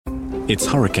It's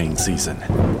hurricane season.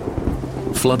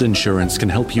 Flood insurance can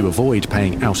help you avoid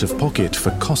paying out of pocket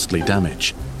for costly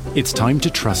damage. It's time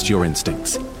to trust your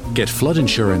instincts. Get flood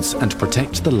insurance and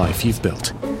protect the life you've built.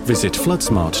 Visit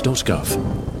floodsmart.gov.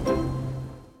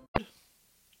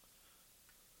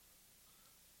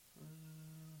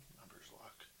 Numbers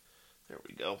lock. There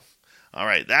we go. All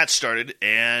right, that started,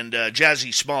 and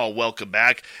Jazzy Small, welcome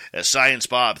back. Science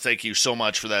Bob, thank you so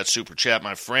much for that super chat,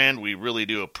 my friend. We really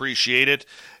do appreciate it,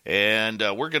 and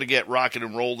we're going to get rocking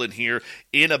and rolling here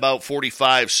in about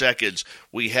 45 seconds.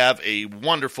 We have a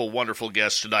wonderful, wonderful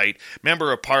guest tonight,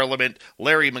 Member of Parliament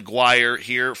Larry Maguire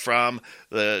here from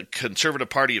the Conservative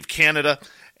Party of Canada,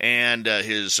 and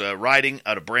his riding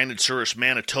out of Brandon-Souris,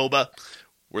 Manitoba.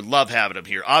 We love having him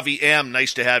here. Avi M.,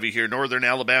 nice to have you here. Northern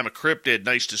Alabama Cryptid,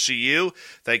 nice to see you.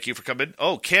 Thank you for coming.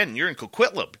 Oh, Ken, you're in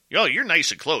Coquitlam. Oh, you're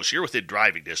nice and close. You're within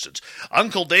driving distance.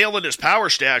 Uncle Dale and his Power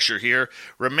Stash are here.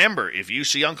 Remember, if you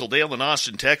see Uncle Dale in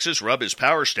Austin, Texas, rub his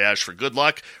Power Stash for good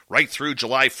luck right through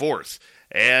July 4th.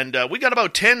 And we got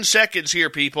about 10 seconds here,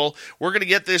 people. We're going to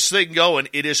get this thing going.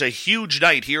 It is a huge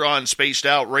night here on Spaced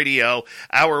Out Radio.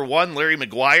 Hour 1, Larry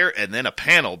Maguire, and then a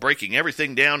panel breaking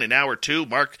everything down in Hour 2.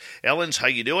 Mark Ellens, how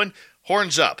you doing?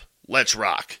 Horns up. Let's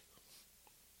rock.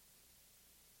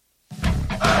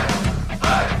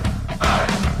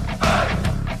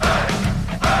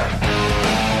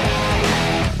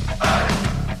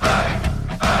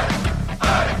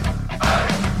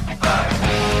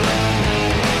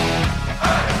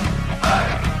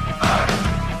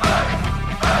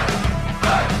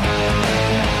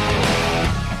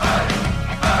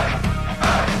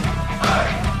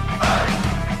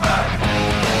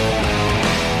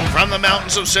 From the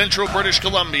mountains of central British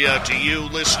Columbia to you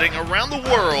listening around the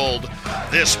world,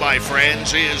 this, my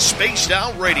friends, is Spaced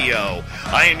Out Radio.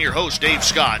 I am your host, Dave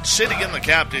Scott, sitting in the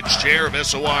captain's chair of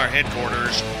SOR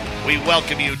headquarters. We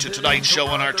welcome you to tonight's show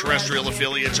on our terrestrial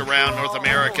affiliates around North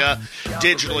America,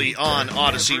 digitally on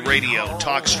Odyssey Radio,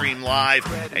 TalkStream Live,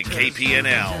 and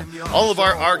KPNL. All of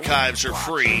our archives are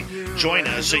free. Join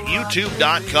us at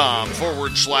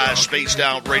youtube.com/Spaced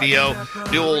Out Radio.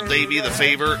 Do old Davey the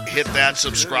favor, hit that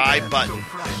subscribe button.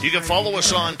 You can follow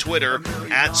us on Twitter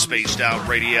at Spaced Out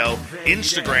Radio,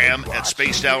 Instagram at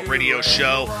Spaced Out Radio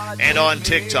Show, and on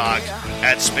TikTok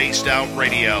at Spaced Out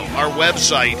Radio. Our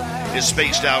website is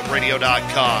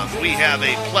spacedoutradio.com. We have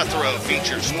a plethora of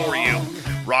features for you.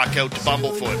 Rock out to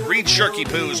Bumblefoot. Read Shirky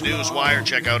Poo's Newswire.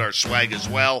 Check out our swag as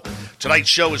well. Tonight's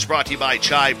show is brought to you by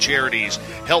Chive Charities.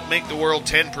 Help make the world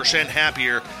 10%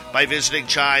 happier by visiting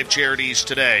Chive Charities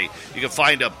today. You can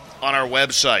find them on our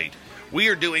website. We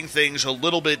are doing things a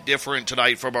little bit different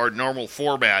tonight from our normal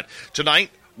format.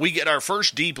 Tonight, we get our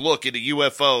first deep look into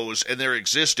UFOs and their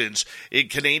existence in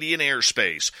Canadian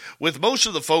airspace. With most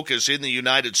of the focus in the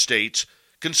United States,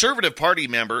 Conservative Party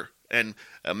member and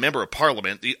a member of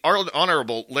Parliament, the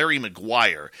Honourable Larry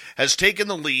Maguire, has taken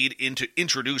the lead into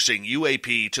introducing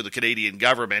UAP to the Canadian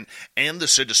government and the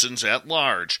citizens at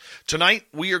large. Tonight,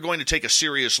 we are going to take a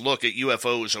serious look at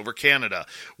UFOs over Canada.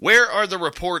 Where are the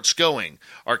reports going?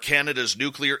 Are Canada's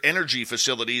nuclear energy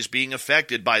facilities being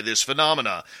affected by this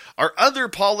phenomena? Are other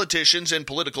politicians and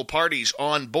political parties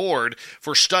on board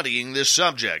for studying this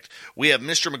subject? We have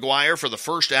Mr. Maguire for the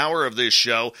first hour of this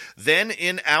show. Then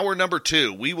in hour number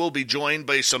 2, we will be joined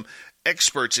by some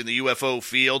experts in the UFO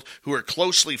field who are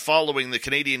closely following the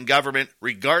Canadian government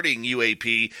regarding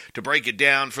UAP to break it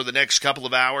down for the next couple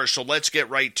of hours. So let's get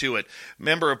right to it.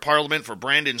 Member of Parliament for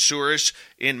Brandon-Souris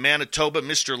in Manitoba,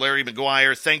 Mr. Larry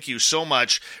Maguire, thank you so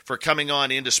much for coming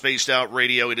on into Spaced Out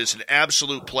Radio. It is an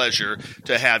absolute pleasure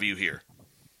to have you here.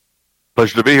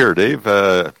 Pleasure to be here, Dave.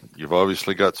 You've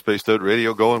obviously got Spaced Out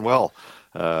Radio going well.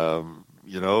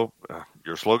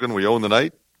 Your slogan, we own the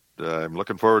night. I'm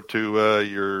looking forward to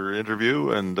your interview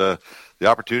and the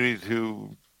opportunity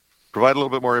to provide a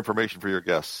little bit more information for your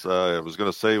guests. I was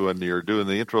going to say when you're doing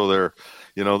the intro there,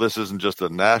 this isn't just a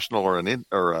national or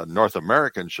a North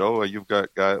American show. You've got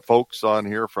folks on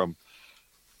here from,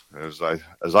 as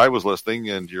I was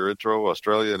listening, and your intro,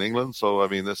 Australia and England. So,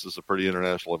 this is a pretty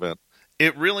international event.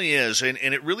 It really is, and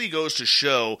it really goes to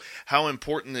show how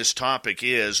important this topic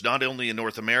is, not only in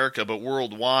North America, but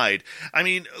worldwide.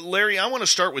 Larry, I want to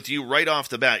start with you right off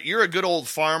the bat. You're a good old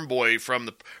farm boy from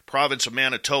the province of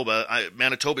Manitoba.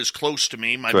 Manitoba is close to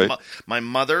me. My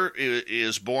mother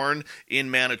is born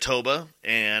in Manitoba,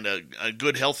 and a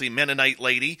good, healthy Mennonite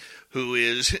lady who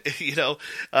is,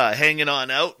 hanging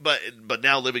on out, but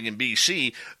now living in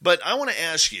BC. But I want to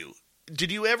ask you, did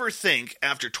you ever think,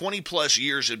 after 20-plus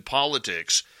years in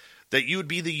politics, that you would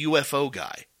be the UFO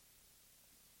guy?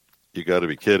 You got to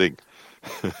be kidding.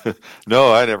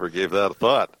 No, I never gave that a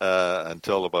thought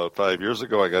until about 5 years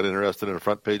ago. I got interested in a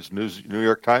front page New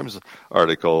York Times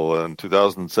article in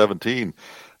 2017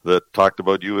 that talked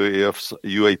about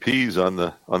UAPs on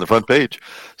the front page.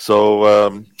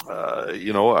 So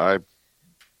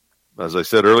as I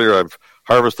said earlier, I've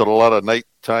harvested a lot of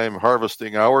nighttime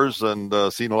harvesting hours and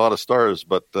seen a lot of stars.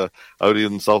 But out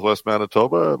in southwest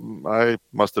Manitoba, I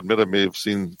must admit I may have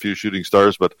seen a few shooting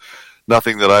stars, but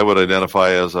nothing that I would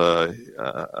identify as an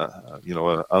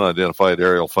unidentified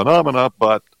aerial phenomena.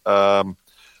 But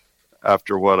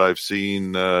after what I've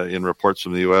seen in reports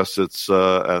from the U.S., it's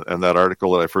and that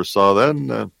article that I first saw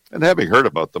then, and having heard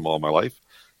about them all my life,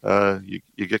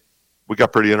 we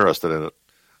got pretty interested in it.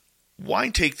 Why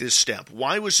take this step?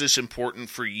 Why was this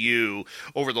important for you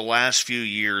over the last few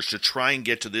years to try and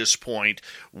get to this point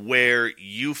where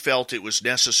you felt it was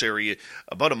necessary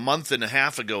about a month and a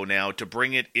half ago now to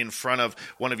bring it in front of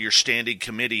one of your standing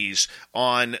committees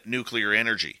on nuclear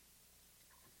energy?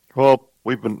 Well,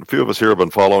 a few of us here have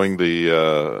been following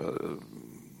the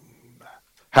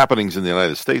happenings in the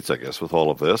United States, I guess, with all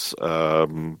of this.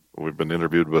 We've been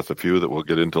interviewed with a few that we'll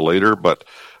get into later, but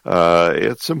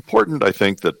it's important, I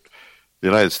think, that the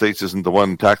United States isn't the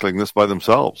one tackling this by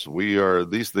themselves. We are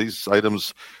these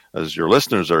items, as your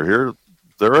listeners are here,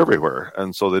 they're everywhere,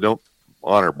 and so they don't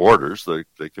honor borders.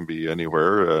 They can be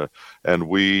anywhere, and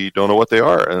we don't know what they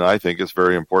are. And I think it's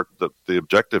very important that the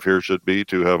objective here should be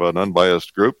to have an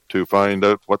unbiased group to find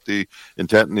out what the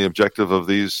intent and the objective of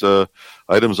these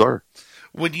items are.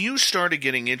 When you started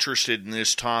getting interested in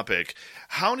this topic,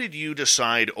 how did you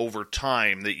decide over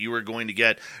time that you were going to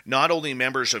get not only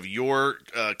members of your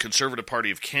Conservative Party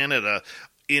of Canada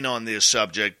in on this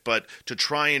subject, but to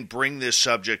try and bring this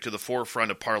subject to the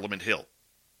forefront of Parliament Hill?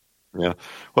 Yeah,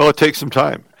 well, it takes some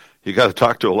time. You got to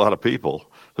talk to a lot of people.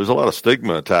 There's a lot of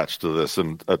stigma attached to this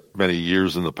in many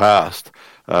years in the past.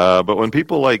 But when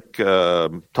people like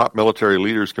top military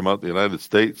leaders come out to the United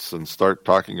States and start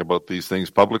talking about these things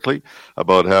publicly,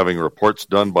 about having reports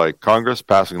done by Congress,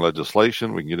 passing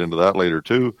legislation, we can get into that later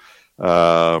too,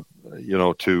 to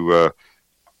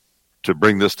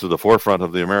bring this to the forefront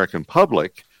of the American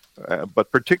public, but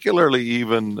particularly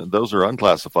even, those are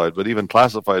unclassified, but even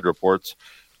classified reports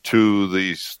to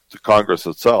the Congress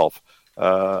itself.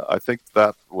 I think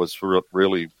that was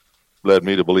really led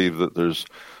me to believe that there's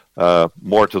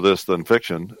more to this than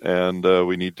fiction, and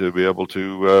we need to be able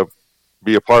to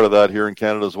be a part of that here in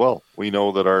Canada as well. We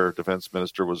know that our defense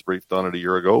minister was briefed on it a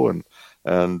year ago, and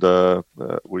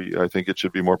I think it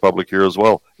should be more public here as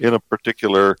well, in a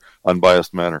particular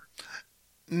unbiased manner.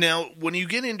 Now, when you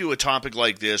get into a topic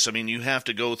like this, I mean, you have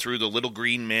to go through the Little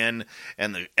Green Men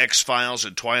and the X-Files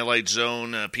and Twilight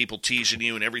Zone, people teasing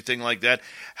you and everything like that.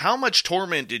 How much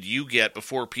torment did you get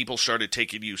before people started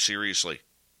taking you seriously?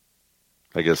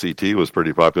 I guess E.T. was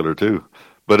pretty popular too.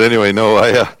 But anyway, no,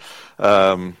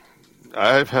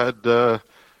 I've had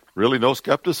really no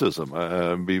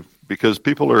skepticism because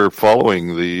people are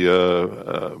following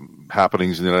the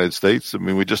happenings in the United States. I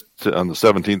mean, we just, on the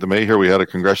 17th of May here, we had a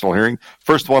congressional hearing.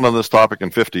 First one on this topic in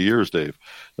 50 years, Dave.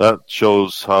 That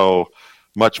shows how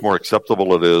much more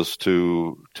acceptable it is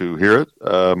to hear it.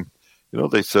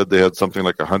 They said they had something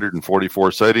like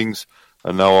 144 sightings,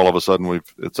 and now all of a sudden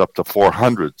it's up to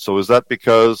 400. So is that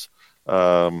because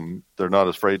they're not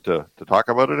afraid to talk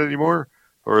about it anymore?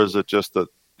 Or is it just that,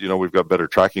 we've got better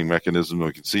tracking mechanisms and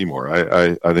we can see more?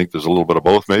 I think there's a little bit of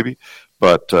both maybe,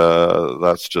 but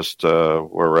that's just where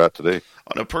we're at today.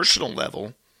 On a personal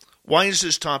level, why is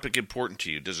this topic important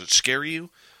to you? Does it scare you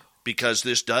because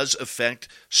this does affect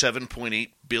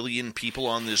 7.8 billion people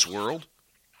on this world?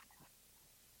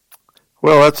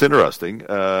 Well, that's interesting.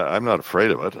 I'm not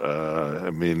afraid of it. I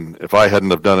mean, if I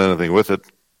hadn't have done anything with it,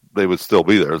 they would still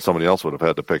be there and somebody else would have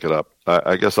had to pick it up.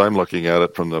 I guess I'm looking at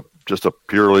it from just a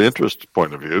purely interest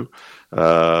point of view. And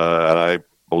I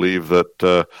believe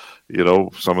that,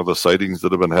 some of the sightings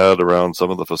that have been had around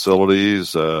some of the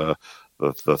facilities, the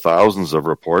thousands of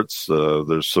reports,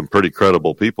 there's some pretty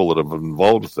credible people that have been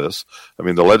involved with this. I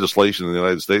mean, the legislation in the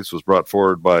United States was brought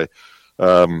forward by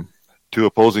two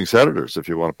opposing senators, if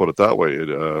you want to put it that way.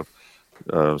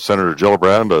 Senator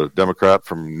Gillibrand, a Democrat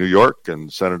from New York,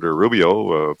 and Senator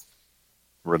Rubio, a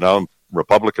renowned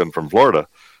Republican from Florida,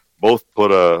 both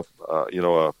put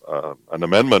an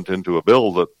amendment into a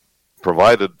bill that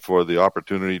provided for the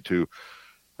opportunity to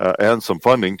and some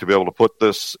funding to be able to put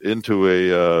this into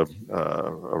a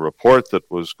report that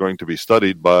was going to be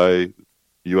studied by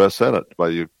U.S. Senate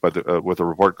with a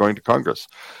report going to Congress.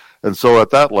 And so at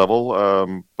that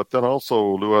level, but then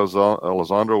also Lou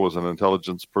Elizondo was an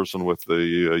intelligence person with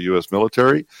the U.S.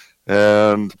 military,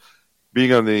 and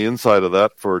being on the inside of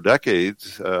that for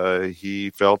decades, he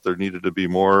felt there needed to be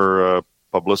more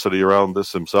publicity around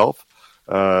this himself,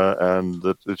 and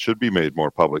that it should be made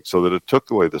more public so that it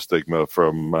took away the stigma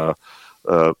from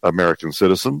American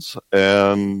citizens.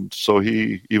 And so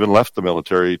he even left the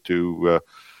military to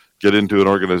get into an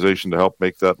organization to help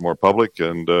make that more public.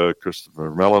 And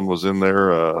Christopher Mellon was in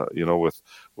there,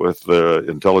 with the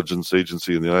intelligence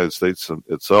agency in the United States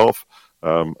itself.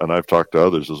 And I've talked to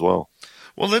others as well.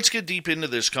 Well, let's get deep into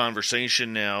this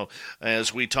conversation now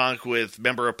as we talk with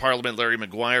Member of Parliament Larry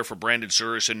Maguire for Brandon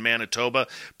Souris in Manitoba,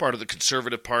 part of the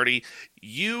Conservative Party.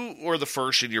 You were the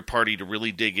first in your party to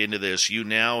really dig into this. You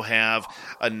now have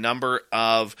a number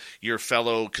of your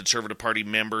fellow Conservative Party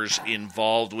members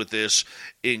involved with this,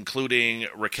 including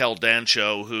Raquel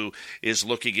Dancho, who is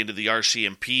looking into the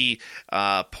RCMP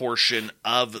portion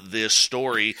of this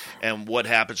story and what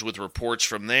happens with reports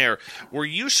from there. Were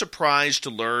you surprised to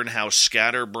learn how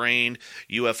scatterbrained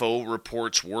UFO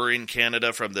reports were in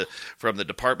Canada, from the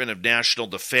Department of National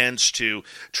Defence to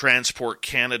Transport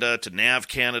Canada to NAV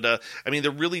Canada? I mean,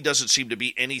 there really doesn't seem to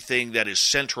be anything that is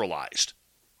centralized.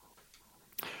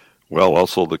 Well,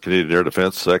 also the Canadian Air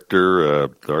Defence Sector,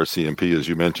 the RCMP, as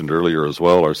you mentioned earlier as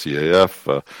well,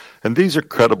 RCAF, and these are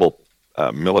credible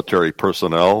military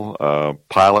personnel,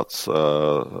 pilots,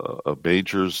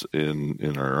 majors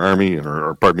in our Army, in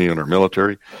our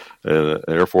military,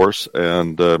 Air Force,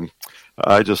 and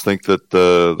I just think that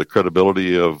the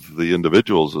credibility of the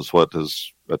individuals is what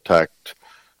has attacked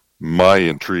my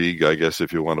intrigue, I guess,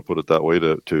 if you want to put it that way,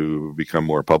 to become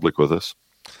more public with us.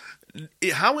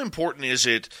 How important is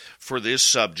it for this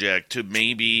subject to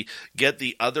maybe get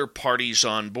the other parties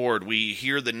on board? We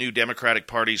hear the New Democratic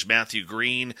Party's Matthew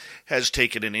Green has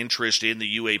taken an interest in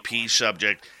the UAP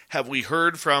subject. Have we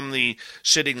heard from the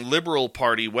sitting Liberal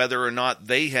Party whether or not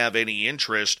they have any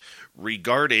interest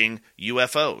regarding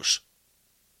UFOs?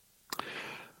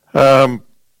 I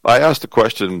asked a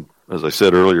question, as I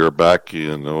said earlier, back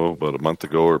about a month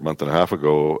ago or a month and a half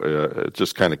ago. It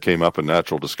just kind of came up in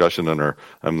natural discussion.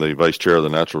 I'm the vice chair of the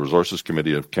Natural Resources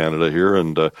Committee of Canada here,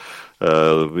 and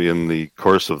in the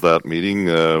course of that meeting,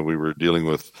 we were dealing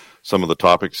with some of the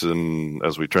topics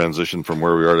as we transition from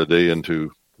where we are today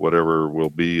into whatever will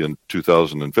be in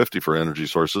 2050 for energy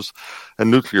sources.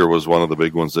 And nuclear was one of the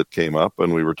big ones that came up,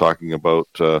 and we were talking about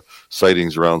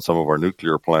sightings around some of our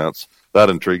nuclear plants. That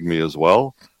intrigued me as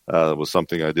well. It was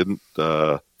something I didn't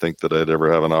think that I'd ever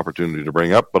have an opportunity to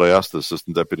bring up, but I asked the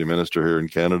Assistant Deputy Minister here in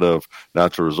Canada of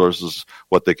Natural Resources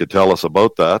what they could tell us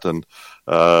about that, and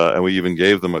we even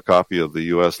gave them a copy of the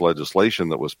U.S. legislation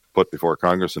that was put before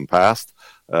Congress and passed,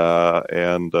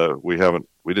 and we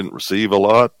didn't receive a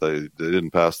lot. They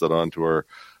didn't pass that on to our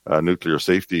nuclear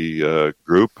safety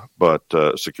group, but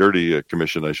security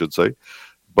commission, I should say,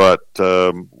 but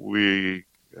we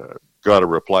got a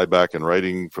reply back in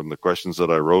writing from the questions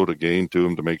that I wrote again to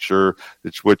him to make sure,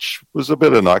 which was a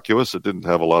bit innocuous. It didn't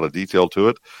have a lot of detail to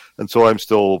it. And so I'm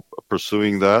still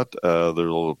pursuing that.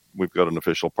 We've got an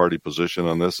official party position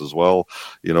on this as well,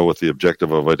 with the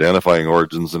objective of identifying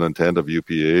origins and intent of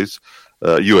UAPs,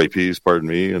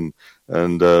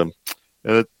 and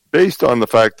it based on the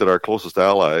fact that our closest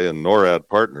ally and NORAD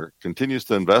partner continues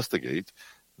to investigate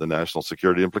the national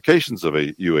security implications of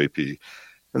a UAP.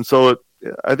 And so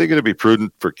I think it'd be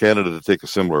prudent for Canada to take a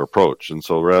similar approach. And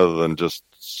so rather than just,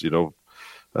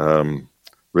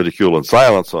 ridicule and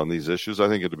silence on these issues, I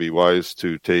think it'd be wise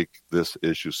to take this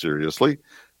issue seriously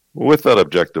with that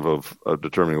objective of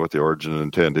determining what the origin and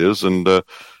intent is, and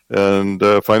find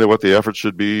out what the efforts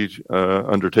should be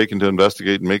undertaken to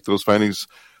investigate and make those findings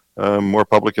more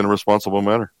public in a responsible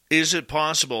manner. Is it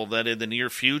possible that in the near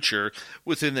future,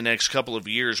 within the next couple of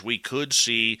years, we could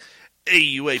see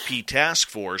a UAP task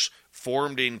force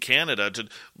formed in Canada to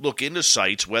look into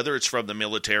sites, whether it's from the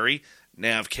military,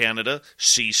 NAV Canada,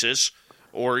 CSIS,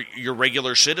 or your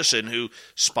regular citizen who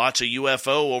spots a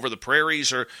UFO over the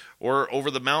prairies or over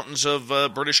the mountains of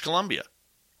British Columbia?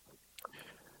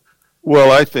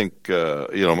 Well, I think,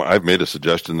 I've made a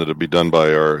suggestion that it be done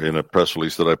in a press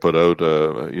release that I put out,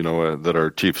 that our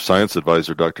chief science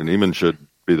advisor, Dr. Neiman, should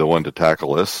be the one to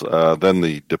tackle this. Then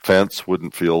the defense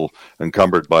wouldn't feel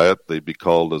encumbered by it. They'd be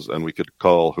called and we could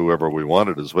call whoever we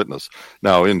wanted as witness.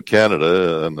 Now, in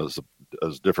Canada, and as a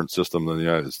different system than the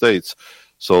United States,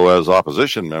 so as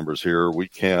opposition members here, we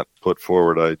can't put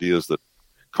forward ideas that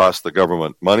cost the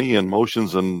government money and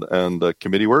motions and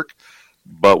committee work,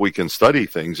 but we can study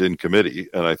things in committee,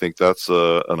 and I think that's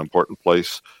an important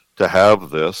place to have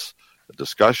this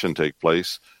discussion take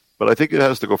place. But I think it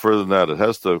has to go further than that. It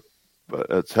has to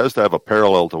it has to have a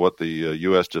parallel to what the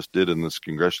U.S. just did in this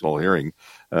congressional hearing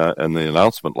and the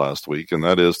announcement last week, and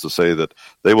that is to say that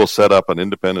they will set up an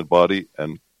independent body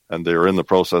and they're in the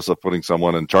process of putting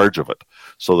someone in charge of it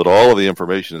so that all of the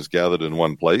information is gathered in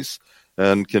one place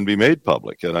and can be made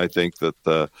public. And I think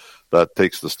that that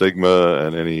takes the stigma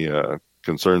and any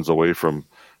concerns away from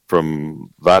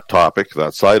that topic,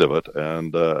 that side of it.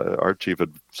 And our chief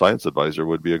science advisor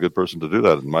would be a good person to do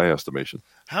that, in my estimation.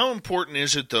 How important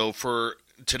is it, though, for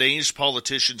today's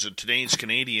politicians and today's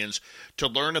Canadians to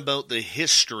learn about the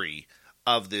history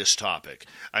of this topic?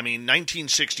 I mean,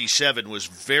 1967 was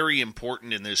very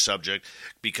important in this subject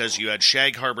because you had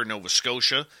Shag Harbor, Nova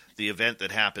Scotia, the event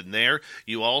that happened there.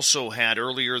 You also had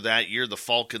earlier that year the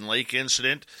Falcon Lake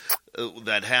incident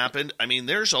that happened. I mean,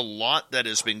 there's a lot that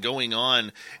has been going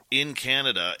on in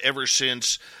Canada ever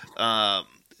since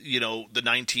the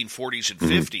 1940s and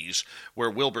 50s, where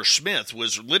Wilbur Smith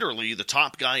was literally the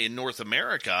top guy in North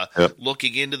America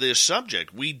looking into this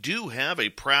subject. We do have a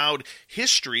proud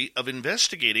history of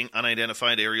investigating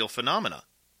unidentified aerial phenomena.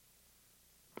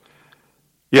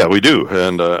 Yeah, we do,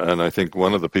 and I think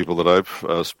one of the people that I've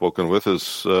spoken with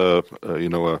is a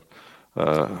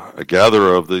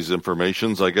gatherer of these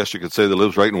informations. I guess you could say that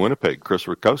lives right in Winnipeg, Chris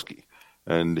Rutkowski.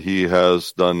 And he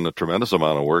has done a tremendous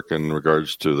amount of work in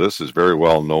regards to this. Is very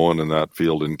well known in that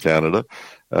field in Canada.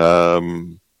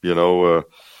 With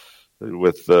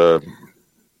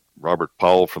Robert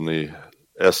Powell from the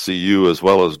SCU, as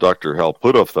well as Dr. Hal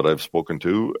Puthoff that I've spoken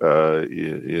to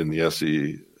in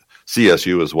the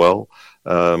CSU as well.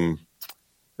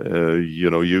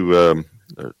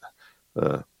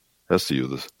 SCU,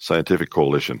 the Scientific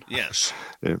Coalition. Yes.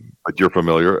 But you're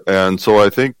familiar. And so I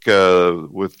think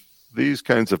with these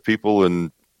kinds of people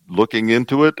and looking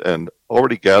into it and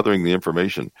already gathering the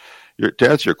information. To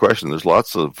answer your question, there's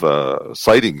lots of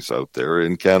sightings out there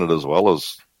in Canada as well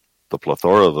as the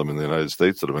plethora of them in the United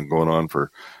States that have been going on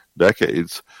for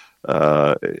decades,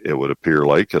 it would appear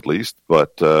like, at least.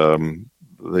 But the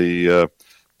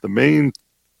main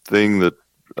thing that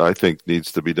I think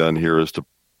needs to be done here is to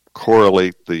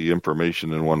correlate the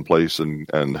information in one place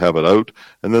and have it out,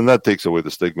 and then that takes away the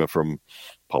stigma from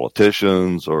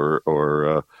politicians or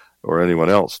anyone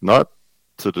else. Not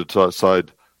to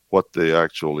decide what they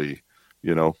actually,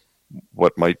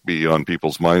 what might be on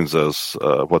people's minds as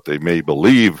what they may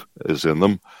believe is in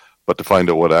them, but to find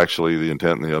out what actually the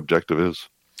intent and the objective is.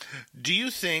 Do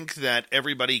you think that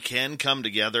everybody can come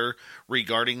together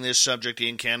regarding this subject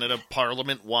in Canada,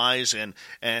 parliament-wise and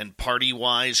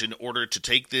party-wise, in order to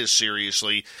take this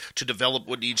seriously, to develop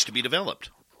what needs to be developed?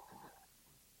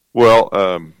 Well,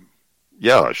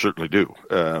 yeah, I certainly do.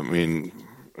 I mean,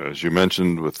 as you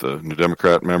mentioned with the New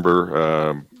Democrat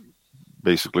member,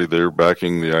 basically they're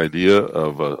backing the idea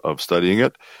of studying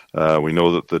it. We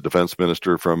know that the defense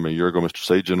minister from a year ago, Mr.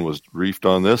 Sajjan, was briefed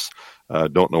on this.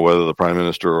 Don't know whether the Prime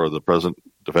Minister or the present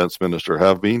Defense Minister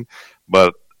have been,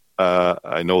 but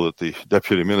I know that the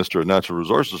Deputy Minister of Natural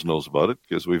Resources knows about it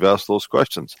because we've asked those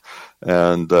questions.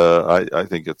 And I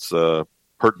think it's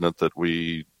pertinent that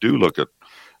we do look at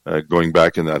going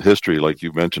back in that history. Like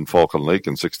you mentioned, Falcon Lake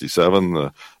in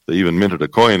 1967, they even minted a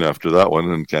coin after that one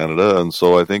in Canada. And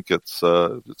so I think it's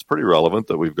pretty relevant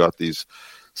that we've got these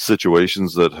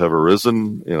situations that have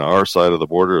arisen in our side of the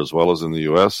border as well as in the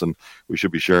U.S., and we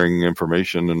should be sharing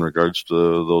information in regards to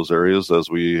those areas as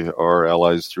we are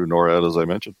allies through NORAD, as I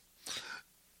mentioned.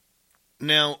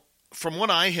 Now, from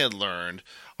what I had learned,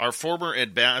 our former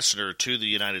ambassador to the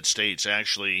United States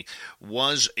actually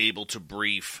was able to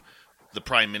brief the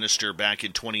Prime Minister back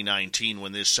in 2019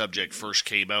 when this subject first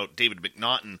came out. David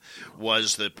McNaughton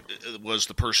was the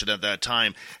person at that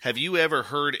time. Have you ever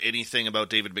heard anything about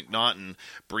David McNaughton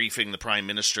briefing the Prime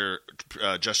Minister,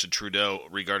 Justin Trudeau,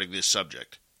 regarding this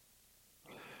subject?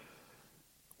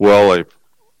 Well, I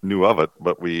knew of it,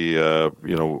 but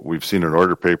we've seen an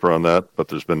order paper on that, but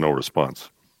there's been no response.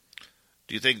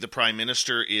 Do you think the Prime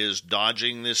Minister is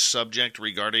dodging this subject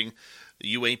regarding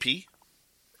the UAP?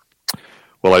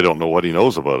 Well, I don't know what he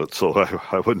knows about it, so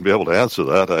I wouldn't be able to answer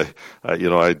that.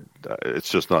 It's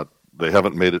just not. They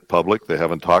haven't made it public. They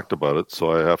haven't talked about it,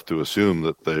 so I have to assume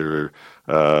that they're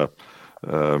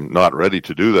not ready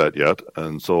to do that yet.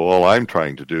 And so all I'm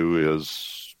trying to do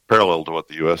is parallel to what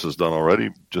the U.S. has done already,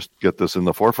 just get this in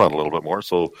the forefront a little bit more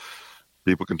so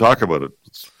people can talk about it.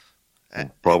 It's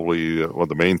probably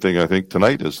the main thing I think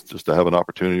tonight is just to have an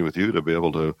opportunity with you to be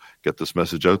able to get this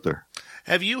message out there.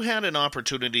 Have you had an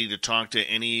opportunity to talk to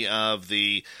any of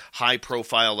the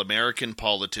high-profile American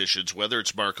politicians, whether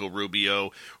it's Marco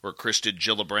Rubio or Kristen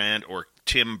Gillibrand or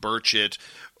Tim Burchett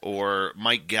or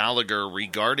Mike Gallagher,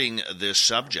 regarding this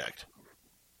subject?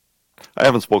 I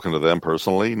haven't spoken to them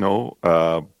personally, no,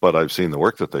 but I've seen the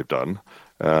work that they've done,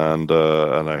 and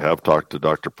I have talked to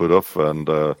Dr. Puthoff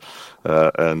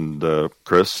and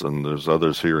Chris, and there's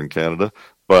others here in Canada.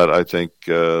 But I think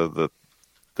that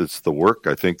it's the work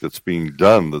I think that's being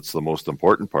done that's the most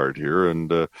important part here,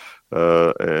 and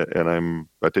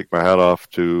I take my hat off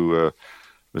to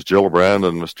Ms. Gillibrand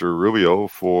and Mr. Rubio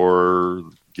for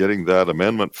getting that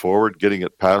amendment forward, getting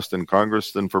it passed in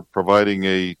Congress, and for providing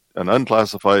an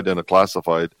unclassified and a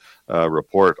classified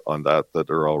report on that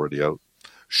are already out.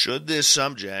 Should this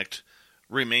subject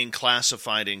remain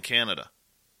classified in Canada?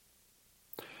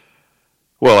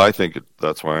 Well, I think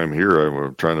that's why I'm here.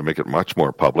 I'm trying to make it much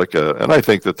more public, and I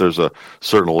think that there's a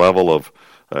certain level of,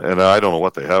 and I don't know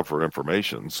what they have for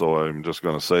information, so I'm just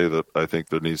going to say that I think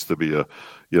there needs to be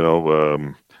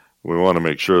we want to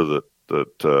make sure that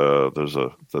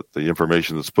that the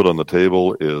information that's put on the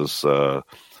table is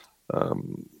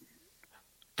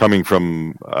coming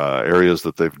from areas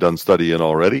that they've done study in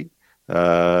already,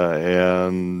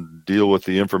 and deal with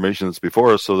the information that's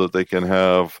before us so that they can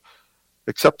have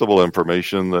acceptable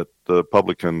information that the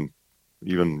public can,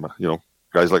 even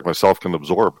guys like myself, can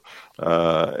absorb.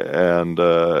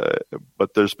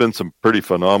 But there's been some pretty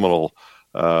phenomenal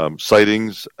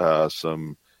sightings,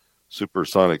 some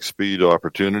supersonic speed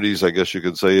opportunities, I guess you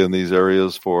could say, in these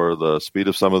areas for the speed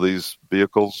of some of these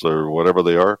vehicles or whatever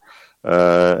they are,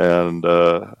 and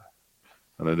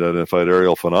unidentified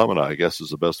aerial phenomena, I guess, is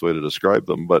the best way to describe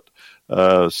them. But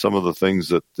some of the things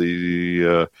that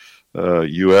the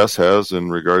U.S. has in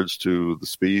regards to the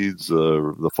speeds,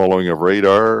 the following of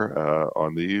radar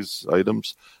on these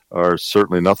items are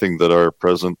certainly nothing that our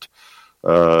present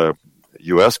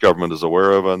U.S. government is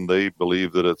aware of, and they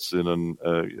believe that it's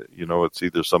it's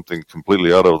either something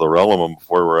completely out of the realm of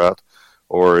where we're at,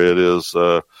 or it is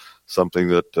something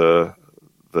that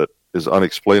is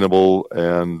unexplainable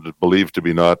and believed to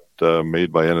be not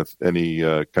made by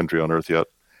any country on Earth yet.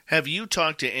 Have you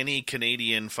talked to any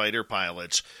Canadian fighter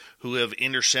pilots who have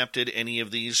intercepted any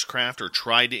of these craft or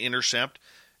tried to intercept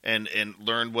and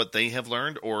learned what they have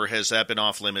learned, or has that been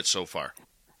off limits so far?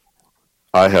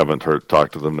 I haven't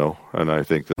talked to them, no, and I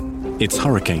think that it's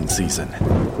hurricane season.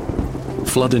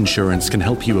 Flood insurance can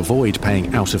help you avoid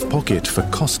paying out of pocket for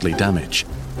costly damage.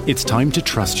 It's time to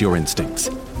trust your instincts.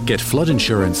 Get flood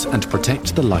insurance and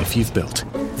protect the life you've built.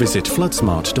 Visit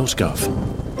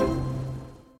floodsmart.gov.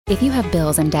 If you have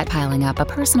bills and debt piling up, a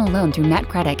personal loan through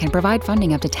NetCredit can provide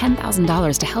funding up to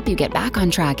 $10,000 to help you get back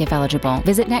on track if eligible.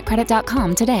 Visit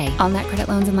netcredit.com today. All NetCredit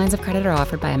loans and lines of credit are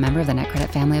offered by a member of the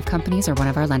NetCredit family of companies or one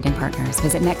of our lending partners.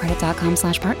 Visit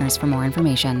netcredit.com/partners for more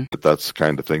information. That's the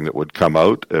kind of thing that would come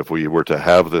out if we were to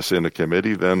have this in a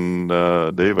committee. Then,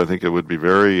 Dave, I think it would be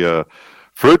very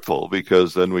fruitful,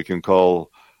 because then we can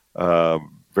call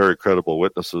very credible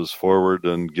witnesses forward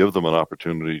and give them an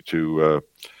opportunity to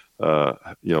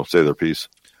say their piece.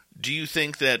 Do you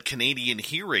think that Canadian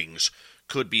hearings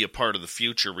could be a part of the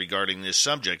future regarding this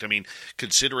subject? I mean,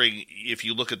 considering if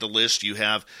you look at the list, you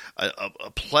have a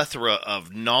plethora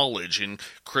of knowledge in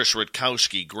Chris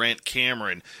Rutkowski, Grant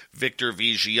Cameron, Victor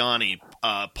Vigiani,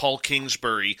 Paul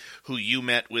Kingsbury, who you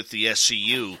met with the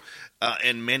SCU,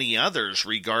 and many others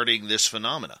regarding this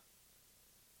phenomena.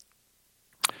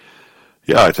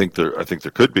 Yeah, I think there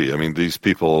could be. I mean, these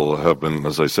people have been,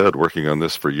 as I said, working on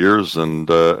this for years, and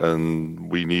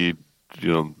we need,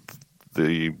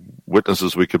 the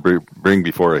witnesses we could bring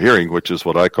before a hearing, which is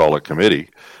what I call a committee,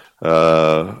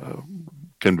 don't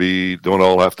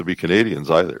all have to be Canadians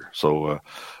either. So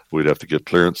we'd have to get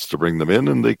clearance to bring them in,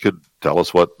 and they could tell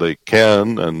us what they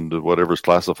can, and whatever's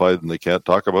classified and they can't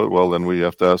talk about, well, then we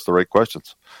have to ask the right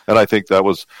questions. And I think that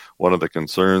was one of the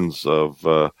concerns of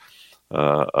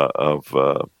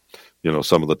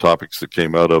some of the topics that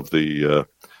came out of the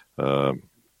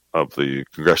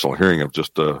congressional hearing of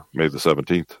just May the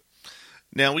 17th.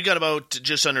 Now, we got about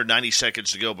just under 90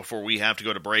 seconds to go before we have to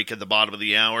go to break at the bottom of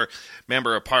the hour.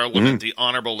 Member of Parliament, the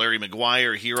Honourable Larry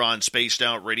Maguire, here on Spaced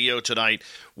Out Radio tonight.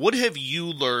 What have you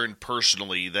learned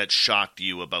personally that shocked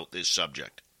you about this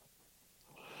subject?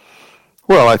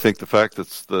 Well, I think the fact that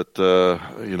Mr.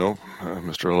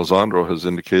 Elizondo has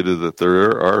indicated that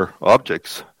there are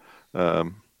objects.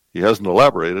 He hasn't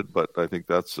elaborated, but I think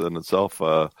that's in itself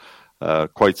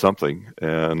quite something.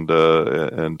 And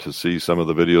to see some of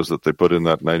the videos that they put in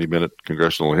that 90-minute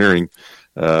congressional hearing,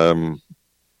 and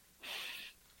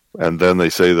then they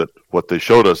say that what they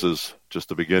showed us is just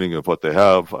the beginning of what they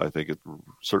have, I think it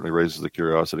certainly raises the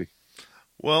curiosity.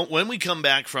 Well, when we come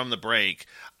back from the break,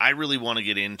 I really want to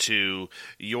get into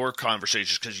your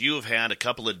conversations because you have had a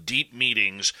couple of deep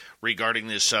meetings regarding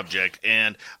this subject,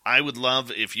 and I would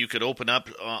love if you could open up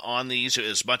on these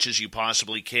as much as you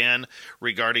possibly can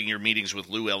regarding your meetings with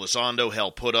Lou Elizondo,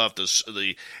 Hal Puthoff,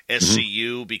 the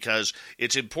SCU, because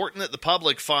it's important that the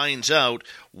public finds out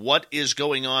what is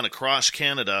going on across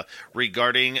Canada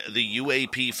regarding the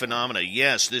UAP phenomena.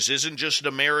 Yes, this isn't just an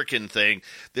American thing.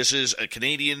 This is a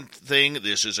Canadian thing.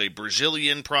 This is a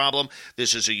Brazilian problem.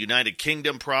 This is a United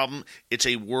Kingdom problem. It's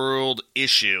a world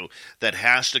issue that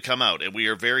has to come out, and we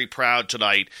are very proud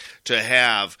tonight to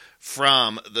have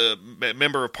from the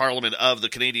Member of Parliament of the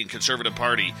Canadian Conservative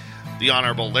Party, the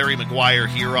Honourable Larry Maguire,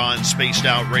 here on Spaced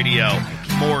Out Radio.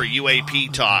 More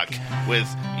UAP talk with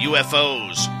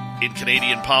UFOs in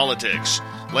Canadian politics.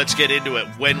 Let's get into it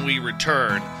when we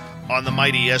return on the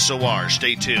mighty SOR.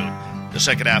 Stay tuned. The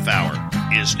second half hour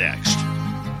is next.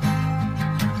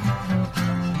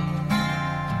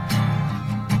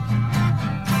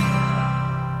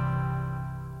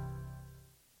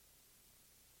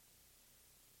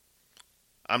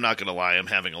 I'm not going to lie, I'm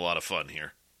having a lot of fun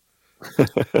here.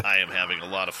 I am having a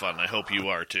lot of fun. I hope you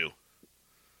are too.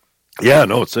 Yeah,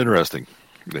 no, it's interesting,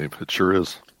 Dave. It sure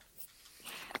is.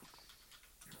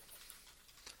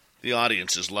 The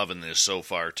audience is loving this so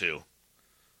far too.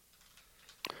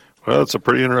 Well, it's a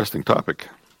pretty interesting topic.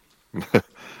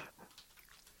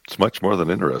 It's much more than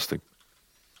interesting.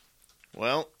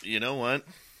 Well, you know what?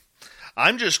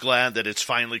 I'm just glad that it's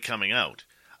finally coming out.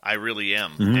 I really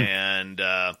am. Mm-hmm. And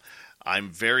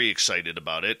I'm very excited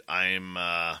about it. I'm,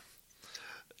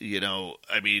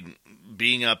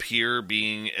 being up here,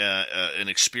 being an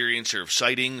experiencer of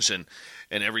sightings and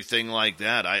everything like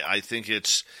that, I think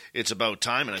it's about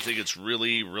time, and I think it's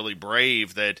really, really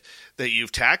brave that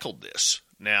you've tackled this.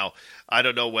 Now, I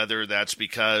don't know whether that's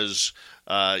because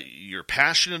you're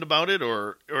passionate about it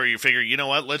or you figure, you know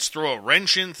what, let's throw a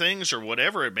wrench in things or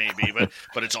whatever it may be,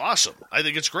 but it's awesome. I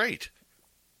think it's great.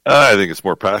 I think it's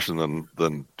more passion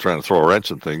than trying to throw a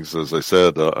wrench in things. As I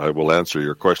said, I will answer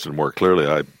your question more clearly.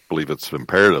 I believe it's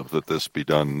imperative that this be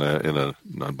done in a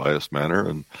non-biased manner,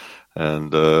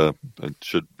 and it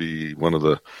should be one of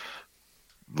the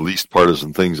least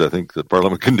partisan things I think that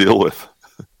Parliament can deal with.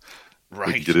 Right.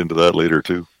 We can get into that later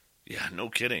too. Yeah, no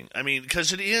kidding. I mean,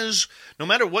 because it is, no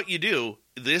matter what you do,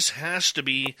 this has to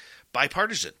be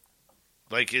bipartisan.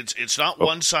 Like it's not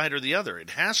one side or the other. It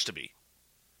has to be.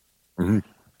 Mm-hmm.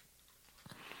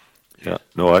 Yeah,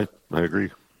 no, I agree.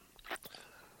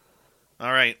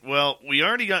 All right. Well, we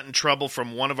already got in trouble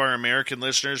from one of our American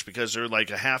listeners because they're like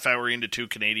a half hour into two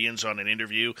Canadians on an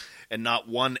interview and not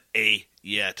one A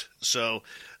yet. So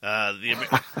I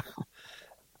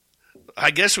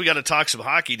guess we got to talk some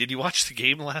hockey. Did you watch the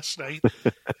game last night?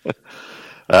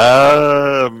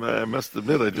 I must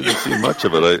admit I didn't see much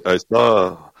of it. I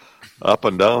saw up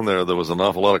and down there was an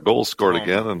awful lot of goals scored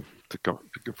again, and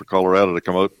for Colorado to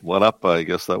come out one up, I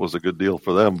guess that was a good deal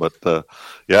for them. But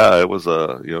yeah, it was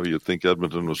you'd think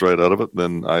Edmonton was right out of it.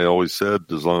 Then I always said,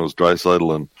 as long as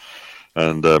Draisaitl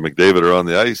and McDavid are on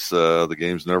the ice, the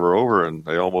game's never over, and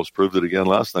they almost proved it again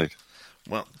last night.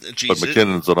 Well, geez, but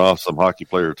McKinnon's an awesome hockey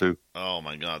player too. Oh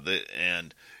my God!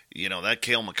 That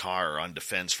Cale Makar on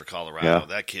defense for Colorado.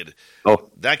 Yeah.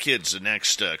 That kid's the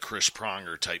next Chris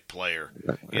Pronger type player.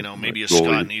 Yeah, maybe a goalie.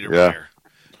 Scott Niedermayer.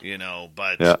 Yeah.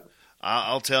 But yeah.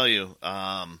 I'll tell you,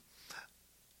 I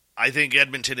think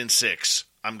Edmonton in 6.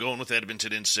 I'm going with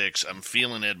Edmonton in 6. I'm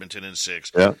feeling Edmonton in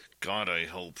 6. Yeah. God, I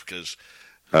hope, because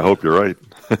I hope you're right.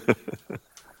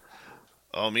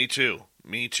 Oh, me too.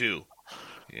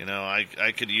 I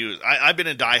could use. I've been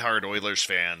a diehard Oilers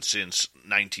fan since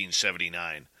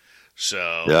 1979.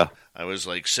 So yeah. I was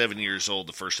like 7 years old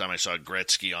the first time I saw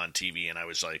Gretzky on TV, and I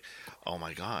was like, "Oh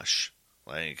my gosh!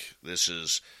 Like this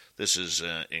is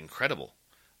incredible,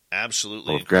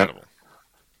 absolutely incredible."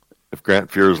 If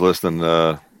Grant Fuhr's listening,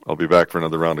 I'll be back for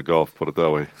another round of golf. Put it that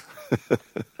way.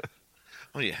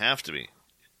 Oh, you have to be.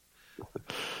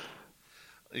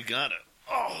 You got it.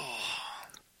 Oh.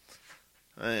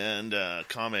 And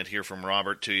comment here from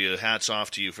Robert to you. Hats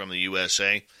off to you from the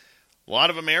USA. A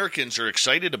lot of Americans are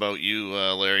excited about you,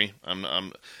 Larry.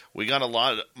 We got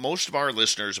most of our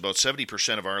listeners, about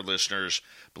 70% of our listeners,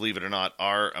 believe it or not,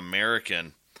 are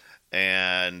American.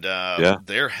 And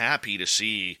they're happy to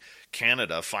see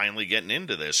Canada finally getting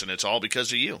into this, and it's all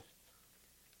because of you.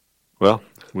 Well,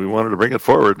 we wanted to bring it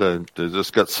forward. I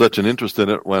just got such an interest in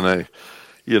it when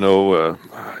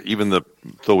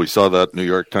though we saw that New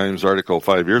York Times article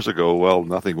 5 years ago, well,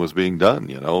 nothing was being done,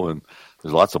 and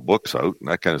there's lots of books out and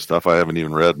that kind of stuff. I haven't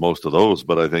even read most of those,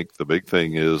 but I think the big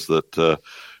thing is that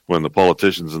when the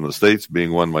politicians in the States,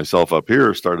 being one myself up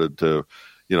here, started to,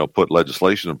 put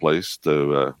legislation in place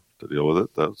to deal with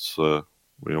it, that's,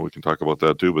 we can talk about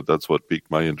that too, but that's what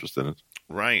piqued my interest in it.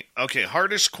 Right. Okay,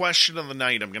 hardest question of the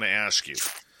night I'm going to ask you.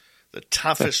 The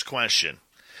toughest question.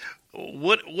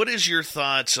 What is your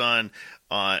thoughts on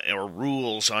or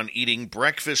rules on eating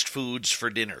breakfast foods for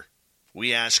dinner?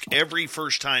 We ask every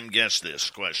first-time guest this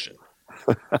question.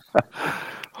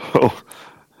 Oh,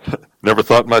 never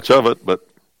thought much of it, but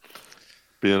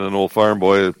being an old farm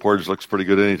boy, porridge looks pretty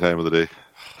good any time of the day.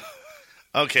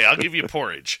 Okay, I'll give you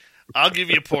porridge. God,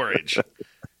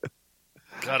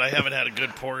 I haven't had a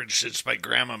good porridge since my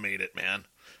grandma made it, man.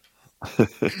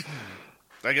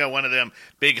 I got one of them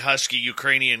big husky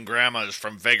Ukrainian grandmas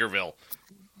from Vegreville.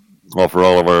 Well, for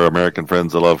all of our American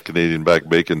friends, I love Canadian back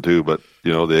bacon too, but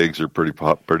the eggs are pretty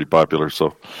popular.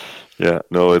 So, yeah,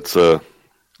 no, it's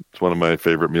one of my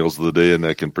favorite meals of the day, and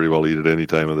I can pretty well eat it any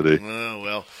time of the day. Oh,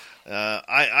 well.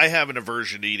 I have an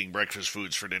aversion to eating breakfast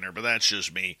foods for dinner, but that's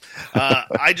just me.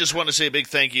 I just want to say a big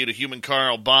thank you to Human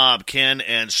Carl, Bob, Ken,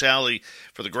 and Sally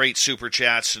for the great super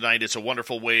chats tonight. It's a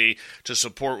wonderful way to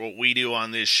support what we do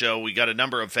on this show. We got a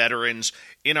number of veterans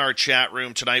in our chat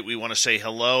room tonight. We want to say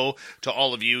hello to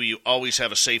all of you. You always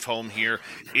have a safe home here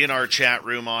in our chat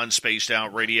room on Spaced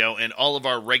Out Radio, and all of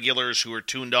our regulars who are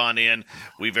tuned on in.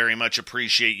 We very much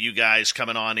appreciate you guys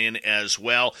coming on in as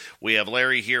well. We have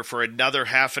Larry here for another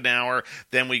half an hour.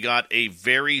 Then we got a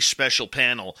very special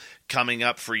panel coming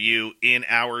up for you in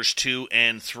hours 2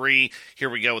 and 3. Here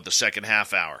we go with the second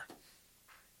half hour.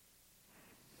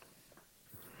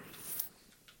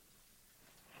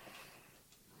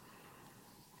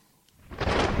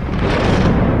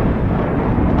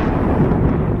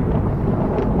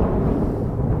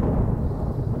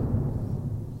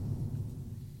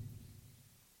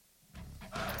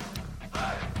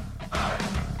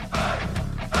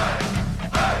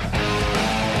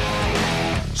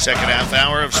 Second half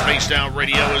hour of Spaced Out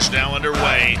Radio is now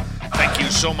underway. Thank you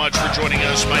so much for joining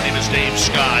us. My name is Dave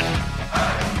Scott,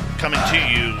 coming to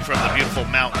you from the beautiful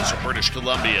mountains of British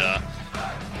Columbia.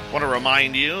 I want to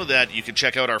remind you that you can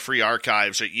check out our free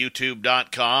archives at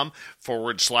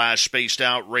youtube.com/Spaced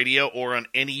Out Radio or on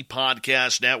any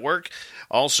podcast network.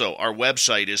 Also, our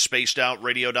website is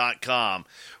spacedoutradio.com.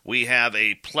 We have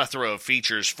a plethora of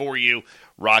features for you.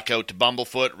 Rock out to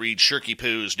Bumblefoot, read Shirky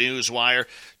Poo's Newswire,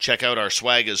 check out our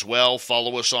swag as well.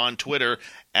 Follow us on Twitter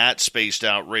at Spaced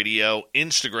Out Radio,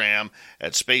 Instagram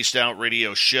at Spaced Out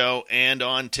Radio Show, and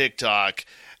on TikTok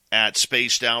at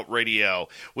Spaced Out Radio.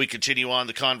 We continue on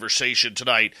the conversation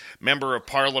tonight. Member of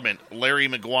Parliament Larry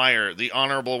Maguire, the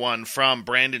honorable one from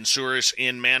Brandon Souris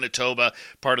in Manitoba,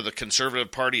 part of the Conservative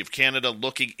Party of Canada,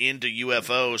 looking into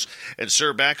UFOs. And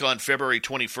sir, back on February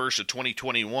 21st of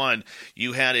 2021,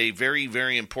 you had a very,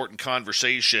 very important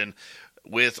conversation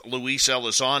with Luis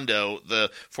Elizondo,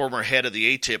 the former head of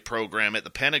the ATIP program at the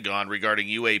Pentagon, regarding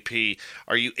UAP.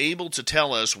 Are you able to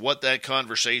tell us what that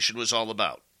conversation was all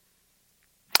about?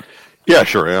 Yeah,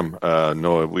 sure am.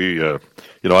 No, we, I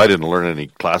didn't learn any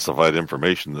classified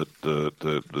information. That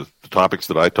the topics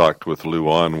that I talked with Lou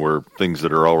on were things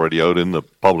that are already out in the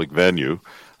public venue,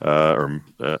 but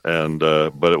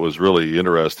it was really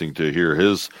interesting to hear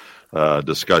his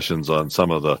discussions on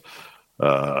some of the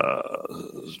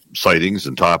sightings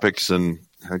and topics. And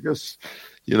I guess,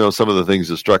 some of the things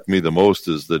that struck me the most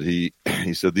is that he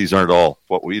said these aren't all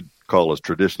what we'd call as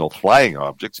traditional flying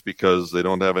objects, because they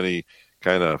don't have any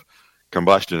kind of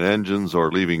combustion engines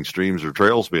or leaving streams or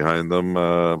trails behind them.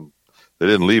 They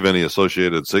didn't leave any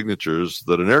associated signatures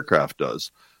that an aircraft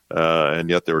does, and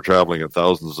yet they were traveling at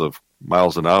thousands of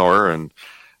miles an hour. And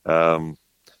the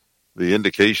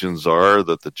indications are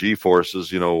that the G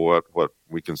forces, what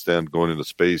we can stand going into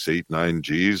space, 8, 9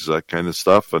 Gs, that kind of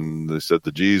stuff. And they said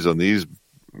the Gs on these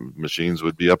machines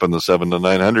would be up in the 700 to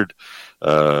 900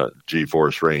 G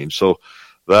force range. So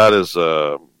that is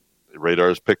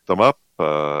radars picked them up.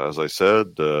 As I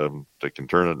said, they can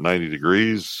turn at 90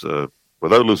 degrees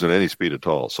without losing any speed at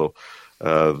all. So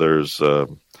there's,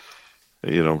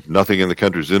 nothing in the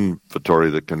country's inventory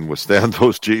that can withstand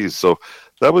those Gs. So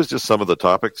that was just some of the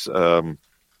topics. Low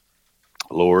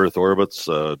Earth orbits,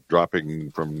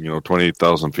 dropping from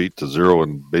 28,000 feet to zero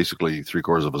in basically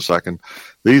 3/4 of a second.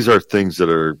 These are things that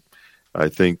are, I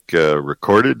think,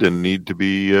 recorded and need to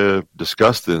be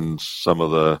discussed in some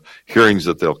of the hearings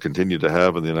that they'll continue to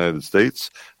have in the United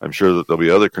States. I'm sure that there'll be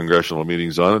other congressional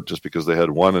meetings on it, just because they had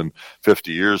one in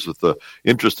 50 years. With the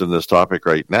interest in this topic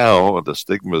right now, the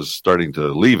stigma is starting to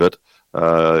leave it.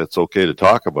 It's okay to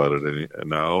talk about it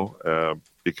now,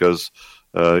 because,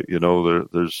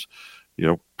 there's,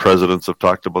 presidents have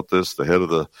talked about this. The head of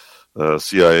the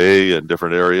CIA and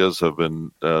different areas have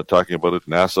been talking about it.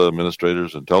 NASA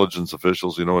administrators, intelligence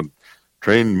officials, and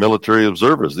trained military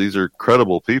observers. These are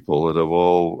credible people that have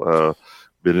all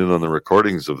been in on the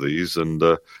recordings of these, and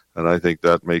I think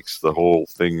that makes the whole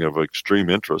thing of extreme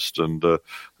interest. That's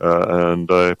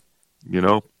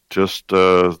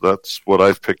what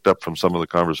I've picked up from some of the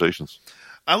conversations.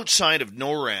 Outside of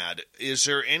NORAD, is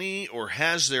there any, or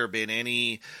has there been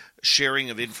any sharing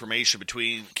of information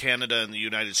between Canada and the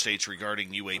United States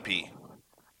regarding UAP?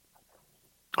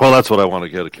 Well, that's what I want to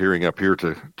get a hearing up here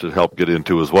to help get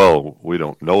into as well. We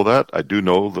don't know that. I do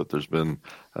know that there's been,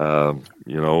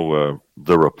 the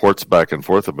reports back and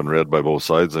forth have been read by both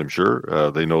sides, I'm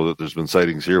sure. They know that there's been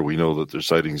sightings here. We know that there's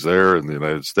sightings there in the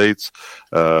United States.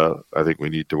 I think we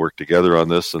need to work together on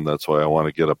this, and that's why I want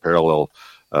to get a parallel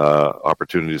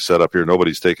opportunity set up here.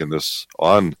 Nobody's taken this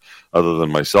on other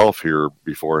than myself here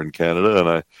before in Canada, and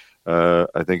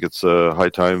I think it's high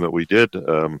time that we did.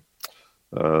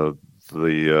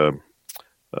 The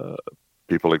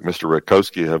people like Mr.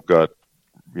 Rutkowski have got,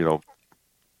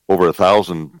 over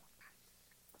 1,000,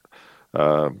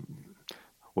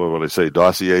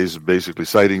 dossiers, basically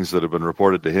sightings that have been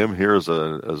reported to him here as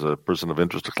a person of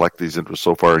interest to collect these interests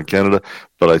so far in Canada.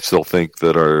 But I still think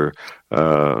that our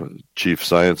chief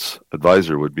science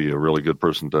advisor would be a really good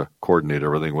person to coordinate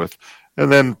everything with.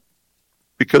 And then,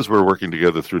 because we're working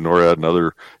together through NORAD and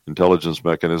other intelligence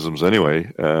mechanisms anyway,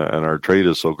 and our trade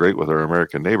is so great with our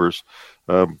American neighbors,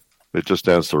 it just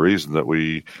stands to reason that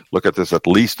we look at this at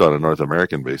least on a North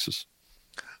American basis.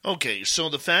 Okay, so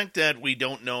the fact that we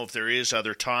don't know if there is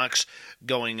other talks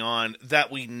going on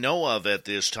that we know of at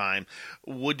this time,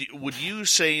 would you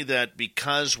say that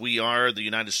because we are the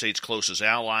United States' closest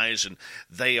allies and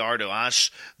they are to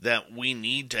us, that we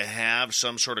need to have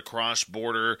some sort of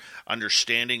cross-border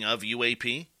understanding of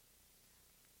UAP?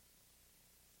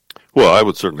 Well, I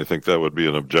would certainly think that would be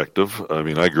an objective. I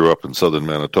mean, I grew up in southern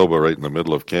Manitoba, right in the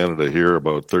middle of Canada here,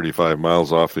 about 35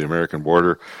 miles off the American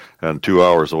border and 2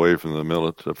 hours away from the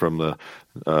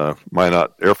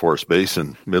Minot Air Force Base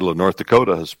in middle of North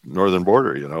Dakota, his northern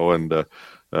border, and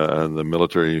the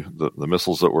military, the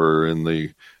missiles that were in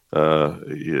the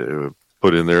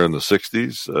put in there in the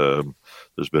 60s.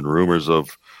 There's been rumors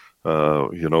of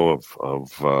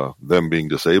them being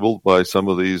disabled by some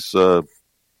of these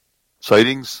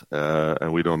sightings,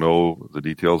 and we don't know the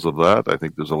details of that. I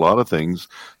think there's a lot of things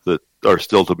that are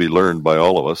still to be learned by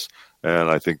all of us, and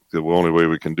I think the only way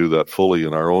we can do that fully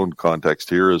in our own context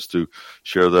here is to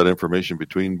share that information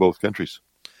between both countries.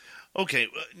 Okay,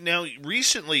 now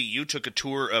recently you took a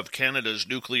tour of Canada's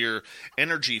nuclear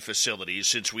energy facilities,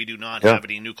 since we do not have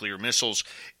any nuclear missiles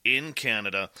in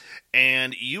Canada,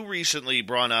 and you recently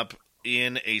brought up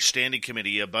in a standing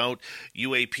committee about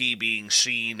UAP being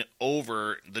seen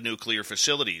over the nuclear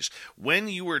facilities. When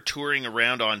you were touring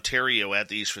around Ontario at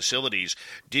these facilities,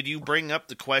 did you bring up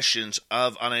the questions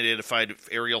of unidentified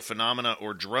aerial phenomena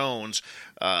or drones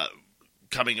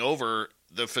coming over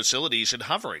the facilities and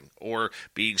hovering or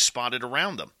being spotted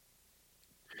around them?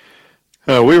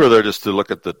 We were there just to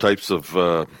look at the types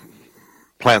of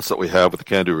plants that we have with the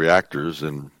CANDU reactors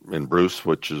in Bruce,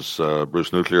 which is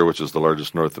Bruce Nuclear, which is the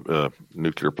largest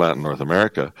nuclear plant in North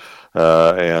America,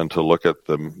 and to look at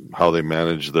how they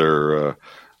manage their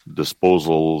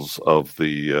disposals of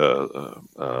the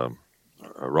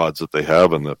rods that they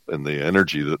have and the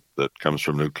energy that comes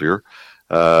from nuclear.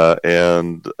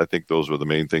 And I think those were the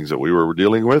main things that we were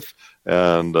dealing with.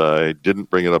 And I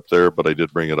didn't bring it up there, but I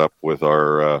did bring it up with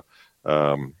our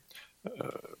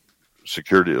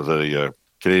security, the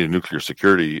Canadian Nuclear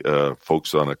Security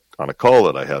folks on a call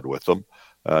that I had with them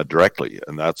directly,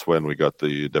 and that's when we got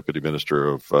the Deputy Minister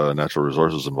of Natural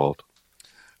Resources involved.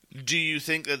 Do you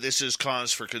think that this is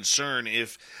cause for concern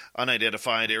if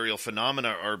unidentified aerial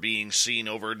phenomena are being seen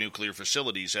over nuclear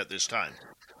facilities at this time?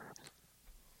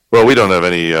 Well, we don't have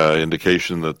any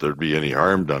indication that there'd be any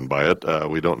harm done by it.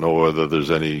 We don't know whether there's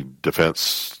any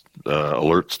defense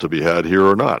alerts to be had here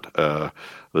or not.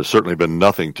 There's certainly been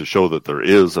nothing to show that there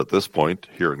is at this point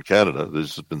here in Canada.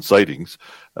 There's been sightings,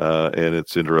 and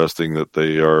it's interesting that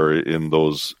they are in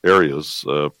those areas.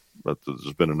 But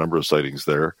there's been a number of sightings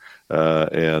there,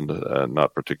 and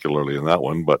not particularly in that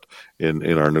one, but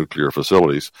in our nuclear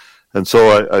facilities. And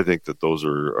so I think that those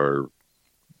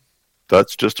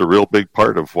that's just a real big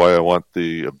part of why I want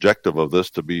the objective of this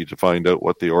to be to find out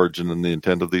what the origin and the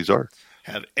intent of these are.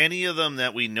 Have any of them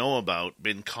that we know about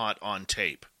been caught on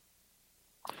tape?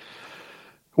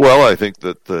 Well, I think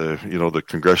that the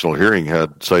congressional hearing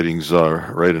had sightings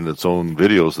right in its own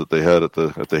videos that they had at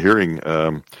the hearing,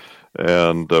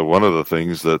 and one of the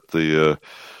things that the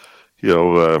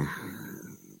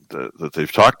that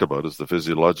they've talked about is the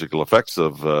physiological effects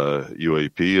of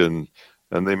UAP,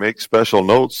 and they make special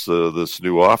notes. This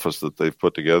new office that they've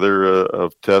put together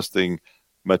of testing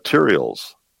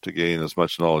materials to gain as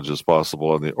much knowledge as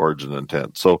possible on the origin and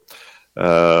intent. So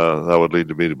that would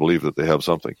lead me to believe that they have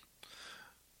something.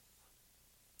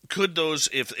 Could those,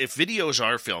 if videos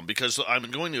are filmed, because I'm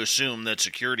going to assume that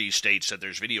security states that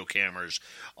there's video cameras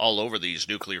all over these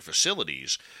nuclear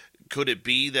facilities, could it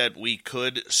be that we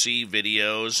could see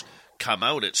videos come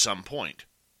out at some point?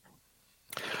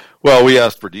 Well, we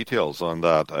asked for details on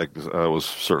that. That was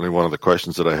certainly one of the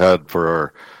questions that I had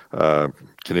for our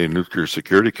Canadian Nuclear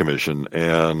Security Commission,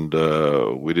 and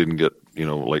we didn't get,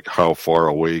 like how far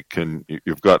away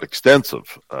you've got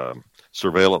extensive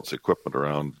surveillance equipment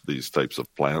around these types of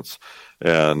plants,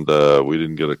 and we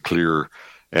didn't get a clear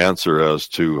answer as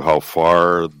to how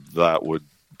far that would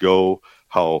go,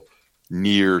 how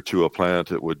near to a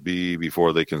plant it would be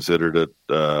before they considered it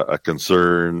a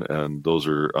concern, and those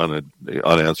are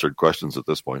unanswered questions at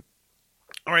this point.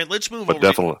 All right, let's move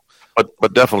over.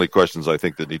 But definitely questions I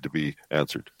think that need to be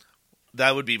answered.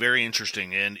 That would be very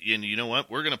interesting, and you know what?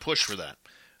 We're going to push for that.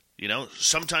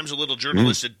 Sometimes a little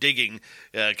journalistic digging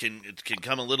can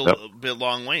come a little bit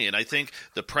long way, and I think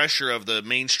the pressure of the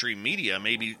mainstream media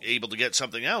may be able to get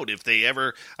something out if they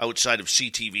ever, outside of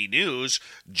CTV News,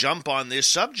 jump on this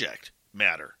subject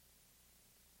matter.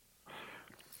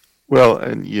 Well,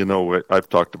 and I've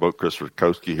talked about Chris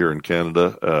Rutkowski here in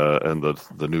Canada and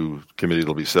the new committee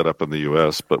that'll be set up in the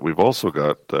U.S., but we've also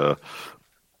got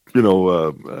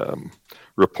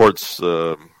reports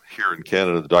here in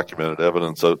Canada, the documented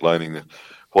evidence outlining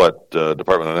what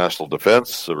Department of National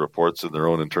Defense reports in their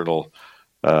own internal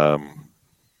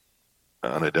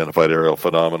unidentified aerial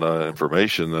phenomena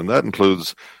information, and that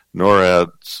includes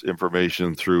NORAD's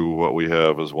information through what we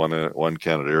have as one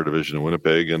Canada Air Division in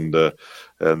Winnipeg and the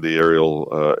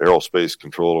Aerospace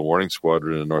Control and Warning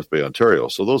Squadron in North Bay, Ontario.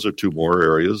 So those are two more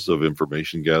areas of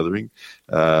information gathering,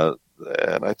 and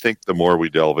I think the more we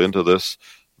delve into this,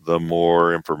 the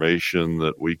more information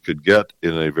that we could get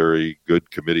in a very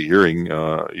good committee hearing,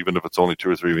 even if it's only 2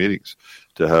 or 3 meetings,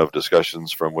 to have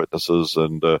discussions from witnesses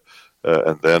and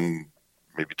then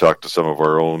maybe talk to some of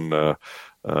our own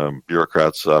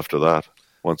bureaucrats after that.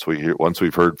 Once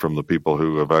we've heard from the people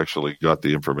who have actually got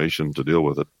the information to deal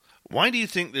with it. Why do you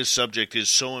think this subject is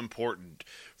so important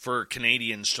for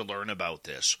Canadians to learn about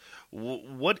this?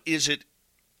 What is it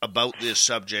about this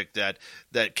subject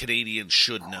that Canadians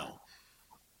should know?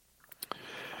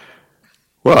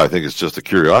 Well, I think it's just a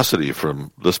curiosity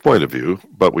from this point of view,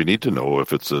 but we need to know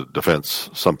if it's a defense,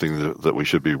 something that we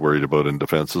should be worried about in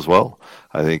defense as well.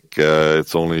 I think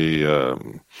it's only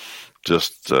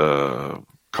just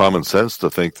common sense to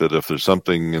think that if there's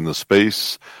something in the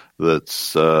space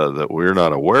that we're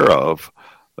not aware of,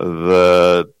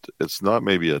 that it's not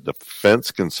maybe a defense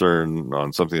concern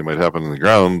on something that might happen on the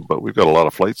ground, but we've got a lot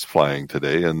of flights flying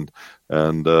today, and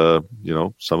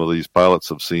some of these pilots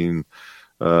have seen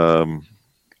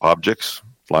objects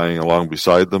flying along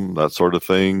beside them, that sort of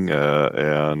thing,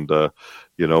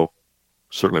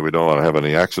 certainly we don't want to have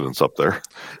any accidents up there,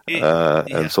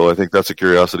 and so I think that's a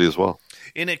curiosity as well.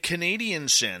 In a Canadian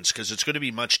sense, because it's going to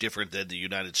be much different than the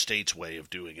United States way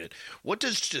of doing it, what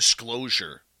does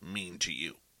disclosure mean to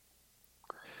you?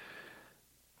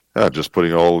 Just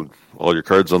putting all your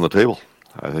cards on the table.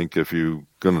 I think if you're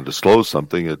going to disclose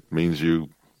something, it means you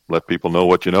let people know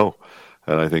what you know.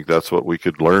 And I think that's what we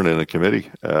could learn in a committee.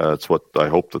 It's what I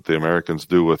hope that the Americans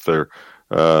do with their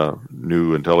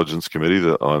new intelligence committee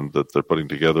that they're putting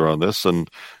together on this. And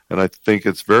I think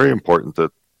it's very important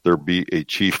that there be a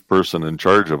chief person in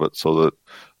charge of it, so that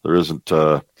there isn't,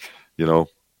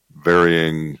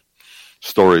 varying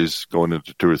stories going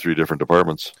into 2 or 3 different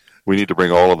departments. We need to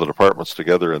bring all of the departments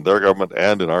together in their government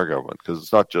and in our government, because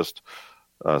it's not just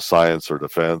science or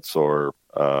defense or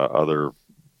other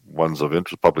ones of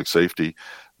interest, public safety.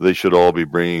 They should all be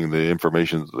bringing the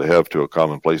information that they have to a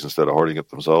common place instead of hoarding it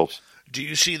themselves. Do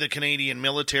you see the Canadian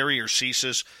military or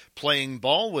CSIS playing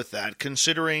ball with that,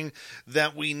 considering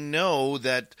that we know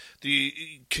that the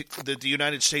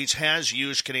United States has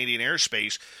used Canadian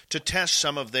airspace to test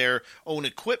some of their own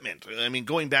equipment? I mean,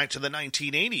 going back to the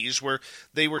 1980s, where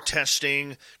they were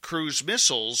testing cruise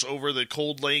missiles over the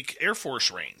Cold Lake Air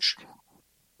Force Range.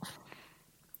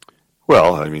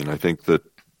 Well, I mean, I think that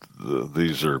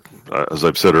these are, as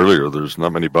I've said earlier, there's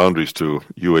not many boundaries to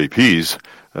UAPs.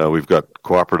 We've got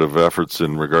cooperative efforts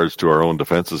in regards to our own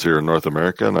defenses here in North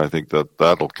America, and I think that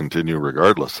that'll continue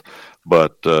regardless.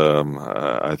 But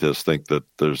I just think that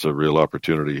there's a real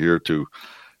opportunity here to,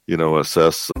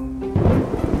 assess.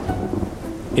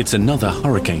 It's another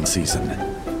hurricane season.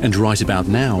 And right about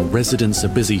now, residents are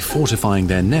busy fortifying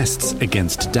their nests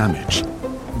against damage.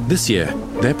 This year,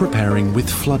 they're preparing with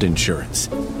flood insurance.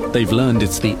 They've learned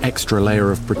it's the extra layer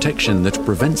of protection that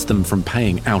prevents them from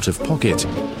paying out of pocket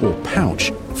or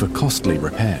pouch for costly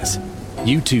repairs.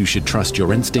 You too should trust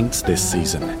your instincts this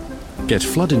season. Get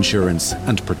flood insurance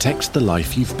and protect the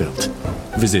life you've built.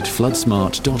 Visit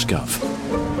floodsmart.gov.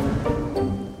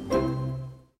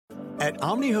 At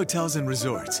Omni Hotels and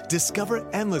Resorts, discover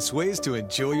endless ways to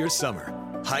enjoy your summer.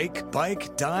 Hike,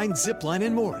 bike, dine, zipline,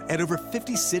 and more at over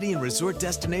 50 city and resort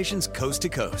destinations coast to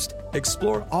coast.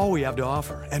 Explore all we have to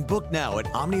offer and book now at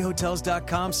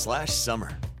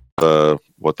omnihotels.com/summer.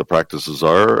 What the practices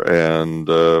are and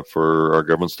for our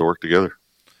governments to work together.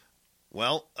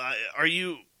 Well, are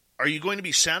you going to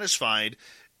be satisfied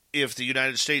if the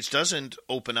United States doesn't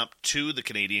open up to the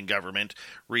Canadian government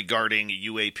regarding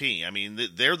UAP? I mean,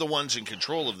 they're the ones in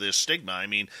control of this stigma. I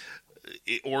mean,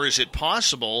 or is it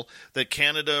possible that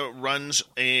Canada runs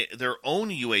their own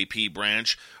UAP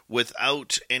branch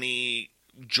without any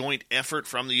joint effort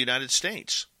from the United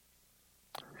States?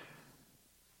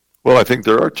 Well, I think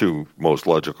there are two most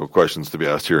logical questions to be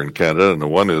asked here in Canada, and the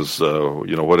one is,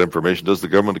 what information does the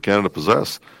government of Canada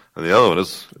possess? And the other one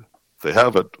is, if they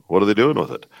have it, what are they doing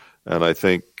with it? And I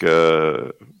think,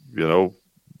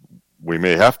 we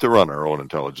may have to run our own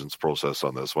intelligence process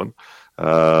on this one.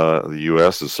 The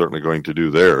U.S. is certainly going to do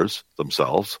theirs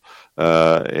themselves.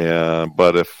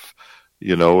 But if,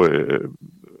 the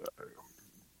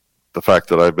fact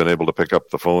that I've been able to pick up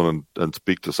the phone and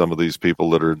speak to some of these people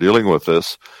that are dealing with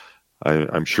this,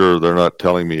 I'm sure they're not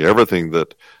telling me everything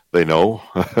that they know.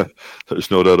 There's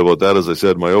no doubt about that, as I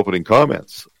said in my opening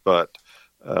comments. But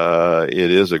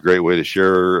it is a great way to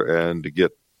share and to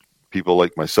get people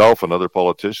like myself and other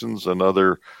politicians and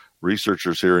other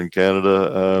researchers here in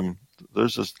Canada.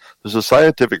 There's a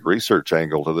scientific research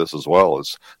angle to this as well.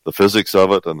 It's the physics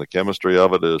of it and the chemistry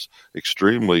of it is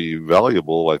extremely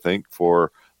valuable, I think,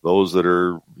 for those that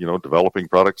are, developing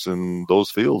products in those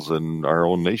fields in our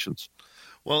own nations.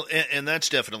 Well, and that's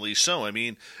definitely so. I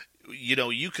mean,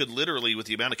 you could literally, with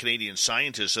the amount of Canadian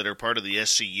scientists that are part of the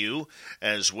SCU,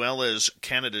 as well as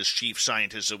Canada's chief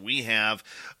scientists that we have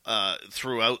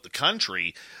throughout the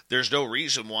country, there's no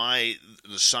reason why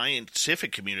the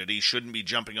scientific community shouldn't be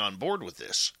jumping on board with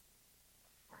this.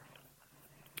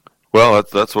 Well,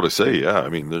 that's what I say. Yeah, I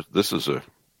mean, this is a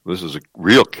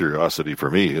real curiosity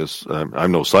for me.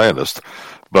 I'm no scientist,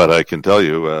 but I can tell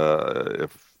you,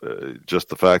 if just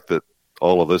the fact that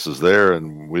all of this is there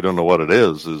and we don't know what it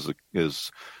is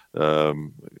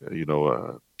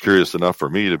curious enough for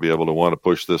me to be able to want to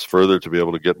push this further, to be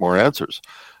able to get more answers.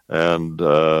 And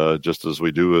just as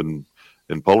we do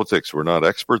in politics, we're not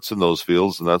experts in those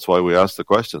fields, and that's why we ask the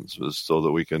questions, is so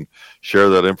that we can share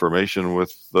that information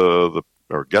with or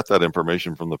get that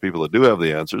information from the people that do have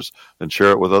the answers and share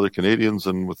it with other Canadians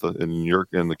and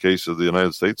in the case of the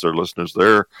United States, our listeners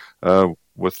there,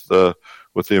 with the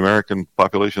American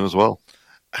population as well.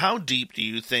 How deep do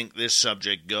you think this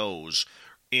subject goes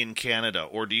in Canada?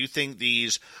 Or do you think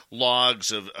these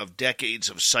logs of decades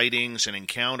of sightings and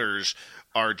encounters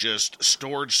are just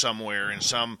stored somewhere in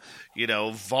some,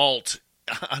 vault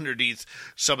underneath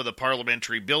some of the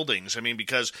parliamentary buildings? I mean,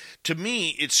 because to me,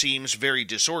 it seems very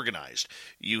disorganized.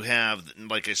 You have,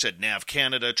 like I said, NAV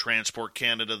Canada, Transport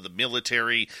Canada, the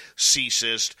military,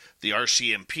 CSIST, the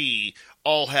RCMP,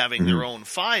 all having their own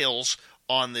files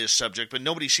on this subject, but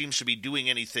nobody seems to be doing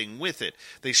anything with it.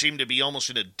 They seem to be almost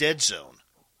in a dead zone.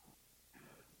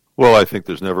 Well, I think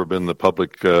there's never been the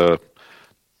public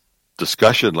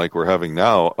discussion like we're having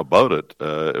now about it.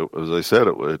 As I said,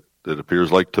 it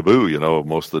appears like taboo,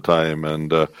 most of the time,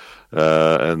 and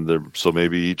so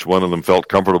maybe each one of them felt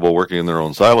comfortable working in their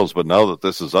own silos. But now that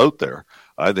this is out there,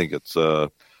 I think it's a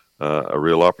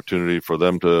real opportunity for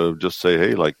them to just say,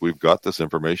 "Hey, like we've got this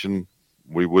information.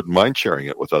 We wouldn't mind sharing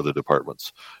it with other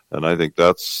departments." And I think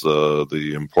that's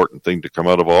the important thing to come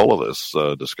out of all of this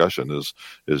discussion is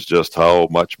just how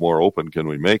much more open can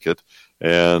we make it,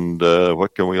 and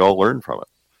what can we all learn from it.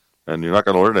 And you're not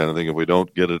going to learn anything if we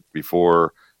don't get it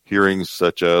before hearings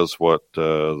such as what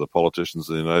the politicians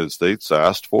in the United States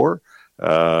asked for,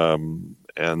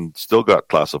 and still got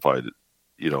classified,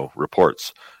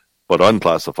 reports, but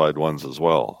unclassified ones as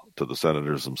well to the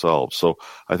senators themselves. So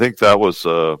I think that was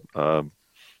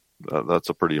that's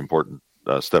a pretty important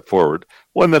step forward,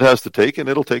 one that has to take, and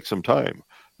it'll take some time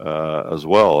as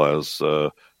well as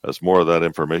more of that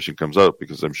information comes out,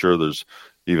 because I'm sure there's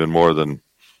even more than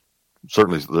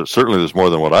certainly there's more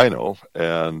than what I know,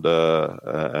 and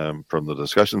from the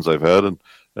discussions I've had, and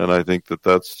I think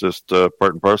that's just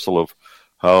part and parcel of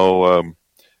how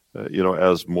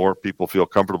as more people feel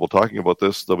comfortable talking about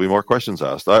this, there'll be more questions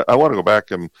asked. I want to go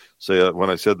back and say when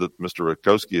I said that Mr.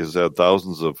 Rutkowski has had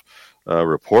thousands of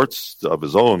reports of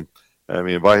his own, I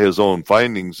mean, by his own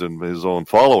findings and his own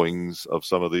followings of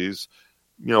some of these,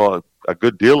 a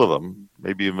good deal of them,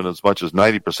 maybe even as much as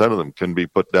 90% of them, can be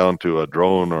put down to a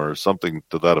drone or something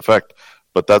to that effect.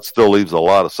 But that still leaves a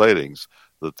lot of sightings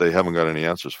that they haven't got any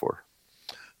answers for.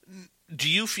 Do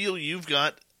you feel you've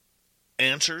got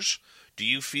answers? Do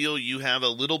you feel you have a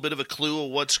little bit of a clue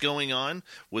of what's going on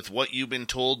with what you've been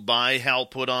told by Hal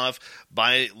Puthoff,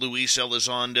 by Luis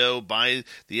Elizondo, by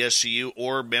the SCU,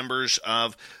 or members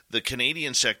of the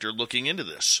Canadian sector looking into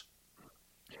this?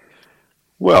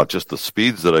 Well, just the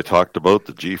speeds that I talked about,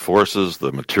 the G-forces,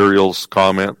 the materials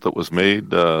comment that was made,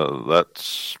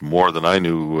 that's more than I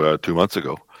knew 2 months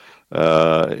ago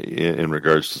in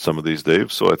regards to some of these,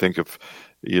 Dave. So I think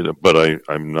but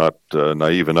I'm not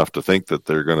naive enough to think that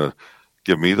they're going to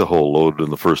give me the whole load in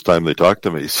the first time they talk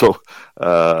to me. So,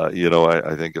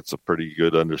 I think it's a pretty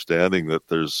good understanding that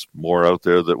there's more out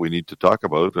there that we need to talk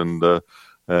about. And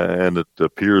it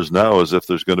appears now as if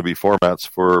there's going to be formats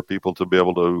for people to be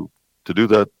able to do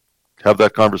that, have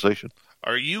that conversation.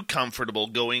 Are you comfortable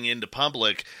going into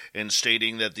public and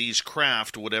stating that these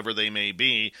craft, whatever they may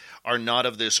be, are not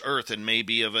of this earth and may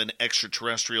be of an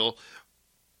extraterrestrial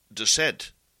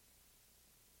descent?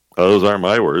 Those aren't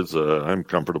my words. I'm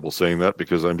comfortable saying that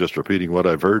because I'm just repeating what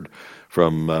I've heard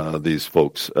from these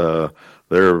folks.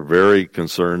 They're very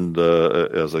concerned,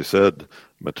 as I said,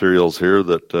 materials here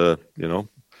that,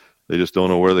 they just don't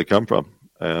know where they come from.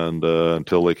 And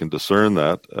until they can discern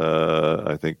that,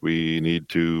 I think we need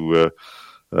to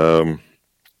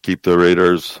keep the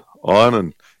radars on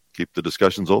and keep the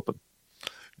discussions open.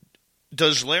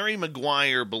 Does Larry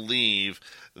Maguire believe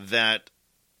that,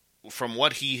 from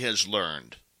what he has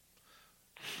learned,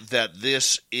 that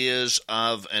this is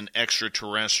of an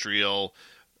extraterrestrial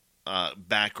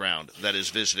background that is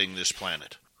visiting this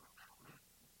planet?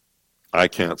 I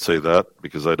can't say that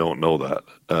because I don't know that.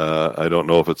 I don't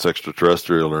know if it's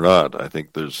extraterrestrial or not. I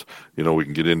think there's, we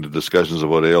can get into discussions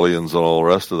about aliens and all the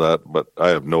rest of that, but I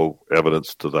have no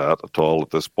evidence to that at all at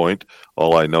this point.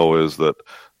 All I know is that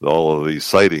all of these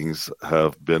sightings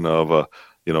have been of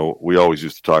we always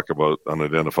used to talk about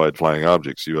unidentified flying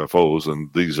objects, UFOs, and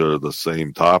these are the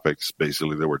same topics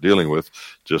basically that we're dealing with.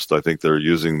 Just I think they're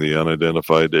using the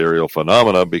unidentified aerial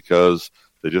phenomena because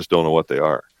they just don't know what they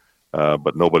are.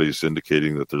 But nobody's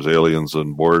indicating that there's aliens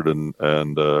on board and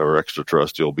or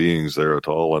extraterrestrial beings there at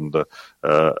all. And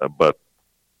but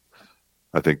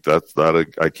I think that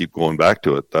I keep going back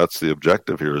to it. That's the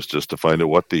objective here, is just to find out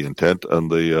what the intent and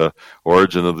the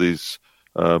origin of these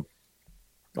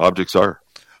objects are.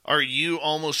 Are you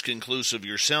almost conclusive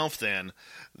yourself then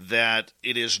that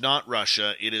it is not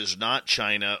Russia, it is not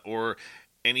China, or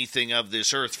anything of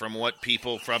this earth, from what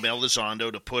people from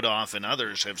Elizondo to Puthoff and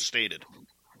others have stated?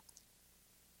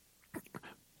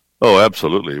 Oh,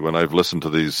 absolutely. When I've listened to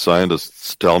these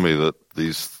scientists tell me that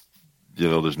these,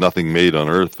 there's nothing made on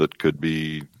Earth that could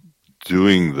be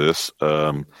doing this,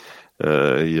 their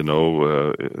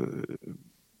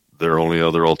only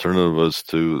other alternative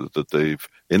that they've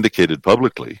indicated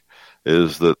publicly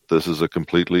is that this is a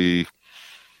completely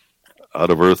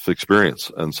out of Earth experience.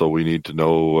 And so we need to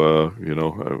know,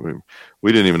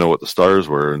 we didn't even know what the stars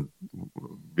were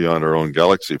beyond our own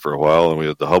galaxy for a while. And we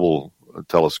had the Hubble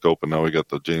telescope, and now we got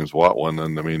the James Watt one.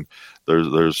 And I mean,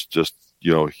 there's just,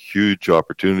 huge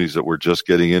opportunities that we're just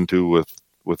getting into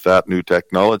with that new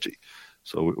technology.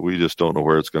 So we just don't know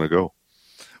where it's going to go.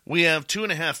 We have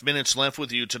 2.5 minutes left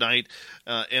with you tonight,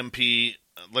 MP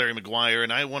Larry Maguire,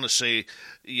 and I want to say,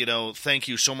 thank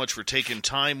you so much for taking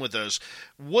time with us.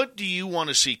 What do you want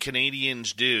to see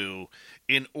Canadians do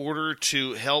in order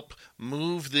to help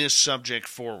move this subject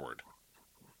forward?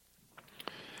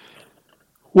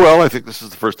 Well, I think this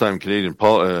is the first time Canadian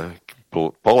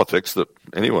politics that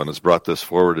anyone has brought this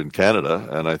forward in Canada,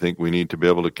 and I think we need to be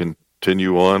able to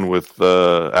continue on with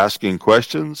asking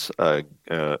questions,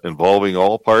 involving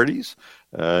all parties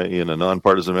in a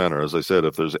nonpartisan manner. As I said,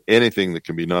 if there's anything that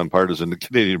can be nonpartisan in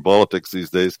Canadian politics these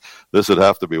days, this would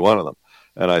have to be one of them.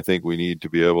 And I think we need to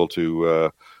be able to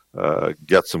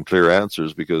get some clear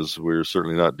answers, because we're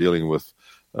certainly not dealing with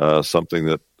something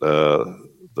that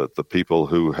the people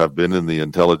who have been in the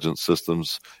intelligence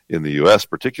systems in the U.S.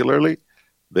 particularly,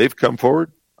 they've come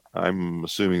forward. I'm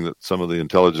assuming that some of the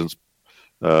intelligence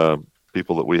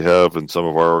people that we have in some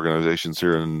of our organizations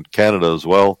here in Canada as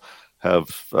well have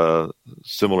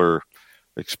similar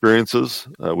experiences.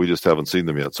 We just haven't seen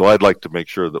them yet. So I'd like to make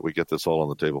sure that we get this all on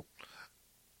the table.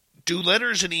 Do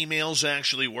letters and emails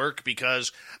actually work?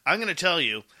 Because I'm going to tell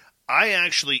you, I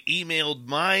actually emailed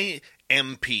my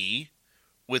MP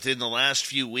within the last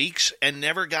few weeks and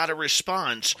never got a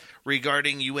response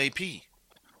regarding UAP.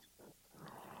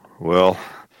 Well,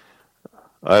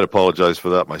 I'd apologize for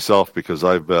that myself because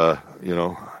I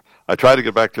try to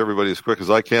get back to everybody as quick as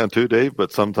I can too, Dave,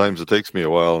 but sometimes it takes me a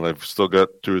while, and I've still got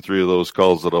 2 or 3 of those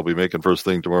calls that I'll be making first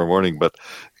thing tomorrow morning, but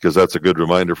because that's a good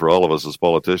reminder for all of us as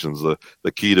politicians.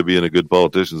 The key to being a good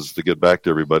politician is to get back to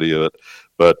everybody.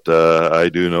 But I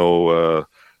do know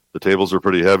the tables are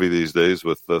pretty heavy these days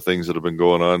with the things that have been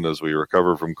going on as we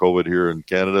recover from COVID here in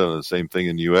Canada, and the same thing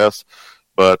in the U.S.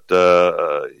 But,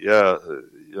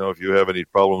 if you have any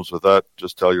problems with that,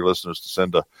 just tell your listeners to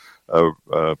send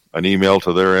an email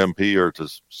to their MP or to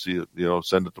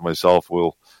send it to myself.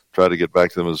 We'll try to get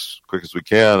back to them as quick as we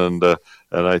can. And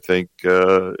I think,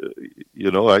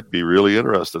 I'd be really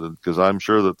interested because I'm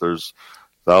sure that there's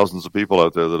thousands of people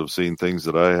out there that have seen things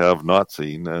that I have not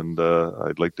seen. And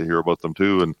I'd like to hear about them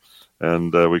too.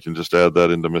 And we can just add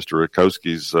that into Mr.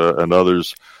 Rakowski's and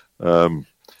others'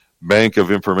 bank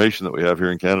of information that we have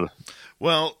here in Canada.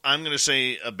 Well, I'm going to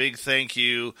say a big thank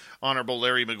you, Honorable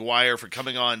Larry Maguire, for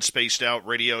coming on Spaced Out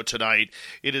Radio tonight.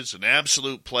 It is an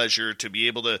absolute pleasure to be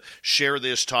able to share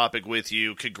this topic with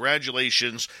you.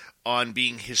 Congratulations on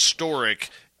being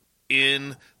historic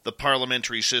in the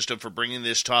parliamentary system for bringing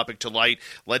this topic to light.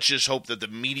 Let's just hope that the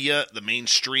media, the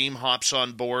mainstream, hops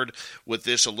on board with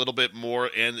this a little bit more,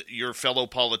 and your fellow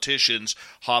politicians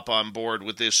hop on board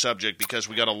with this subject, because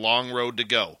we got a long road to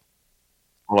go.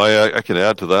 Well, I can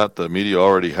add to that. The media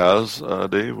already has,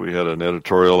 Dave. We had an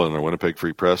editorial in the Winnipeg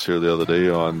Free Press here the other day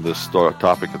on this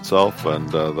topic itself, and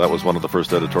that was one of the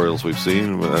first editorials we've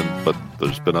seen. But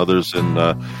there's been others in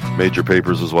major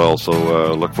papers as well.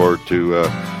 So look forward to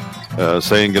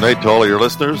saying goodnight to all of your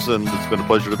listeners, and it's been a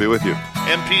pleasure to be with you.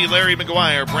 MP Larry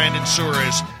Maguire, Brandon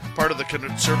Souris, part of the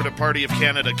Conservative Party of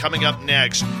Canada. Coming up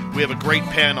next, we have a great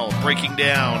panel breaking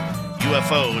down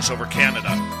UFOs over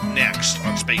Canada, next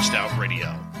on Spaced Out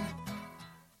Radio.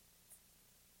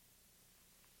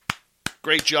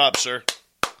 Great job, sir.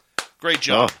 Great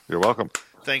job. Oh, you're welcome.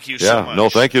 Thank you so much. No,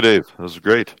 thank you, Dave. That was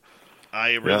great.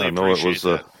 I really appreciate it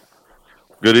was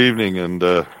good evening, and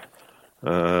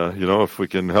if we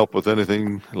can help with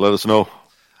anything, let us know.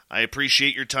 I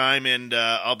appreciate your time, and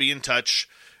I'll be in touch.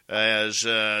 As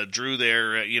Drew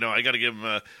there, I got to give him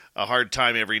a hard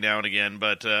time every now and again,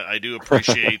 but I do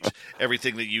appreciate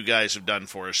everything that you guys have done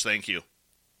for us. Thank you.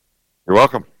 You're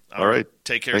welcome. All right.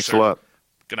 Take care, Thanks sir. a lot.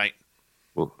 Good night.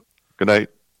 Well, good night.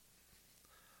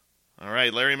 All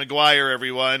right, Larry Maguire,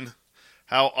 everyone.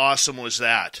 How awesome was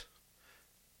that?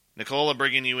 Nicole, I'm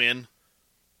bringing you in.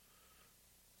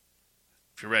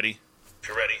 If you're ready.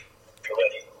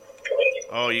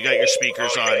 Oh, you got your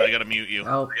speakers on. I got to mute you.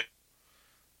 Oh.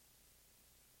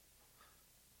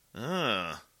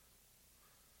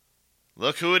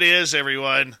 Look who it is,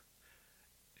 everyone.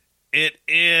 It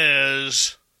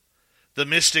is the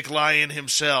Mystic Lion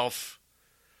himself,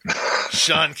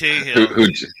 Sean Cahill.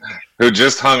 who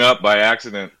just hung up by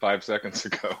accident 5 seconds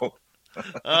ago.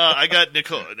 I got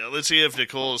Nicole. Now, let's see if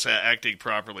Nicole's acting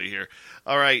properly here.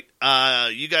 All right.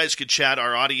 You guys can chat.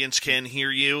 Our audience can hear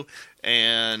you.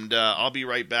 And I'll be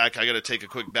right back. I got to take a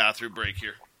quick bathroom break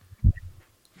here.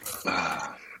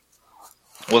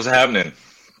 What's happening?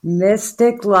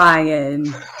 Mystic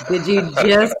Lion. Did you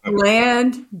just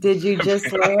land?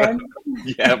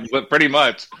 Yeah, but pretty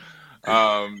much.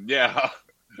 Yeah.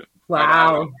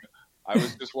 Wow. I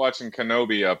was just watching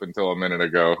Kenobi up until a minute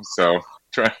ago, so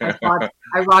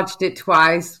I watched it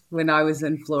twice when I was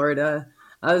in Florida.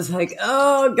 I was like,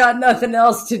 oh, got nothing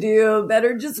else to do.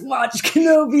 Better just watch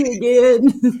Kenobi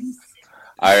again.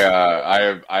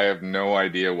 I have no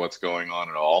idea what's going on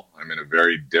at all. I'm in a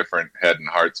very different head and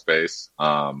heart space.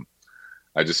 I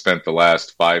just spent the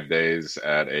last 5 days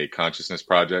at a consciousness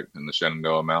project in the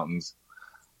Shenandoah Mountains,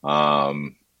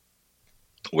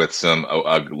 with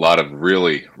a lot of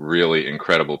really, really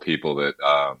incredible people that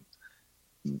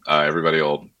everybody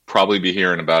will probably be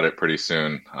hearing about it pretty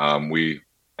soon. We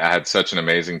had such an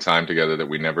amazing time together that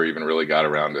we never even really got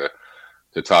around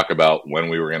to talk about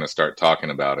when we were going to start talking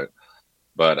about it.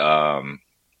 But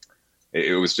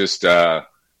it was just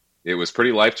it was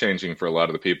pretty life-changing for a lot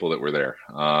of the people that were there.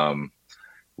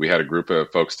 We had a group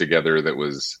of folks together that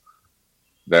was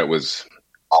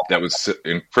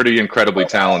pretty incredibly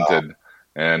talented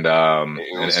and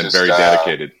very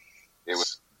dedicated. It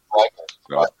was like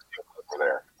people were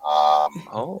there.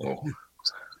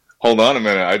 Hold on a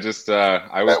minute.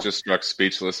 I was just struck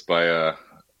speakless by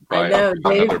another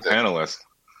panelist.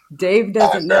 Dave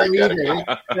doesn't know either.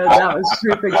 So that was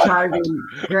perfect timing.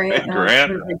 Grant.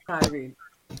 Grant. Perfect timing.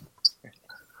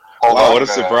 Oh, what a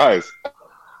surprise.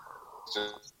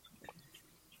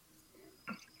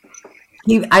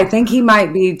 I think he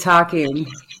might be talking.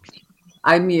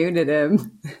 I muted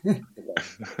him.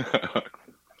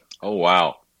 Oh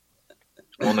wow.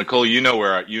 Well, Nicole, you know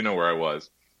where I was.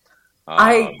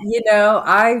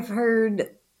 I've heard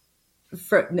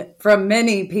from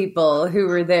many people who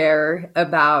were there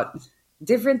about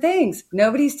different things.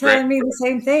 Nobody's telling me the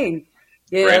same thing.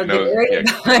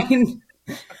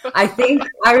 I think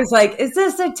I was like, is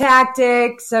this a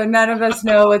tactic? So none of us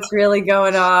know what's really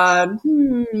going on.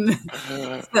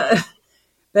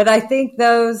 But I think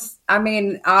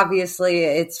obviously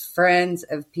it's friends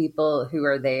of people who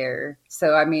are there.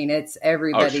 So, it's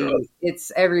everybody,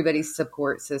 It's everybody's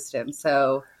support system.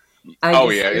 So,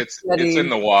 it's in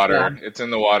the water. Yeah. It's in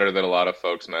the water that a lot of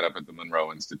folks met up at the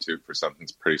Monroe Institute for something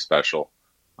pretty special.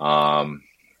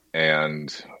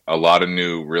 And a lot of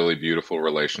new, really beautiful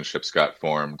relationships got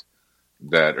formed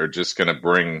that are just going to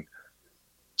bring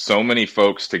so many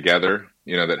folks together,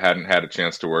 that hadn't had a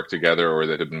chance to work together or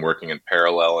that had been working in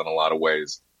parallel in a lot of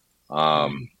ways.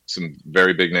 Some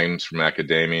very big names from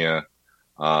academia,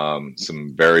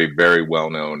 some very, very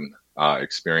well-known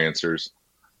experiencers,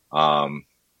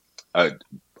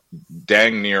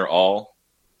 dang near all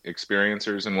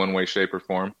experiencers in one way, shape, or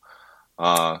form.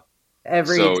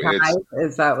 Every type?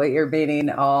 Is that what you're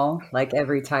meaning? All, like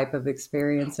every type of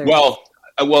experiencer? Well,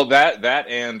 that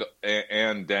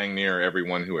and dang near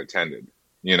everyone who attended.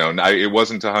 It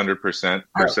wasn't 100%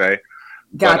 per se.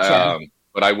 Gotcha.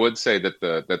 But I would say that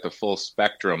the full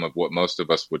spectrum of what most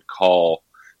of us would call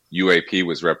UAP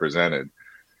was represented,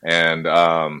 and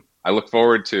I look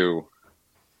forward to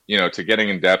getting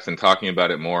in depth and talking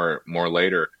about it more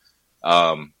later.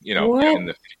 In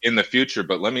the future.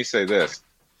 But let me say this.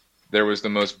 There was the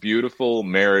most beautiful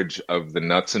marriage of the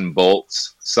nuts and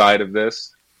bolts side of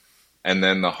this, and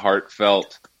then the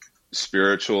heartfelt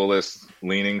spiritualist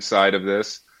leaning side of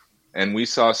this. And we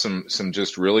saw some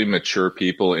just really mature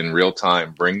people in real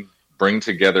time bring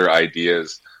together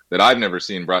ideas that I've never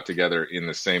seen brought together in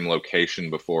the same location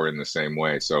before in the same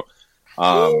way. So,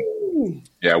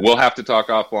 we'll have to talk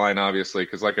offline, obviously,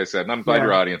 because like I said, and I'm glad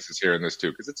your audience is hearing this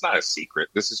too, because it's not a secret.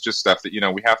 This is just stuff that,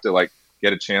 we have to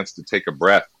get a chance to take a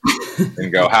breath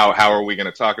and go, how are we going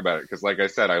to talk about it? Because like I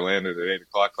said, I landed at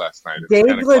 8:00 last night.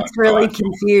 Dave looks really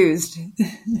confused.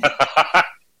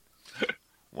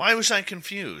 Why was I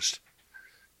confused?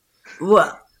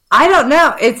 Well, I don't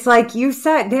know. It's like you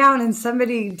sat down and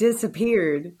somebody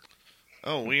disappeared.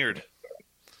 Oh, weird.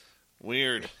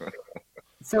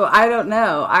 So I don't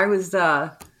know. I was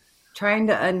trying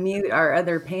to unmute our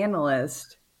other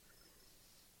panelist.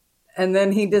 And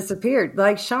then he disappeared.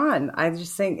 Like Sean, I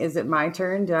just think, is it my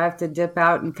turn? Do I have to dip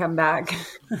out and come back?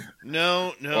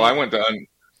 No. Well, I went to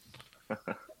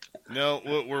No,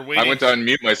 we're waiting. I went to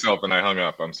unmute myself and I hung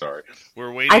up. I'm sorry.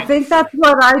 We're waiting. I think that's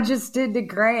what I just did to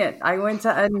Grant. I went to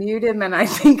unmute him and I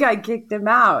think I kicked him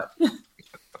out.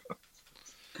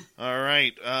 All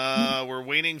right. We're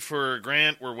waiting for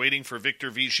Grant. We're waiting for Victor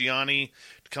Vigiani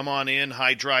to come on in.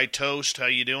 Hi, Dry Toast. How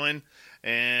you doing?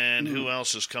 And who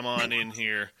else has come on in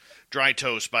here? Dry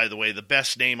Toast, by the way, the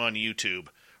best name on YouTube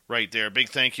right there. Big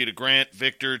thank you to Grant,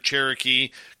 Victor,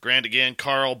 Cherokee, Grant again,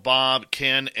 Carl, Bob,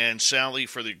 Ken, and Sally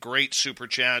for the great super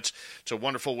chats. It's a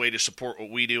wonderful way to support what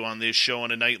we do on this show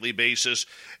on a nightly basis.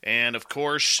 And, of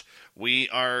course, we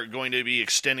are going to be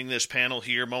extending this panel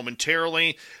here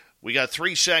momentarily. We got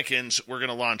 3 seconds. We're going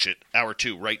to launch it, hour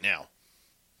 2, right now.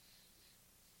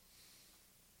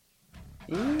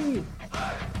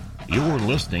 You're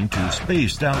listening to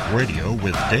Spaced Out Radio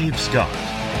with Dave Scott.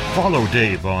 Follow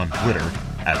Dave on Twitter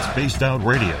 @Spaced Out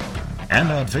Radio and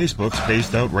on Facebook,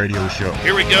 Spaced Out Radio Show.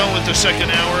 Here we go with the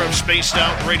second hour of Spaced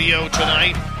Out Radio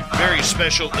tonight. Very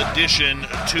special edition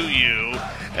to you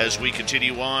as we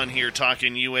continue on here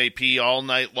talking UAP all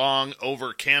night long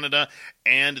over Canada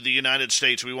and the United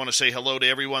States. We want to say hello to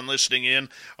everyone listening in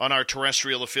on our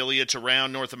terrestrial affiliates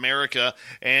around North America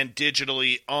and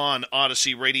digitally on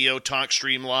Odyssey Radio,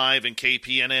 TalkStream Live, and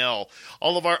KPNL.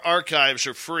 All of our archives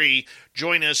are free.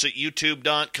 Join us at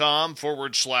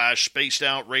youtube.com/Spaced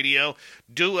Out Radio.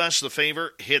 Do us the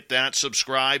favor, hit that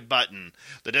subscribe button.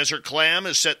 The Desert Clam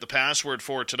has set the password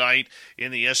for tonight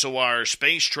in the SOR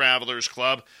Space Travelers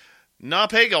Club.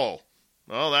 Napego.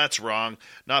 Oh, that's wrong.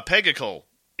 Napegical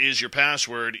is your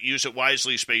password. Use it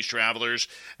wisely, Space Travelers,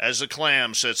 as the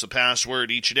Clam sets the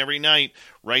password each and every night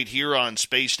right here on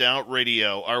Spaced Out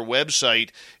Radio. Our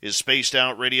website is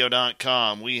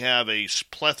spacedoutradio.com. We have a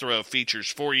plethora of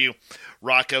features for you.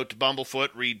 Rock out to Bumblefoot,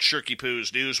 read Shirky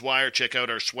Poo's Newswire, check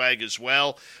out our swag as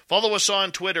well. Follow us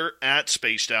on Twitter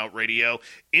 @Spaced Out Radio,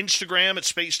 Instagram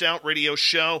 @Spaced Out Radio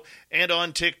Show, and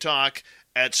on TikTok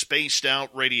at Spaced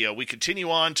Out Radio. We continue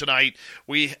on tonight.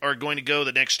 We are going to go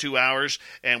the next 2 hours,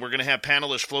 and we're going to have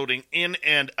panelists floating in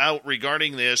and out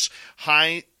regarding this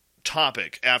high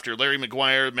topic after Larry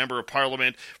Maguire, Member of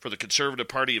Parliament for the Conservative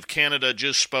Party of Canada,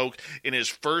 just spoke in his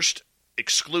first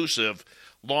exclusive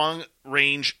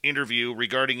long-range interview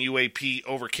regarding UAP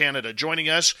over Canada. Joining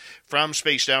us from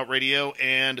Spaced Out Radio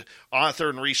and author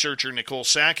and researcher Nicole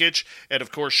Sakic, and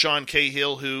of course Sean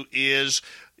Cahill, who is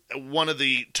one of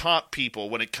the top people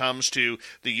when it comes to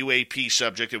the UAP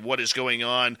subject and what is going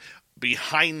on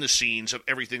behind the scenes of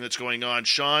everything that's going on.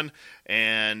 Sean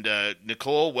and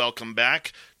Nicole, welcome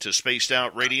back to Spaced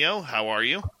Out Radio. How are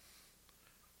you?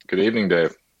 Good evening,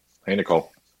 Dave. Hey,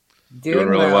 Nicole. Doing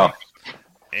really well.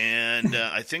 And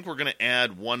I think we're going to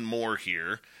add one more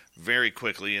here very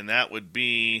quickly, and that would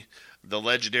be the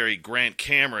legendary Grant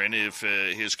Cameron, if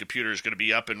his computer is going to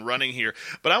be up and running here.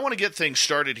 But I want to get things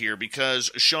started here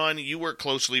because, Sean, you work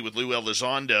closely with Lou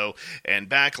Elizondo, and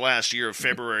back last year of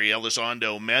February,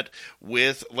 Elizondo met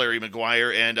with Larry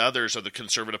Maguire and others of the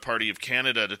Conservative Party of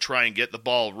Canada to try and get the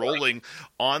ball rolling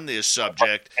on this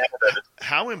subject.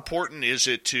 How important is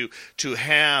it to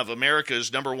have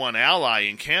America's number one ally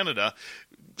in Canada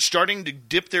starting to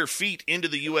dip their feet into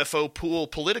the UFO pool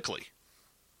politically?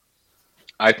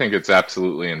 I think it's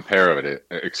absolutely imperative.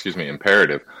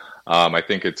 I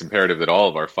think it's imperative that all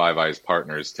of our Five Eyes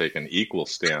partners take an equal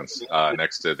stance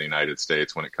next to the United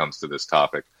States when it comes to this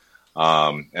topic.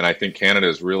 And I think Canada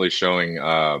is really showing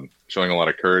a lot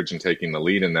of courage and taking the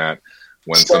lead in that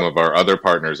when some of our other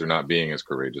partners are not being as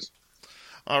courageous.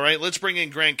 All right, let's bring in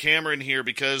Grant Cameron here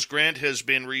because Grant has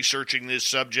been researching this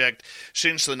subject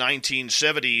since the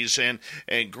 1970s.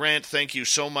 And Grant, thank you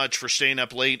so much for staying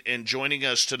up late and joining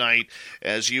us tonight,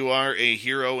 as you are a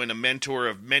hero and a mentor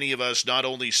of many of us, not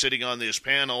only sitting on this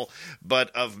panel,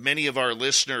 but of many of our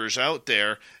listeners out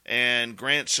there. And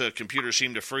Grant's computer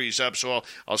seemed to freeze up, so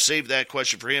I'll save that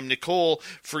question for him. Nicole,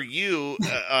 for you,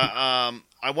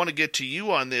 I want to get to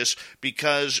you on this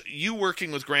because you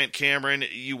working with Grant Cameron,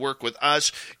 you work with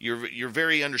us, you're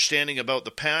very understanding about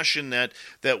the passion that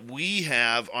we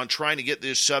have on trying to get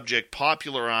this subject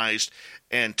popularized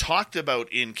and talked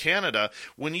about in Canada.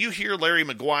 When you hear Larry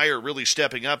Maguire really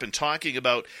stepping up and talking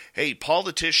about, hey,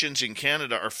 politicians in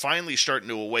Canada are finally starting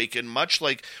to awaken, much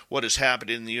like what has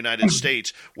happened in the United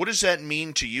States, what does that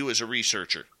mean to you as a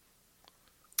researcher?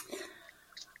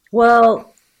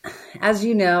 Well, as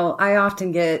you know, I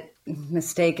often get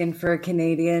mistaken for a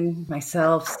Canadian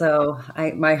myself, so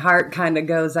my heart kind of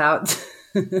goes out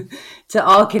to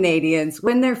all Canadians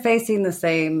when they're facing the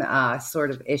same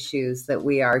sort of issues that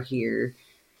we are here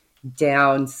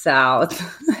down south,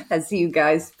 as you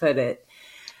guys put it.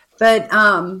 But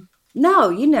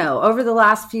no, over the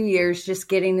last few years, just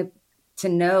getting to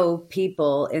know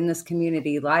people in this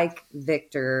community like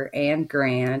Victor and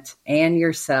Grant and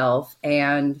yourself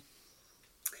and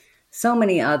so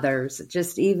many others,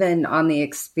 just even on the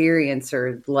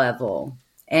experiencer level.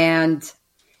 And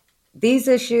these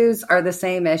issues are the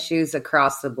same issues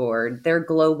across the board. They're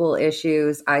global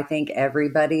issues. I think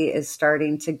everybody is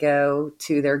starting to go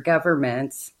to their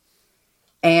governments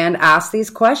and ask these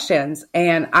questions.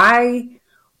 And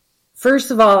first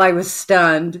of all, I was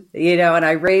stunned, and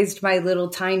I raised my little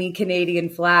tiny Canadian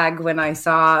flag when I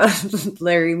saw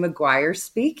Larry Maguire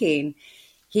speaking.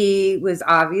 He was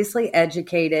obviously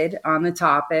educated on the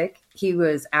topic. He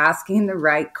was asking the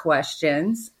right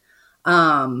questions.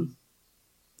 And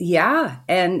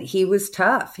he was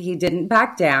tough. He didn't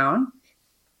back down.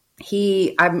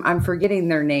 I'm forgetting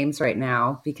their names right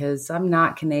now because I'm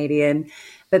not Canadian,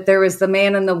 but there was the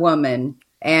man and the woman,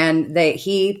 and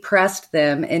he pressed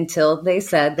them until they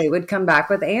said they would come back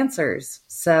with answers.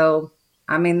 So,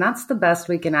 that's the best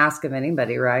we can ask of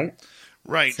anybody, right?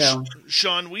 Right. So.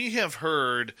 Sean, we have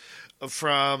heard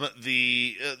from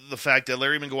the fact that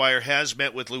Larry Maguire has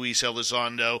met with Luis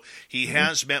Elizondo. He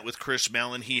has met with Chris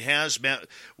Mellon. He has met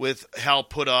with Hal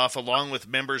Puthoff, along with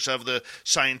members of the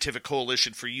Scientific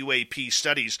Coalition for UAP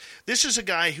Studies. This is a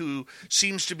guy who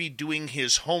seems to be doing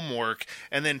his homework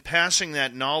and then passing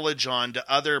that knowledge on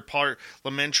to other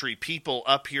parliamentary people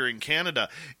up here in Canada.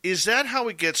 Is that how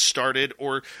it gets started,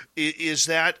 or is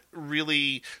that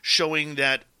really showing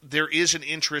that there is an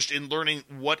interest in learning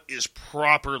what is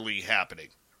properly happening?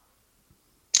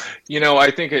 I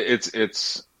think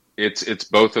it's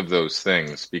both of those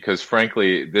things, because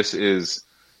frankly, this is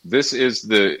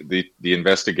the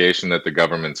investigation that the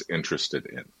government's interested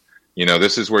in.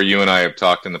 This is where you and I have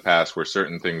talked in the past, where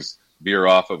certain things veer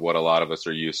off of what a lot of us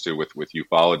are used to with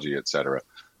ufology, et cetera.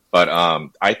 But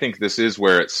I think this is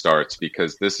where it starts,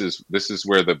 because this is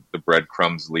where the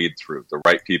breadcrumbs lead through. The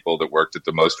right people that worked at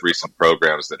the most recent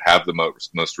programs, that have the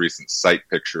most recent sight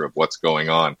picture of what's going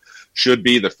on, should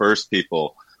be the first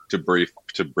people to brief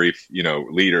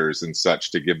leaders and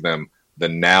such, to give them the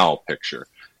now picture.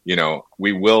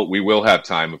 We will have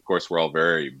time. Of course, we're all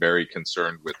very, very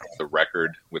concerned with the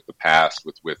record, with the past,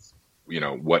 with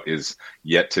what is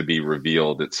yet to be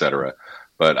revealed, etc.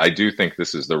 But I do think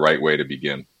this is the right way to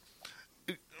begin.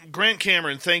 Grant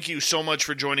Cameron, thank you so much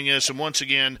for joining us. And once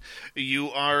again, you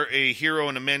are a hero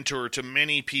and a mentor to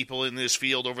many people in this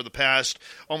field over the past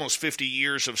almost 50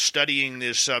 years of studying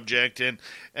this subject.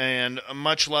 And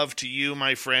much love to you,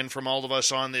 my friend, from all of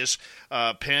us on this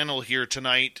panel here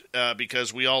tonight,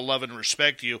 because we all love and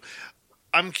respect you.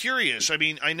 I'm curious. I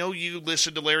mean, I know you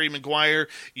listen to Larry Maguire.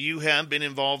 You have been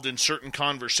involved in certain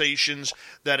conversations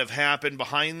that have happened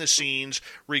behind the scenes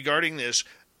regarding this.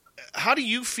 How do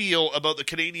you feel about the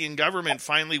Canadian government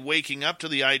finally waking up to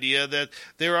the idea that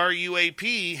there are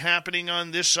UAP happening on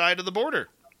this side of the border?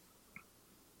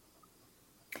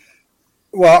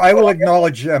 Well, I will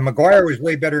acknowledge Maguire was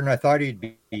way better than I thought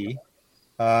he'd be.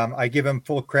 I give him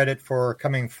full credit for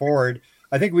coming forward.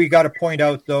 I think we got to point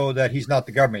out, though, that he's not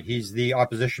the government. He's the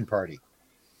opposition party,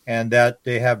 and that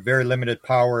they have very limited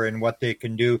power in what they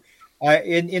can do.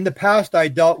 In the past, I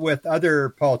dealt with other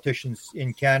politicians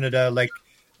in Canada, like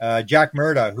Jack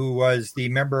Murda, who was the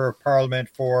member of parliament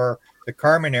for the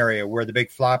Carman area where the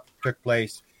big flop took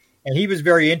place. And he was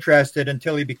very interested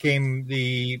until he became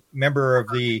the member of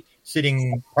the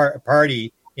sitting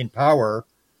party in power.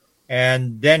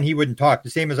 And then he wouldn't talk.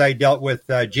 The same as I dealt with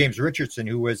James Richardson,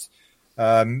 who was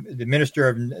the Minister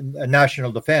of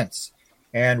National Defense.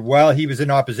 And while he was in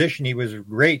opposition, he was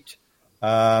great.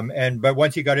 But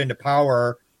once he got into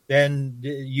power, then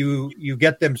you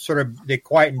get them they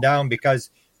quieten down, because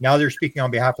now they're speaking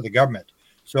on behalf of the government.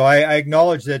 So I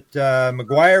acknowledge that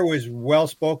Maguire was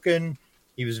well-spoken.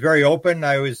 He was very open.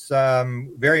 I was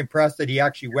very impressed that he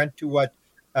actually went to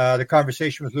the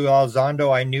conversation with Lou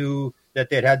Elizondo. I knew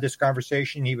that they'd had this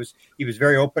conversation. He was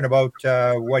very open about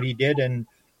what he did, and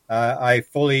I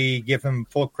fully give him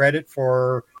full credit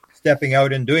for stepping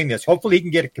out and doing this. Hopefully he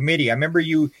can get a committee. I remember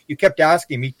you kept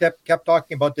asking him. He kept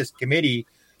talking about this committee.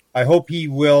 I hope he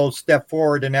will step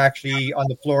forward and actually, on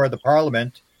the floor of the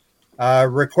Parliament,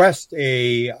 request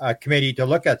a committee to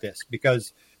look at this,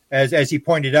 because as he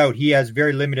pointed out, he has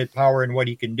very limited power in what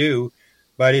he can do.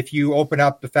 But if you open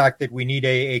up the fact that we need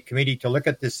a committee to look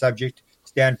at this subject,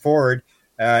 stand forward.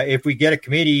 If we get a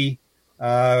committee,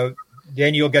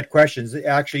 then you'll get questions.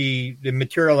 Actually, the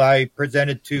material I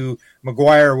presented to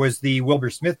Maguire was the Wilbur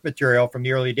Smith material from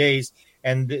the early days,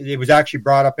 and it was actually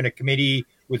brought up in a committee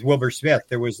with Wilbur Smith.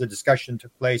 There was the discussion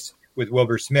took place with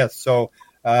Wilbur Smith. So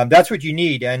that's what you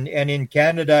need. And in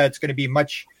Canada, it's going to be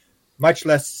much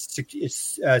less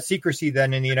secrecy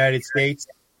than in the United States.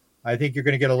 I think you're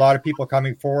going to get a lot of people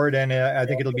coming forward, and I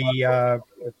think it'll be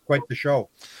quite the show.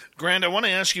 Grant, I want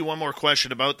to ask you one more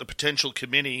question about the potential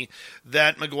committee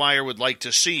that Maguire would like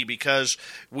to see, because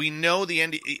we know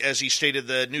as he stated,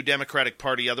 the New Democratic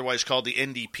Party, otherwise called the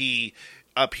NDP,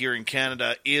 up here in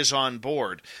Canada, is on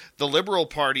board. The Liberal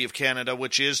Party of Canada,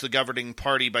 which is the governing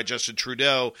party by Justin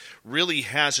Trudeau, really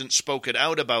hasn't spoken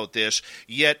out about this,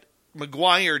 yet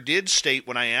Maguire did state,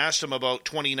 when I asked him about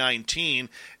 2019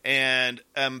 and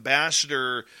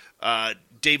Ambassador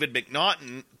David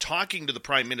McNaughton talking to the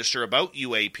Prime Minister about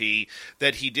UAP,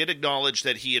 that he did acknowledge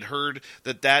that he had heard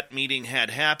that meeting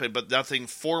had happened, but nothing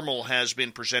formal has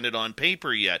been presented on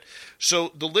paper yet.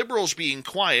 So the Liberals being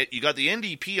quiet, you got the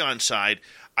NDP on side.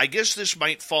 I guess this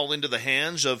might fall into the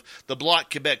hands of the Bloc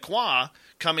Québécois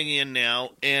coming in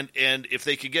now, and if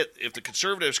the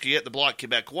Conservatives could get the Bloc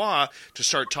Québécois to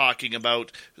start talking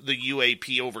about the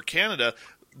UAP over Canada,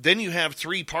 then you have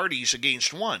three parties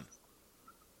against one.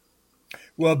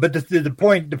 Well, but the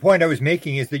point I was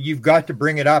making is that you've got to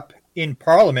bring it up in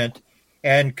Parliament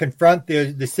and confront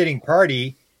the sitting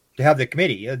party to have the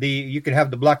committee. You can have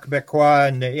the Bloc Québécois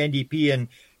and the NDP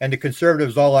and the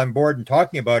Conservatives all on board and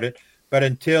talking about it, but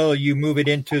until you move it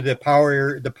into the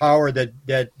power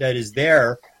that is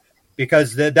there,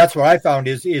 because that's what I found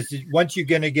is once you're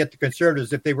going to get the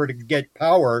Conservatives, if they were to get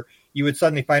power, you would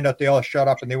suddenly find out they all shut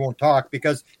up and they won't talk,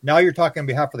 because now you're talking on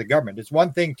behalf of the government. It's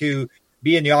one thing to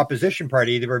be in the opposition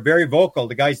party. They were very vocal.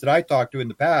 The guys that I talked to in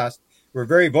the past were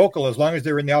very vocal as long as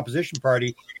they were in the opposition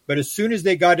party. But as soon as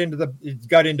they got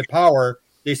into power,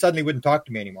 they suddenly wouldn't talk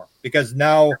to me anymore, because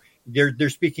now they're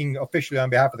speaking officially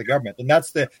on behalf of the government. And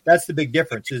that's the big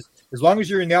difference. Is as long as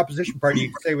you're in the opposition party, you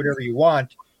can say whatever you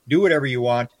want, do whatever you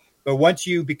want. But once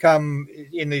you become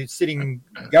in the sitting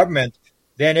government,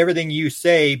 then everything you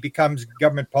say becomes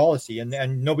government policy,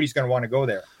 and nobody's going to want to go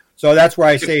there. So that's why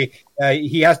I say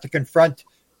he has to confront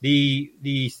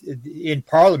in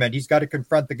Parliament. He's got to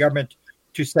confront the government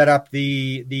to set up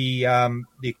the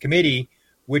committee,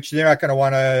 which they're not going to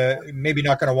want to, maybe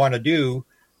not going to want to do,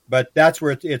 but that's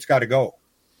where it's got to go.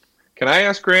 Can I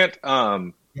ask Grant?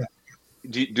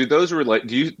 Do those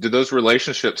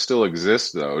relationships still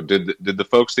exist though? Did the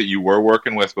folks that you were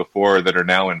working with before that are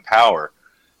now in power,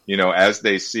 as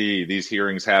they see these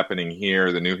hearings happening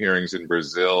here, the new hearings in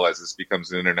Brazil, as this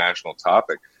becomes an international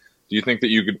topic, do you think that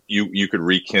you could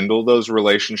rekindle those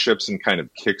relationships and kind of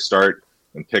kickstart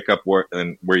and pick up where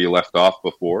you left off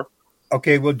before?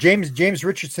 Okay, well, James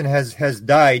Richardson has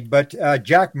died, but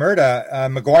Jack Murda,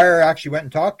 Maguire actually went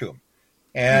and talked to him,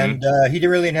 and he didn't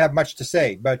really have much to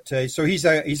say. But so he's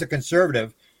a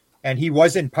conservative, and he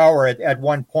was in power at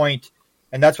one point,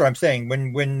 and that's what I'm saying.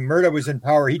 When Murda was in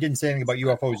power, he didn't say anything about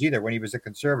UFOs either when he was a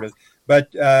conservative.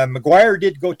 But Maguire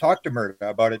did go talk to Murda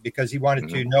about it because he wanted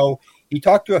to know. He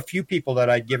talked to a few people that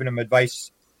I'd given him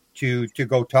advice to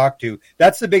go talk to.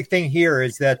 That's the big thing here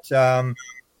is that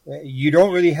you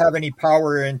don't really have any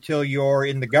power until you're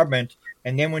in the government.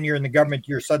 And then when you're in the government,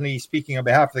 you're suddenly speaking on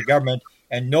behalf of the government,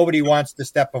 and nobody wants to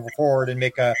step forward and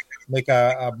make a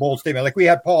bold statement. Like we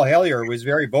had Paul Hellyer, who was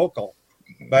very vocal,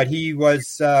 but he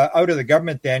was out of the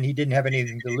government then. He didn't have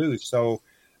anything to lose. So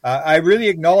I really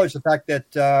acknowledge the fact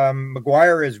that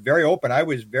Maguire is very open. I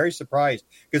was very surprised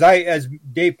because as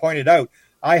Dave pointed out,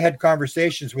 I had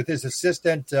conversations with his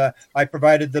assistant. I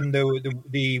provided them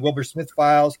the Wilbur Smith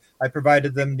files. I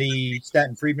provided them the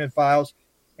Stanton Friedman files,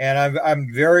 and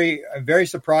I'm very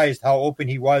surprised how open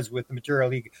he was with the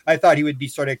material. I thought he would be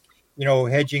sort of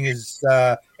hedging his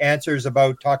answers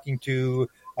about talking to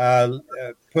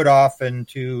Puthoff and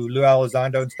to Lou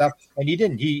Elizondo and stuff, and he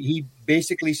didn't. He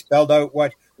basically spelled out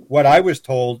what I was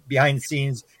told behind the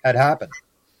scenes had happened.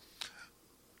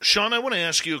 Sean, I want to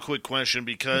ask you a quick question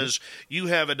because you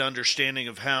have an understanding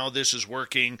of how this is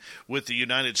working with the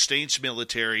United States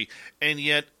military, and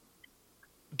yet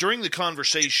during the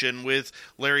conversation with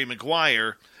Larry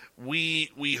Maguire,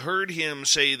 we heard him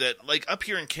say that, like, up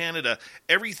here in Canada,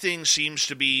 everything seems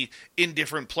to be in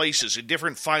different places, in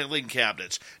different filing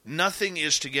cabinets. Nothing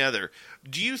is together.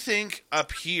 Do you think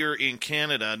up here in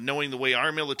Canada, knowing the way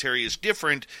our military is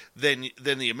different than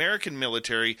the American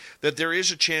military, that there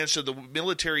is a chance that the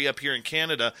military up here in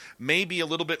Canada may be a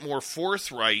little bit more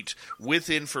forthright with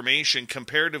information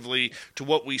comparatively to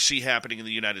what we see happening in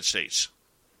the United States?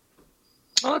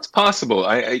 Well, it's possible.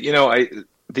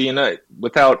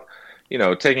 Without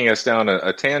taking us down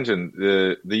a tangent,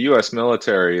 the U.S.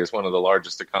 military is one of the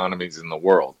largest economies in the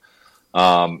world.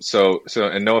 So,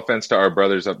 and no offense to our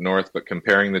brothers up north, but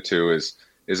comparing the two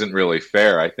isn't really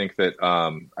fair. I think that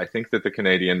the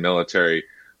Canadian military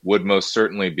would most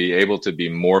certainly be able to be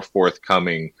more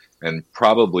forthcoming and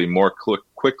probably more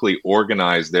quickly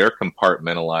organize their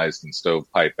compartmentalized and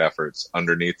stovepipe efforts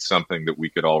underneath something that we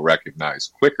could all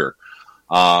recognize quicker.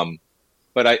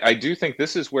 But I do think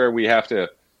this is where we have to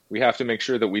make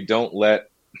sure that we don't let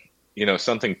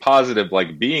something positive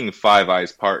like being Five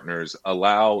Eyes partners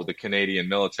allow the Canadian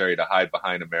military to hide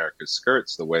behind America's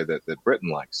skirts the way that Britain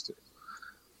likes to.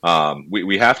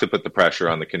 We have to put the pressure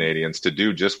on the Canadians to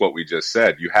do just what we just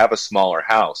said. You have a smaller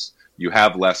house, you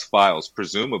have less files,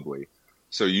 presumably,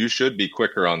 so you should be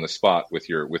quicker on the spot with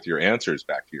your answers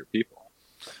back to your people.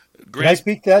 Can I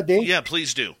speak to that, Dave? Yeah,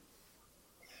 please do.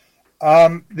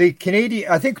 The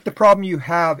Canadian, I think the problem you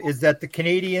have is that the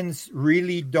Canadians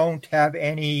really don't have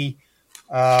any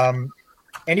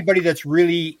anybody that's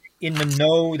really in the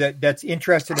know that's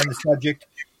interested in the subject.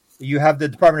 You have the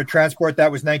Department of Transport,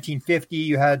 that was 1950.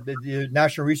 You had the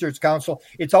National Research Council.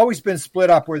 It's always been split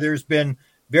up where there's been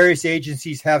various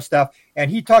agencies have stuff. And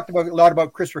he talked a lot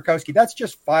about Chris Rakowski. That's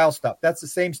just file stuff. That's the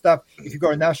same stuff if you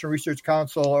go to National Research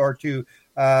Council or to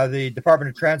the Department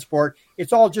of Transport.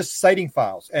 It's all just citing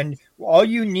files. And all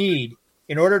you need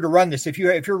in order to run this, if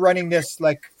you're running this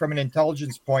like from an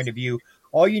intelligence point of view,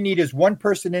 all you need is one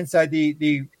person inside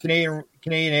the Canadian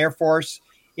Air Force,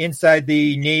 inside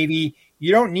the Navy.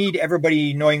 You don't need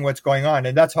everybody knowing what's going on.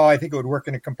 And that's how I think it would work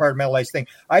in a compartmentalized thing.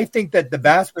 I think that the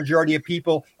vast majority of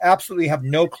people absolutely have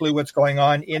no clue what's going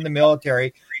on in the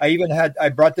military. I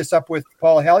brought this up with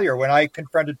Paul Hellyer. When I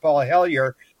confronted Paul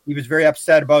Hellyer, he was very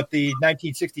upset about the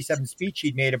 1967 speech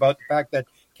he'd made about the fact that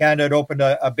Canada had opened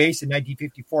a base in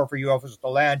 1954 for UFOs to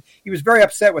land. He was very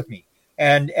upset with me.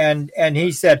 And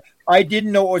he said, I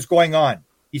didn't know what was going on.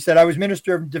 He said, I was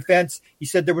Minister of Defense. He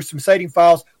said there were some sighting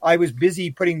files. I was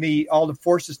busy putting all the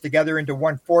forces together into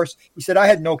one force. He said, I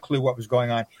had no clue what was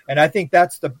going on. And I think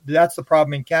that's the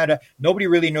problem in Canada. Nobody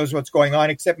really knows what's going on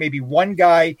except maybe one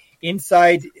guy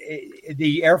inside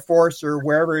the Air Force or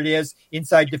wherever it is,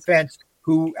 inside defense,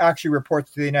 who actually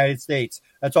reports to the United States.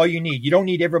 That's all you need. You don't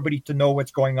need everybody to know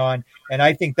what's going on. And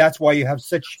I think that's why you have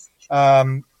such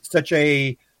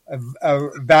a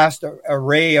vast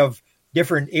array of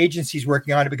different agencies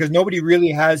working on it, because nobody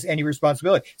really has any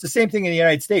responsibility. It's the same thing in the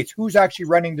United States. Who's actually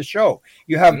running the show?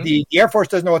 You have the Air Force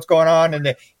doesn't know what's going on,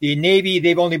 and the Navy,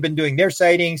 they've only been doing their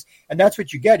sightings. And that's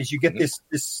what you get, is you get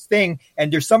this thing,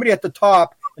 and there's somebody at the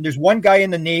top, and there's one guy in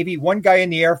the Navy, one guy in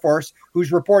the Air Force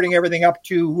who's reporting everything up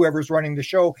to whoever's running the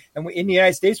show. And in the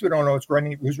United States, we don't know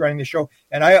who's running the show.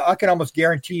 And I can almost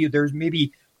guarantee you there's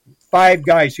maybe 5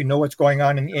 guys who know what's going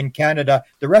on in Canada.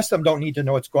 The rest of them don't need to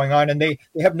know what's going on, and they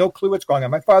have no clue what's going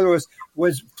on. My father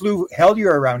flew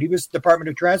Hellier around. He was Department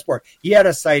of Transport. He had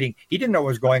a sighting. He didn't know what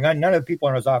was going on. None of the people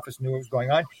in his office knew what was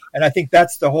going on. And I think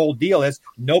that's the whole deal, is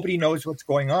nobody knows what's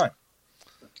going on.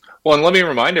 Well, and let me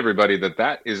remind everybody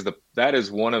that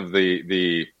is one of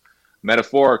the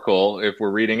metaphorical, if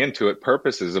we're reading into it,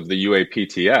 purposes of the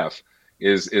UAPTF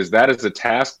is that is a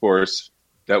task force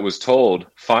that was told,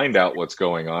 find out what's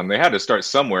going on. They had to start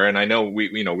somewhere. And I know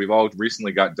we've all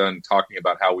recently got done talking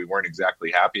about how we weren't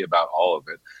exactly happy about all of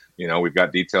it. We've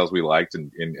got details we liked,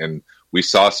 and we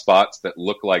saw spots that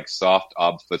look like soft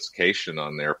obfuscation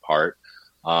on their part.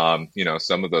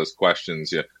 Some of those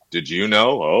questions, did you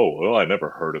know? Oh, well, I never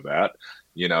heard of that.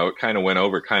 It kind of went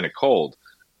over kind of cold.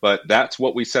 But that's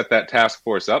what we set that task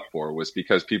force up for, was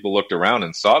because people looked around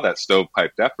and saw that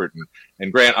stovepiped effort.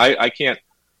 And Grant, I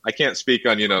can't speak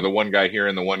on, the one guy here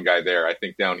and the one guy there. I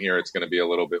think down here it's going to be a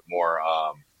little bit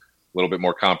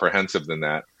more comprehensive than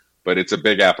that. But it's a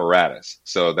big apparatus,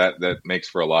 so that makes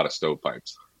for a lot of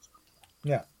stovepipes.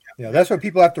 Yeah. Yeah, that's what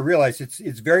people have to realize.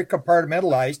 It's very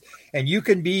compartmentalized, and you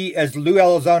can be, as Lou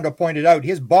Elizondo pointed out,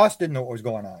 his boss didn't know what was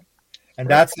going on, and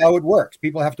that's how it works.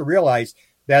 People have to realize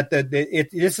that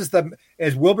this is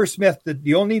as Wilbur Smith,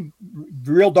 the only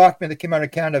real document that came out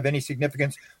of Canada of any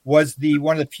significance was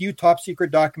one of the few top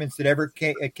secret documents that ever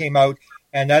came out,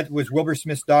 and that was Wilbur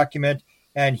Smith's document,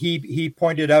 and he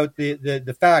pointed out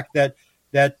the fact that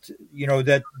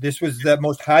this was the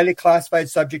most highly classified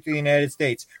subject in the United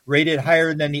States, rated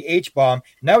higher than the H-bomb.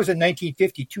 And that was in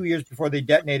 1950, 2 years before they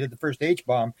detonated the first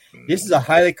H-bomb. This is a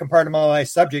highly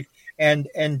compartmentalized subject. And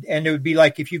it would be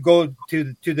like if you go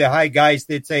to the high guys,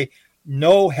 they'd say,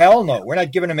 no, hell no, we're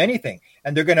not giving them anything.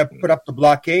 And they're going to put up the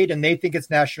blockade, and they think it's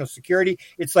national security.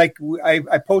 It's like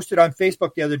I posted on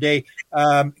Facebook the other day,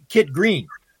 Kit Green,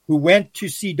 who went to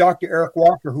see Dr. Eric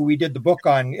Walker, who we did the book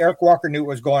on. Eric Walker knew what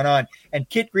was going on. And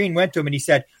Kit Green went to him and he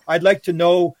said, I'd like to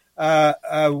know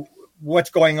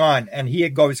what's going on. And he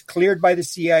was cleared by the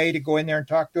CIA to go in there and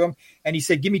talk to him. And he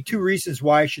said, give me 2 reasons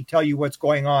why I should tell you what's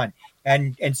going on.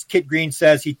 And Kit Green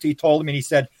says, he told him, and he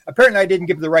said, apparently I didn't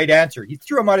give the right answer. He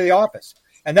threw him out of the office.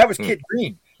 And that was Kit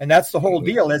Green. And that's the whole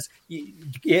deal. As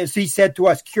he said to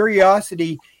us,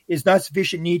 curiosity is not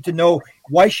sufficient need to know.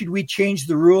 Why should we change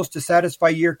the rules to satisfy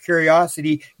your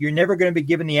curiosity? You're never going to be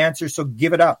given the answer, so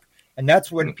give it up. And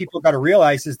that's what people got to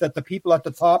realize, is that the people at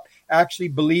the top actually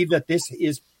believe that this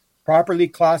is properly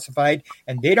classified,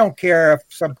 and they don't care if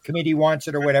some committee wants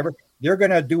it or whatever. They're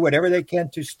going to do whatever they can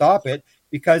to stop it,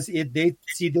 because they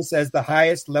see this as the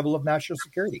highest level of national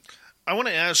security. I want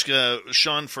to ask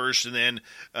Sean first, and then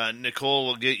Nicole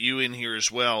will get you in here as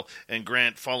well, and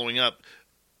Grant following up.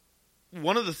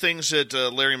 One of the things that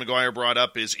Larry Maguire brought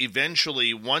up is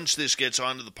eventually, once this gets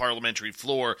onto the parliamentary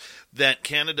floor, that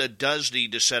Canada does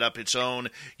need to set up its own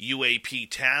UAP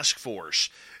task force.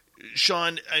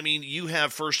 Sean, I mean, you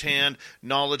have firsthand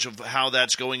knowledge of how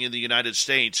that's going in the United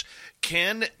States.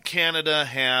 Can Canada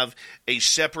have a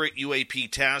separate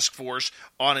UAP task force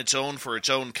on its own for its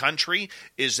own country?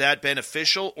 Is that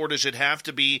beneficial, or does it have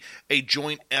to be a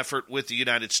joint effort with the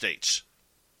United States?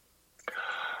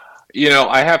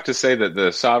 I have to say that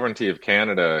the sovereignty of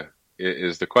Canada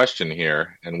is the question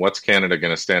here, and what's Canada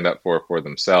going to stand up for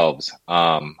themselves?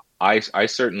 I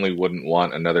certainly wouldn't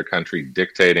want another country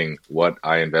dictating what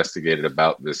I investigated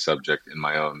about this subject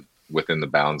within the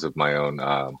bounds of my own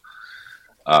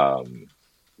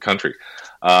country.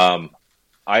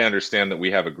 I understand that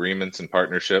we have agreements and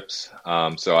partnerships,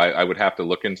 so I would have to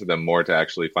look into them more to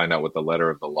actually find out what the letter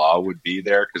of the law would be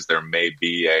there, because there may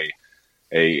be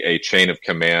a chain of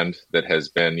command that has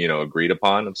been, agreed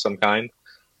upon of some kind.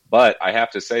 But I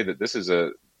have to say that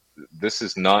this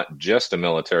is not just a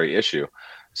military issue.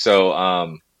 So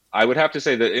I would have to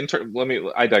say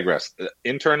that I digress.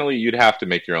 Internally, you'd have to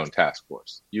make your own task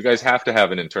force. You guys have to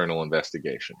have an internal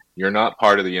investigation. You're not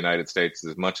part of the United States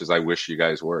as much as I wish you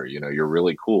guys were. You're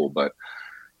really cool, but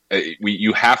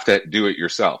you have to do it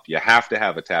yourself. You have to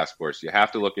have a task force. You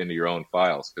have to look into your own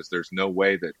files because there's no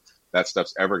way that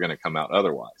stuff's ever going to come out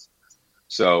otherwise.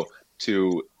 So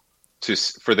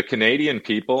for the Canadian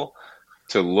people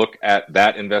to look at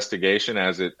that investigation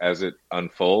as it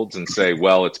unfolds and say,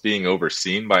 well, it's being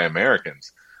overseen by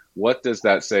Americans. What does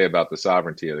that say about the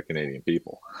sovereignty of the Canadian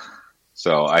people?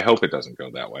 So I hope it doesn't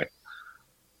go that way.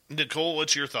 Nicole,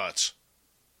 what's your thoughts?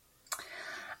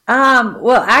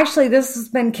 Well, actually, this has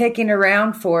been kicking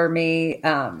around for me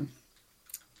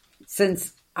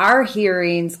since our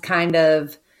hearings kind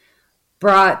of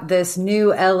brought this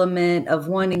new element of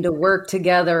wanting to work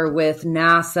together with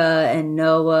NASA and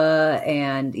NOAA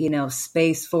and,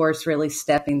 Space Force really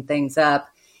stepping things up.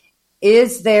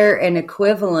 Is there an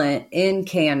equivalent in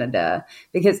Canada?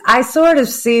 Because I sort of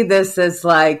see this as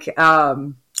like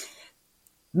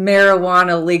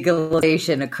marijuana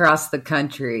legalization across the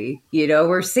country.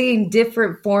 We're seeing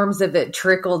different forms of it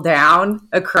trickle down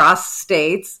across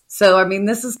states. So,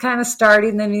 this is kind of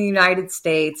starting in the United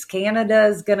States. Canada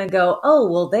is going to go, oh,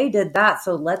 well, they did that,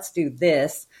 so let's do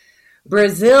this.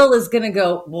 Brazil is going to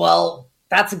go, well,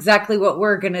 that's exactly what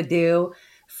we're going to do.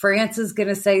 France is going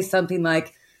to say something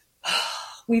like,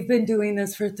 we've been doing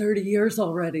this for 30 years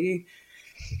already.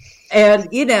 And,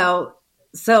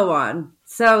 so on.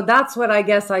 So that's what I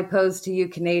guess I pose to you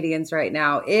Canadians right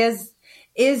now. Is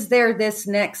there this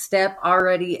next step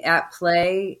already at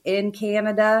play in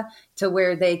Canada to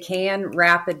where they can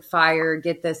rapid fire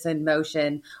get this in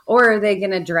motion, or are they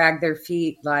going to drag their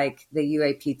feet like the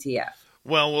UAPTF?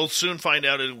 Well, we'll soon find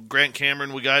out. Grant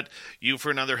Cameron, we got you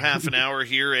for another half an hour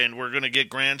here, and we're going to get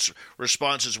Grant's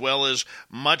response as well as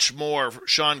much more.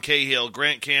 Sean Cahill,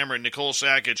 Grant Cameron, Nicole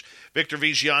Sakic, Victor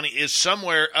Vigiani is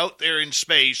somewhere out there in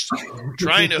space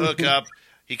trying to hook up.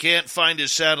 He can't find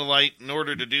his satellite in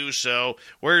order to do so.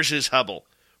 Where's his Hubble?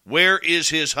 Where is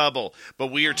his Hubble?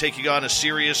 But we are taking on a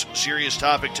serious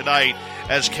topic tonight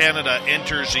as Canada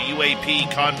enters the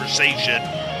UAP conversation.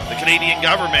 The Canadian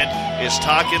government is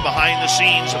talking behind the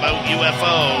scenes about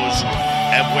UFOs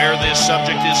and where this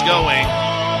subject is going.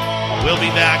 We'll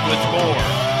be back with more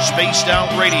Spaced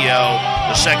Out Radio.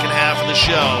 The second half of the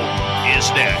show is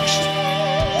next.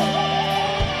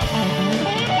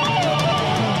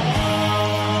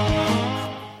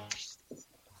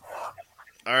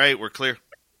 All right, we're clear.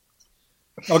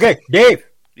 Okay, Dave.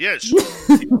 Yes.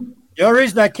 The only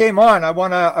reason I came on, I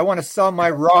want to sell my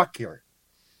rock here.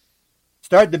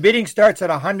 The bidding starts at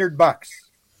 $100.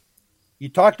 You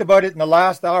talked about it in the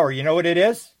last hour. You know what it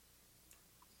is?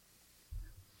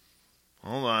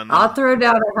 Hold on. I'll throw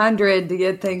down 100 to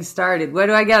get things started. What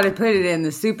do I got to put it in?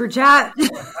 The super chat?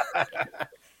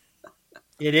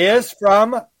 It is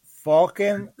from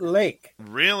Falcon Lake.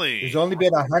 Really? There's only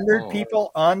been 100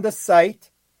 people on the site.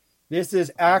 This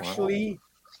is actually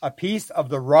a piece of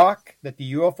the rock that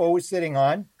the UFO is sitting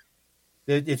on.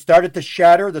 It started to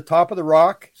shatter the top of the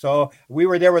rock. So we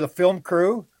were there with a film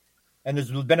crew, and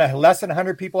there's been less than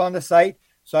 100 people on the site.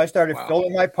 So I started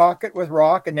filling my pocket with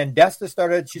rock, and then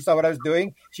Desta she saw what I was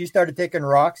doing. She started taking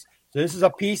rocks. So this is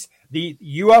a piece. The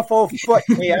UFO foot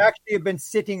may actually have been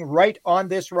sitting right on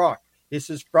this rock. This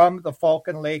is from the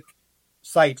Falcon Lake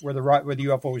site where the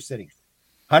UFO is sitting.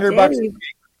 $100.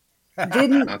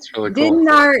 That's really cool.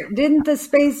 Didn't the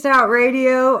Spaced Out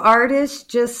Radio artist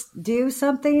just do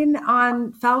something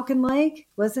on Falcon Lake?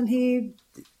 Wasn't he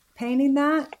painting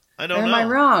that? I don't know. Am I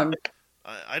wrong?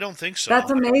 I don't think so.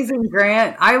 That's amazing,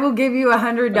 Grant. I will give you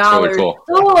 $100. Really cool.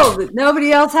 Oh,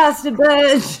 nobody else has to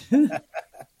bid.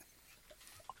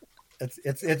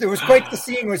 It was quite the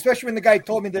scene, especially when the guy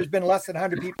told me there's been less than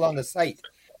 100 people on the site.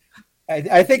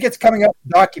 I think it's coming up in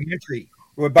a documentary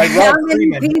by Rob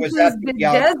Freeman. Who was at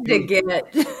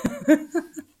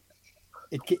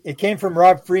it came from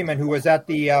Rob Freeman, who was at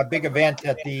the big event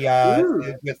at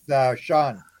the with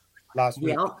Sean last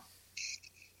week. Yep.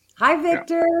 Hi,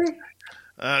 Victor.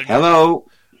 Hello.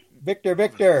 Victor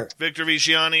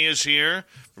Vigiani is here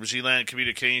from Zland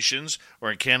Communications,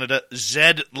 or in Canada,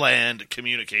 Zland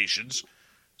Communications.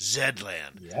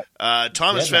 Zland. Yep.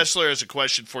 Thomas Fessler has a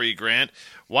question for you, Grant.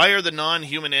 Why are the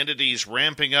non-human entities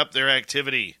ramping up their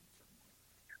activity?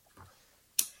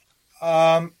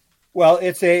 Well,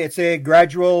 it's a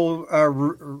gradual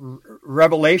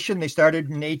revelation. They started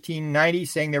in 1890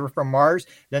 saying they were from Mars.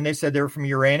 Then they said they were from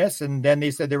Uranus, and then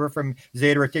they said they were from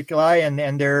Zeta Reticuli,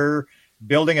 and they're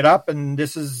building it up. And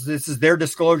this is their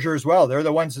disclosure as well. They're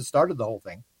the ones that started the whole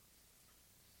thing.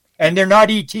 And they're not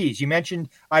ETs. You mentioned,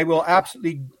 I will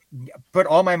absolutely put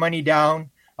all my money down.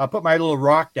 I'll put my little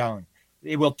rock down.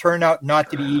 It will turn out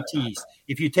not to be ETs.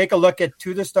 If you take a look at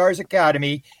To the Stars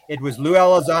Academy, it was Lou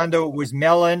Elizondo, it was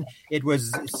Mellon, it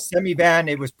was Semivan,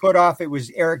 it was Putoff, it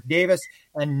was Eric Davis,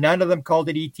 and none of them called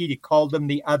it ET. They called them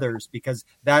the others, because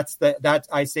that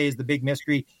I say is the big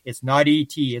mystery. It's not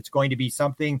ET. It's going to be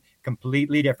something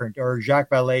completely different. Or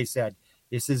Jacques Vallée said,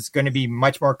 this is going to be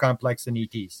much more complex than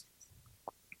ETs.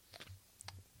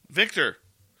 Victor,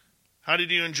 how did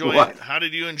you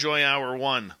enjoy hour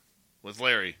one with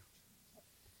Larry?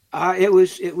 It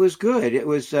was good. It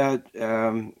was. I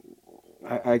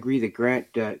agree that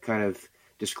Grant kind of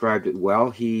described it well.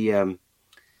 He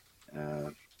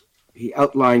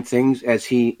outlined things as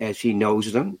he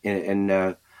knows them,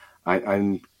 and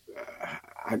I'm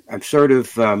sort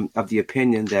of the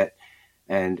opinion that,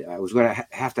 and I was going to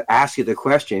have to ask you the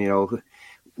question.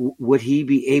 Would he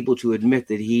be able to admit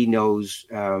that he knows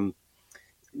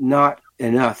not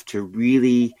enough to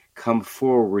really come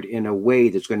forward in a way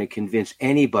that's going to convince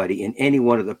anybody in any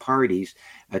one of the parties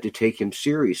to take him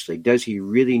seriously? Does he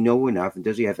really know enough, and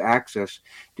does he have access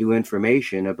to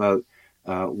information about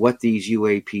what these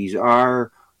UAPs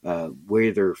are,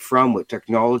 where they're from, what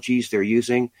technologies they're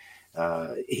using?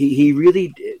 He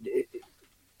really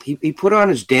he put on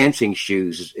his dancing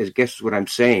shoes, I guess what I'm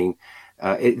saying.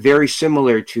 Very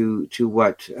similar to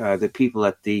what the people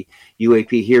at the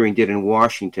UAP hearing did in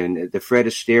Washington. The Fred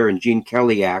Astaire and Gene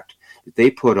Kelly Act that they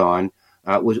put on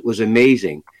was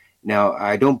amazing. Now,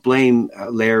 I don't blame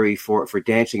Larry for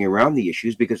dancing around the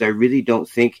issues, because I really don't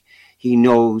think he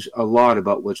knows a lot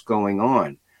about what's going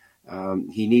on.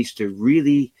 He needs to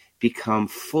really become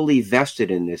fully vested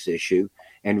in this issue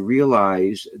and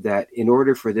realize that in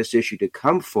order for this issue to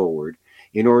come forward,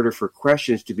 in order for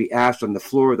questions to be asked on the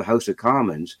floor of the House of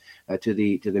Commons to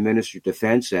the Minister of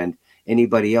Defense and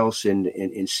anybody else in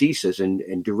CSIS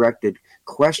and directed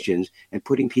questions and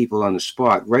putting people on the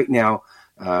spot. Right now,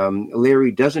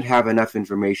 Larry doesn't have enough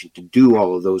information to do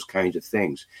all of those kinds of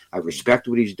things. I respect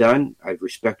what he's done. I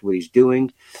respect what he's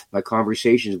doing. My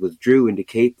conversations with Drew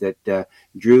indicate that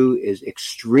Drew is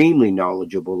extremely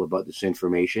knowledgeable about this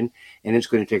information, and it's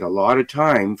going to take a lot of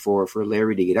time for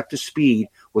Larry to get up to speed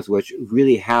with what's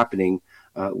really happening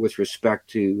with respect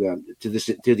to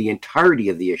the entirety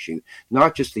of the issue,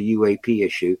 not just the UAP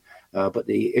issue, but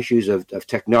the issues of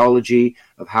technology,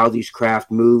 of how these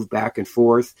craft move back and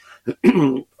forth,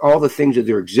 all the things that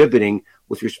they're exhibiting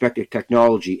with respect to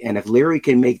technology. And if Larry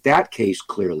can make that case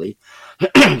clearly,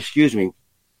 excuse me,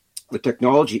 the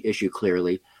technology issue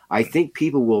clearly, I think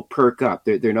people will perk up.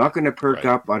 They're not going to perk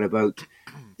up on about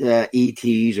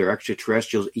ETs or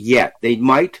extraterrestrials yet. They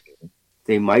might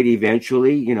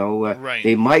eventually,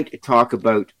 they might talk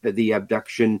about the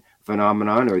abduction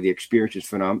phenomenon or the experiences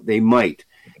phenomenon.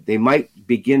 They might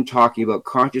begin talking about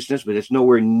consciousness, but it's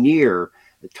nowhere near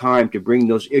the time to bring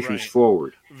those issues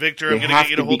forward. Victor, I'm going to get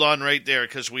you to hold on right there,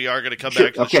 because we are going to come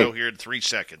back to the show here in 3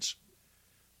 seconds.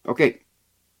 Okay.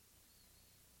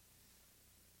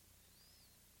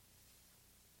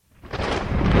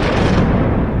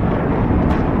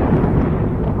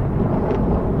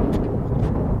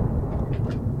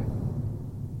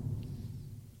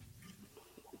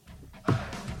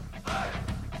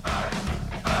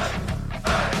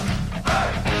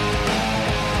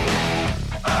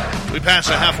 We pass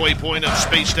the halfway point of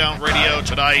Spaced Out Radio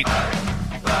tonight.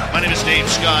 My name is Dave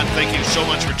Scott. Thank you so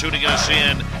much for tuning us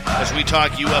in as we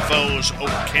talk UFOs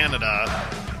over Canada.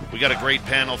 We got a great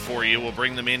panel for you. We'll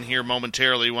bring them in here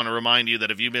momentarily. We want to remind you that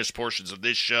if you missed portions of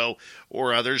this show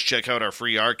or others, check out our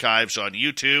free archives on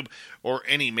YouTube or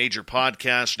any major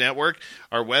podcast network.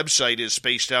 Our website is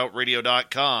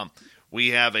spacedoutradio.com. We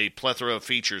have a plethora of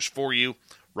features for you.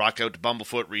 Rock out to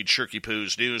Bumblefoot, read Shirky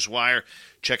Poo's Newswire.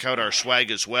 Check out our swag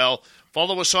as well.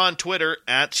 Follow us on Twitter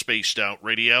at Spaced Out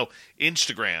Radio,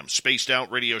 Instagram, Spaced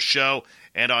Out Radio Show,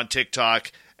 and on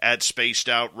TikTok at Spaced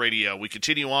Out Radio. We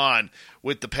continue on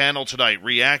with the panel tonight,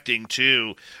 reacting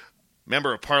to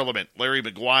Member of Parliament Larry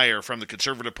Maguire from the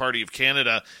Conservative Party of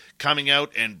Canada coming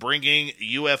out and bringing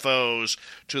UFOs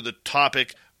to the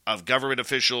topic of government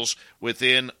officials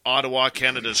within Ottawa,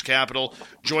 Canada's capital.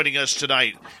 Joining us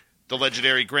tonight, the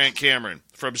legendary Grant Cameron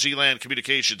from Zealand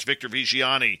Communications, Victor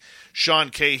Vigiani, Sean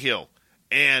Cahill,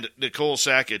 and Nicole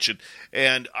Sakic.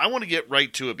 And I want to get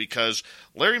right to it, because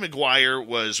Larry Maguire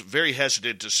was very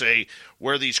hesitant to say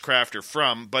where these craft are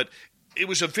from, but it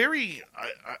was a very,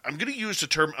 I'm going to use the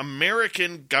term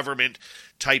American government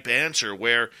type answer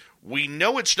where we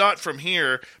know it's not from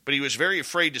here, but he was very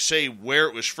afraid to say where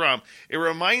it was from. It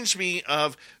reminds me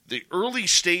of the early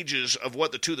stages of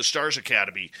what the To the Stars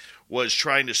Academy was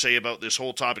trying to say about this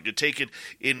whole topic, to take it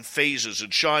in phases.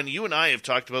 And Sean, you and I have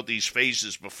talked about these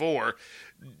phases before.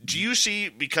 Do you see,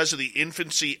 because of the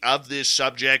infancy of this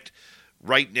subject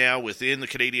right now within the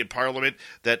Canadian Parliament,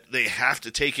 that they have to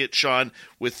take it, Sean,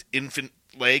 with infant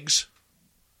legs?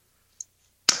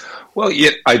 Well,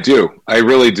 yeah, I do. I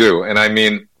really do. And I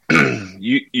mean,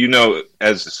 you know,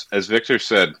 as Victor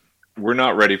said, we're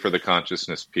not ready for the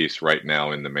consciousness piece right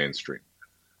now in the mainstream.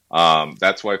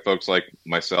 That's why folks like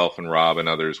myself and Rob and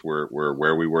others were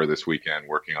where we were this weekend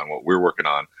working on what we're working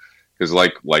on. Because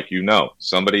like you know,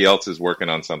 somebody else is working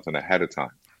on something ahead of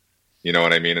time. You know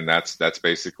what I mean? And that's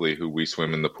basically who we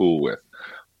swim in the pool with.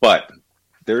 But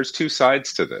there's two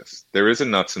sides to this. There is a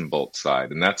nuts and bolts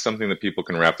side, and that's something that people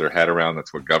can wrap their head around.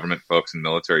 That's what government folks and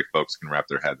military folks can wrap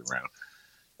their heads around.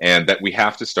 And that we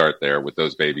have to start there with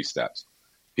those baby steps.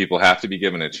 People have to be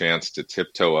given a chance to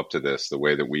tiptoe up to this the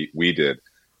way that we did.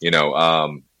 You know,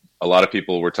 a lot of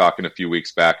people were talking a few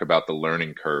weeks back about the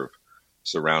learning curve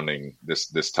surrounding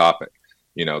this topic.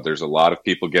 You know, there's a lot of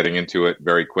people getting into it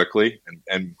very quickly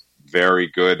and very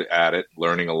good at it,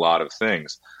 learning a lot of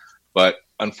things. But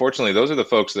unfortunately, those are the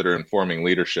folks that are informing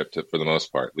leadership for the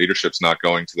most part. Leadership's not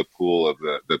going to the pool of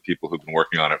the people who've been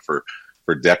working on it for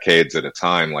decades at a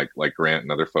time, like Grant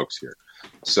and other folks here.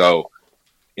 So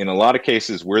in a lot of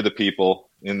cases, we're the people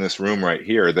in this room right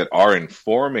here that are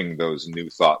informing those new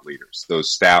thought leaders,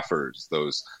 those staffers,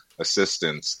 those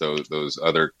assistants, those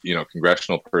other, you know,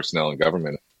 congressional personnel and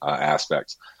government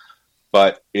aspects.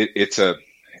 But it's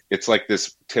like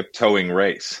this tiptoeing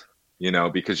race, you know,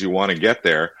 because you want to get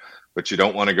there, but you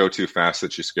don't want to go too fast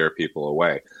that you scare people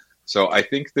away. So I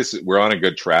think we're on a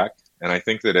good track. And I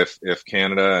think that if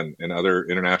Canada and other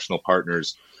international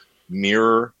partners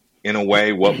mirror in a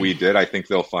way what we did, I think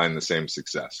they'll find the same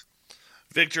success.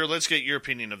 Victor, let's get your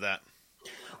opinion of that.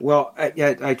 Well,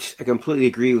 I completely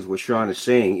agree with what Sean is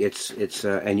saying. It's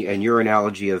and your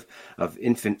analogy of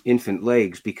infant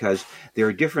legs, because there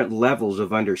are different levels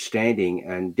of understanding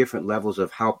and different levels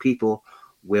of how people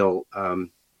will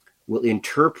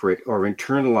interpret or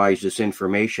internalize this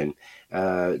information.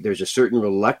 There's a certain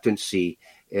reluctancy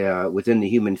within the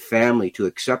human family to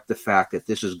accept the fact that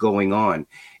this is going on.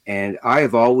 And I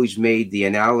have always made the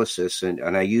analysis,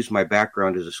 and I use my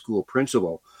background as a school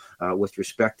principal with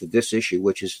respect to this issue,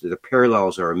 which is the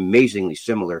parallels are amazingly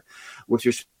similar with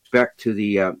respect to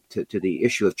the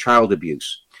issue of child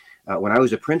abuse. When I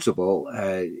was a principal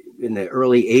in the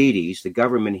early 80s, the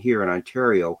government here in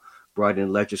Ontario brought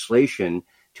in legislation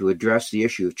to address the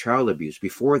issue of child abuse.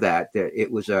 Before that,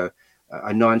 it was a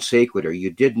non sequitur.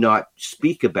 You did not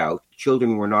speak about,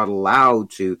 children were not allowed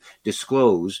to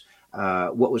disclose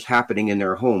what was happening in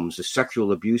their homes, the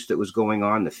sexual abuse that was going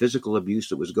on, the physical abuse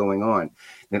that was going on.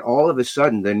 Then all of a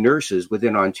sudden, the nurses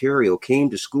within Ontario came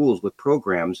to schools with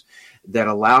programs that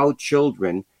allowed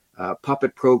children,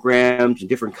 puppet programs and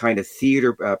different kind of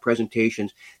theater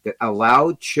presentations that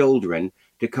allowed children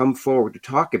to come forward to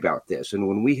talk about this. And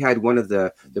when we had one of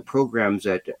the programs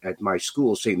at my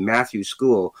school, St. Matthew's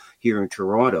School here in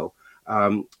Toronto,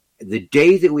 the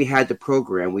day that we had the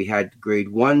program, we had grade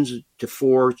 1s to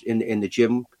 4s in the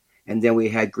gym, and then we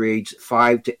had grades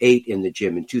 5 to 8 in the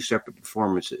gym in 2 separate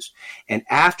performances. And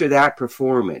after that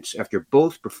performance, after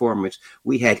both performances,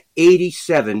 we had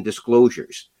 87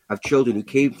 disclosures of children who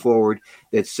came forward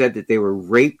that said that they were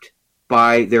raped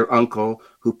by their uncle,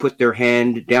 who put their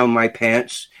hand down my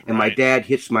pants, and my dad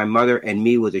hits my mother and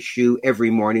me with a shoe every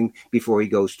morning before he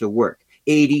goes to work.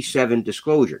 87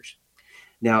 disclosures.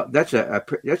 Now, that's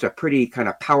a pretty kind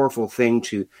of powerful thing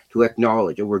to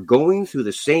acknowledge. And we're going through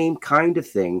the same kind of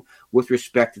thing with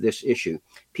respect to this issue.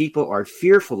 People are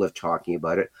fearful of talking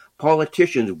about it.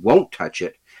 Politicians won't touch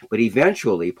it, but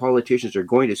eventually politicians are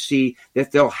going to see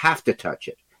that they'll have to touch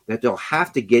it, that they'll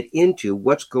have to get into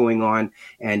what's going on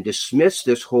and dismiss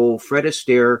this whole Fred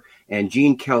Astaire and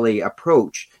Gene Kelly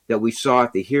approach that we saw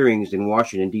at the hearings in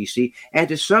Washington, D.C., and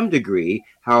to some degree,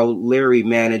 how Larry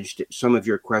managed some of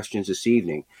your questions this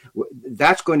evening.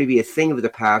 That's going to be a thing of the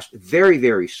past very,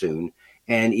 very soon.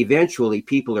 And eventually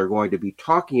people are going to be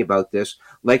talking about this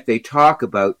like they talk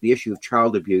about the issue of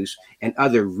child abuse and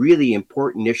other really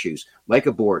important issues like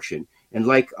abortion and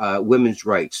like women's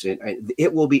rights. And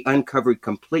it will be uncovered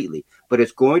completely, but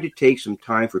it's going to take some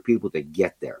time for people to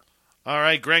get there. All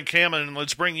right, Greg Cameron,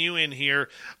 let's bring you in here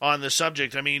on the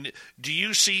subject. I mean, do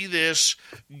you see this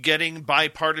getting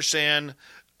bipartisan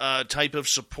type of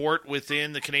support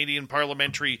within the Canadian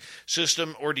parliamentary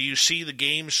system, or do you see the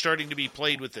game starting to be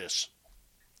played with this?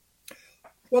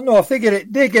 Well, no, if they get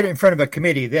it in front of a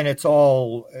committee, then it's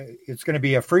going to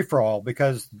be a free for all,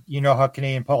 because you know how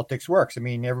Canadian politics works. I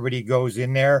mean, everybody goes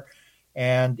in there,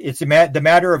 and it's the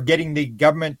matter of getting the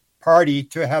government party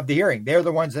to have the hearing. They're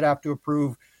the ones that have to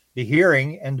approve the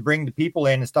hearing and bring the people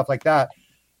in and stuff like that.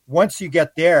 Once you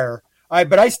get there,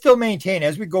 but I still maintain,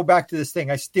 as we go back to this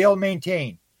thing, I still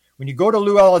maintain, when you go to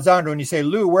Lou Elizondo and you say,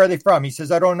 Lou, where are they from? He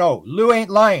says, I don't know. Lou ain't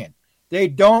lying. They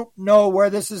don't know where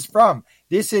this is from.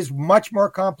 This is much more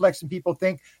complex than people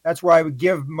think. That's why I would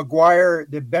give Maguire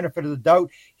the benefit of the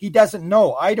doubt. He doesn't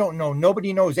know. I don't know.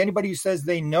 Nobody knows. Anybody who says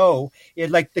they know,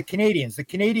 like the Canadians. The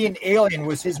Canadian alien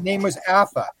his name was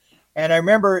Afa. And I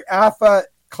remember Afa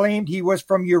claimed he was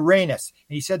from Uranus.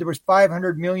 And he said there was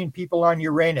 500 million people on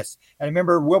Uranus. And I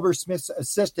remember Wilbur Smith's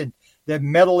assistant, the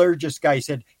metallurgist guy,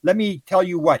 said, let me tell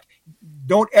you what,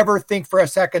 don't ever think for a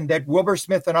second that Wilbur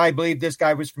Smith and I believe this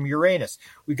guy was from Uranus.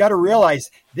 We got to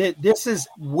realize that this is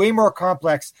way more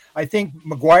complex. I think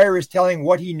Maguire is telling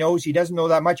what he knows. He doesn't know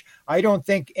that much. I don't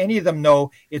think any of them know.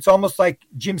 It's almost like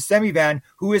Jim Semivan,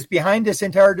 who is behind this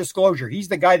entire disclosure. He's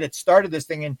the guy that started this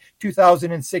thing in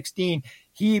 2016.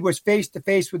 He was face to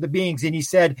face with the beings, and he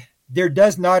said, there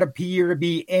does not appear to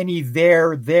be any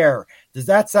there. Does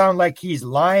that sound like he's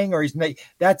lying, or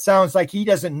that sounds like he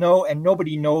doesn't know and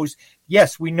nobody knows?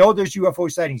 Yes, we know there's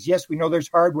UFO sightings. Yes, we know there's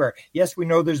hardware. Yes, we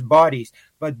know there's bodies.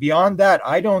 But beyond that,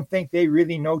 I don't think they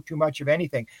really know too much of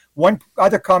anything. One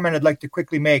other comment I'd like to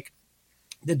quickly make.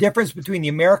 The difference between the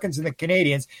Americans and the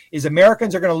Canadians is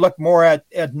Americans are going to look more at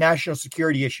national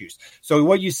security issues. So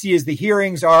what you see is the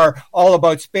hearings are all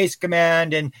about Space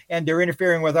Command and they're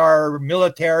interfering with our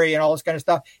military and all this kind of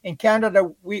stuff. In Canada,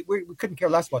 we couldn't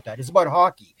care less about that. It's about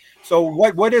hockey. So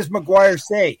what does Maguire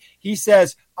say? He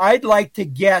says, I'd like to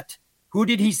get... Who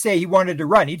did he say he wanted to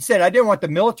run? He said, I didn't want the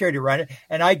military to run it.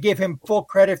 And I give him full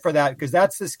credit for that, because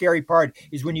that's the scary part,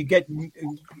 is when you get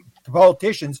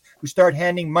politicians who start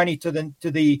handing money to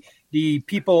the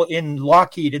people in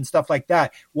Lockheed and stuff like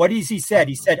that. What has he said?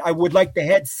 He said, I would like the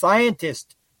head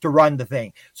scientist to run the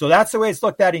thing. So that's the way it's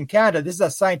looked at in Canada. This is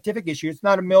a scientific issue. It's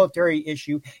not a military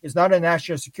issue. It's not a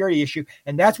national security issue.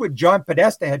 And that's what John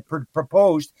Podesta had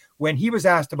proposed when he was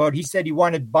asked about. He said he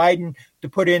wanted Biden to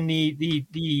put in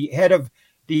the head of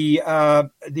the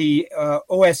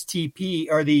OSTP,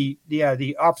 or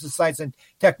the Office of Science and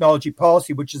Technology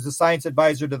Policy, which is the science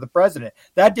advisor to the president.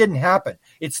 That didn't happen.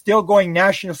 It's still going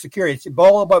national security. It's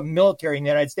all about military in the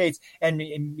United States. And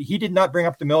he did not bring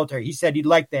up the military. He said he'd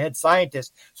like the head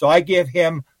scientist. So I give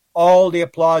him all the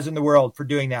applause in the world for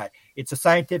doing that. It's a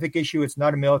scientific issue. It's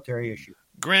not a military issue.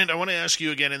 Grant, I want to ask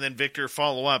you again, and then Victor,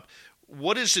 follow up.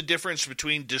 What is the difference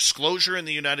between disclosure in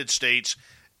the United States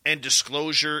and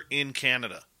disclosure in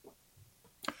Canada?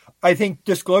 I think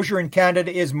disclosure in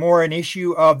Canada is more an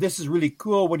issue of, this is really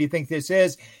cool, what do you think this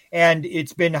is? And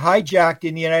it's been hijacked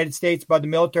in the United States by the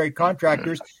military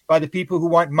contractors, by the people who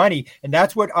want money. And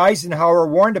that's what Eisenhower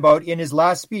warned about in his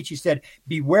last speech. He said,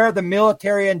 beware the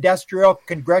military-industrial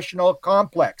congressional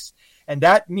complex. And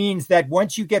that means that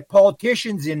once you get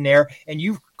politicians in there and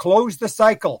you close the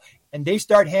cycle and they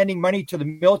start handing money to the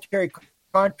military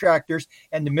contractors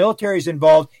and the military is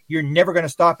involved, you're never going to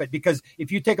stop it. Because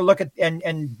if you take a look at,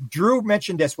 and Drew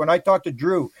mentioned this when I talked to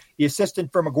Drew, the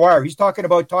assistant for Maguire, he's talking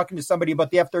to somebody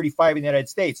about the F-35 in the United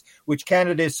States, which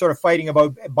Canada is sort of fighting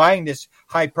about buying this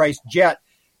high-priced jet.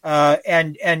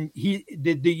 If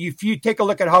you take a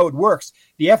look at how it works,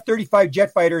 the F-35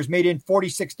 jet fighter is made in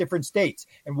 46 different states.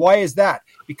 And why is that?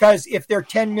 Because if they're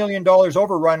 $10 million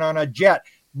overrun on a jet,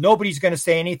 nobody's going to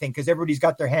say anything because everybody's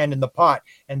got their hand in the pot.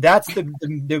 And that's the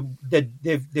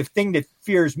thing that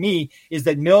fears me, is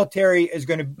that military is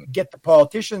going to get the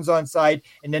politicians on side,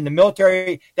 and then the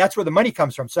military, that's where the money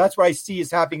comes from. So that's what I see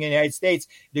is happening in the United States.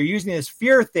 They're using this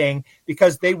fear thing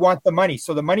because they want the money.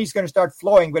 So the money's going to start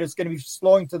flowing, but it's going to be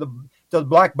flowing to the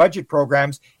black budget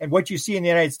programs. And what you see in the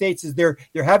United States is they're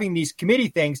having these committee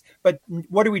things, but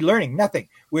what are we learning? Nothing.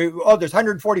 There's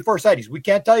 144 sightings. We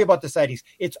can't tell you about the sightings.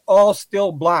 It's all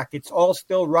still black. It's all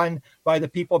still run by the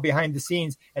people behind the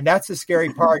scenes. And that's the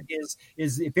scary part, is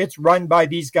if it's run by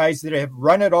these guys that have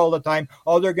run it all the time,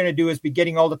 all they're going to do is be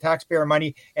getting all the taxpayer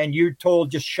money, and you're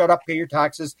told, just shut up, pay your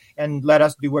taxes, and let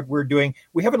us do what we're doing.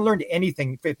 We haven't learned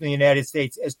anything in the United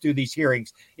States as to these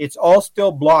hearings. It's all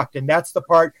still blocked, and that's the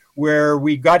part where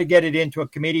we got to get it into a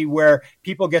committee where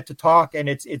people get to talk, and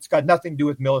it's got nothing to do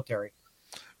with military.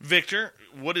 Victor,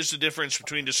 what is the difference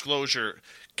between disclosure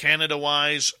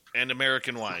Canada-wise and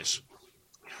American-wise?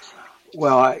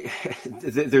 Well,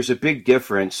 there's a big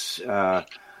difference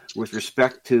with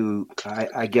respect to,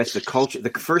 I guess, the culture.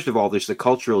 First of all, there's the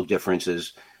cultural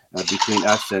differences between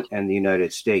us and the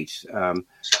United States.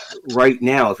 Right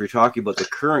now, if you're talking about the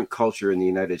current culture in the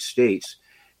United States,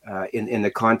 in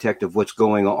the context of what's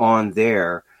going on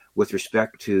there with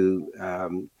respect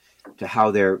to how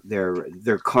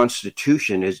their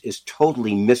constitution is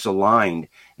totally misaligned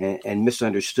and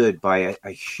misunderstood by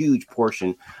a huge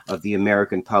portion of the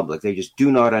American public. They just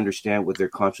do not understand what their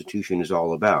constitution is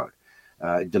all about.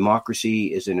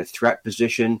 Democracy is in a threat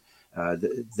position.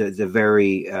 The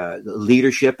very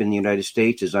leadership in the United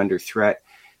States is under threat.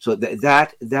 So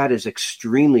that is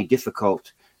extremely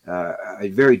difficult, a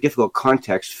very difficult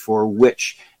context for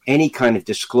which any kind of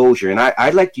disclosure, and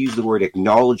I'd like to use the word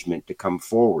acknowledgement to come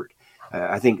forward.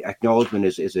 I think acknowledgement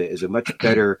is a much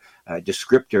better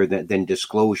descriptor than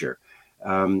disclosure.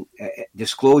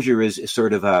 Disclosure is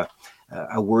sort of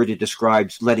a word that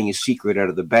describes letting a secret out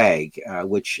of the bag,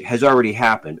 which has already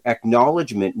happened.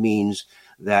 Acknowledgement means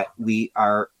that we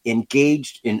are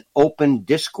engaged in open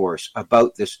discourse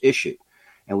about this issue.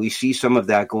 And we see some of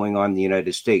that going on in the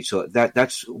United States. So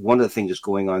that's one of the things that's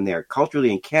going on there.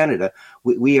 Culturally in Canada,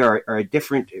 we are a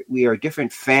different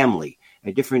family,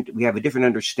 we have a different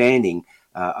understanding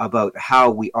about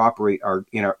how we operate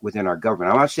within our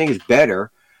government. I'm not saying it's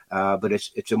better, but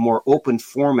it's a more open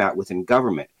format within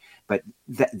government. But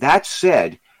that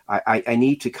said, I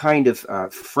need to kind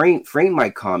of frame my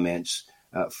comments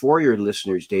for your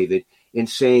listeners, David, in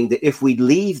saying that if we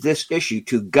leave this issue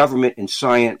to government and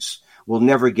science, we'll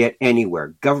never get anywhere.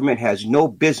 Government has no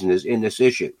business in this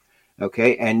issue,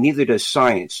 okay? And neither does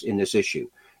science in this issue.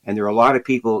 And there are a lot of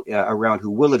people around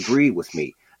who will agree with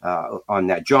me on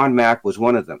that. John Mack was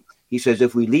one of them. He says,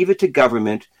 if we leave it to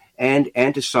government and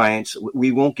to science,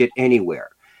 we won't get anywhere.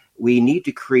 We need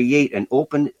to create an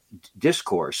open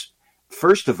discourse.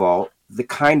 First of all, the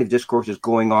kind of discourse is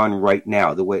going on right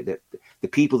now, the way that the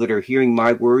people that are hearing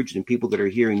my words and people that are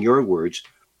hearing your words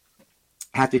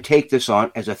have to take this on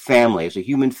as a family, as a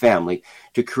human family,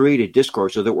 to create a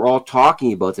discourse so that we're all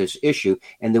talking about this issue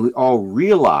and that we all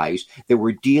realize that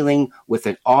we're dealing with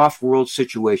an off-world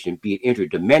situation, be it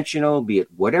interdimensional, be it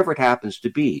whatever it happens to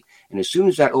be. And as soon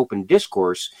as that open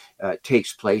discourse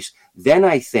takes place, then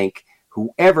I think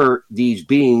whoever these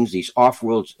beings, these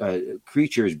off-world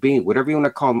creatures, being whatever you want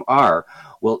to call them are,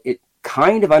 will it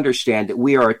kind of understand that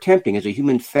we are attempting as a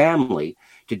human family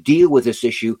to deal with this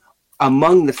issue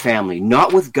among the family,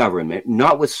 not with government,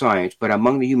 not with science, but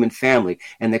among the human family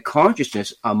and the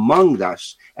consciousness among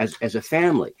us as a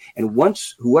family. And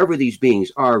once whoever these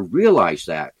beings are realize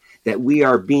that we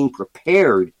are being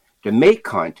prepared to make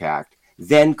contact,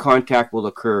 then contact will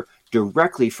occur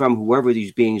directly from whoever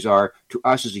these beings are to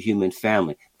us as a human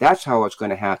family. That's how it's going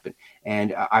to happen.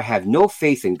 And I have no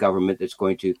faith in government that's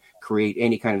going to create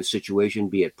any kind of situation,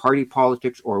 be it party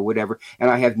politics or whatever. And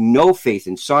I have no faith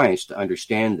in science to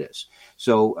understand this.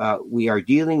 So we are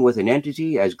dealing with an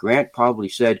entity, as Grant probably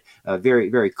said very,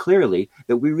 very clearly,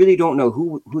 that we really don't know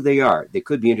who they are. They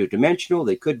could be interdimensional.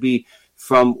 They could be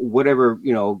from whatever,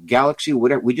 galaxy,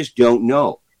 whatever. We just don't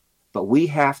know. But we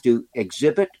have to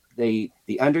exhibit the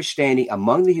understanding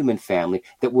among the human family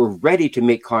that we're ready to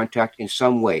make contact in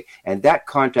some way. And that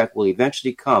contact will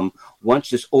eventually come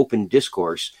once this open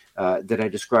discourse that I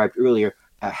described earlier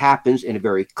happens in a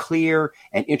very clear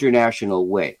and international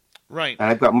way. Right. And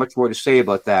I've got much more to say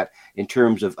about that in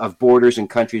terms of borders and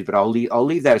countries, but I'll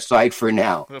leave that aside for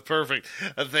now. Perfect.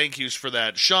 Thank you for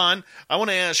that. Sean, I want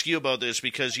to ask you about this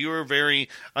because you are very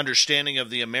understanding of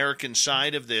the American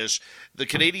side of this. The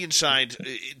Canadian side,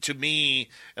 to me,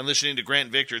 and listening to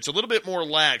Grant Victor, it's a little bit more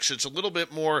lax. It's a little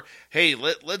bit more, hey,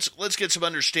 let's get some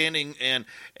understanding and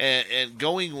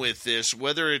going with this,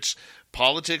 whether it's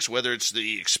politics, whether it's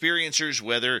the experiencers,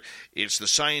 whether it's the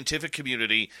scientific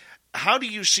community. How do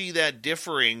you see that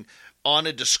differing on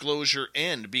a disclosure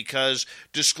end? Because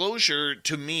disclosure,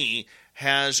 to me,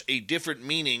 has a different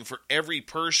meaning for every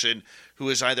person who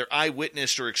has either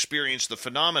eyewitnessed or experienced the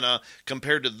phenomena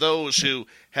compared to those who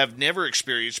have never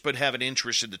experienced but have an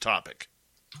interest in the topic.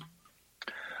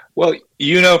 Well,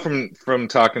 from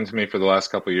talking to me for the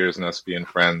last couple of years and us being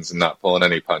friends and not pulling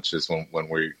any punches when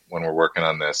we're working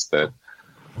on this, that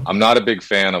I'm not a big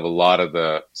fan of a lot of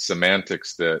the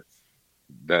semantics that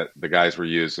the guys were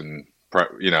using.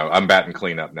 I'm batting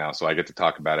cleanup now, so I get to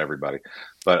talk about everybody.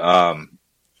 But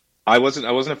I wasn't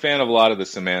a fan of a lot of the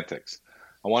semantics.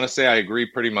 I want to say I agree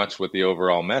pretty much with the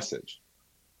overall message.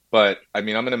 But, I'm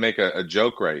going to make a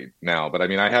joke right now. But,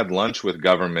 I had lunch with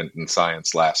government and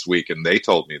science last week, and they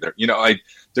told me that,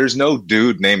 there's no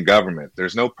dude named government.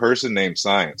 There's no person named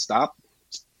science. Stop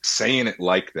saying it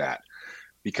like that.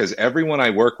 because everyone I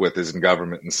work with is in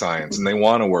government and science, and they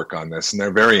want to work on this, and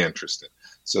they're very interested.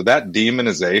 So that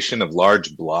demonization of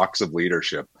large blocks of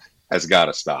leadership has got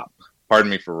to stop.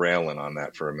 Pardon me for railing on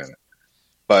that for a minute.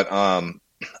 But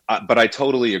I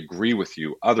totally agree with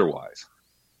you otherwise.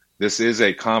 This is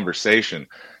a conversation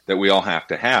that we all have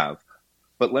to have.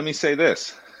 But let me say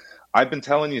this. I've been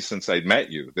telling you since I met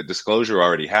you that disclosure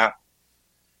already happened.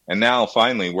 And now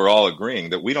finally we're all agreeing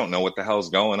that we don't know what the hell's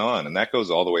going on. And that goes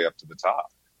all the way up to the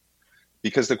top.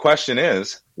 Because the question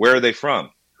is, where are they from?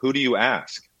 Who do you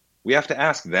ask? We have to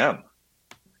ask them.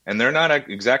 And they're not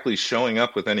exactly showing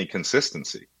up with any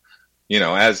consistency. You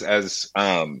know, as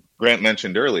Grant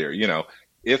mentioned earlier, you know,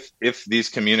 if these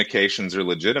communications are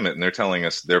legitimate and they're telling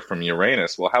us they're from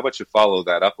Uranus, well, how about you follow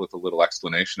that up with a little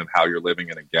explanation of how you're living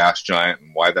in a gas giant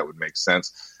and why that would make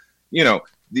sense? You know,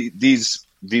 these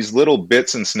little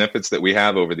bits and snippets that we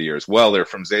have over the years, well, they're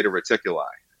from Zeta Reticuli.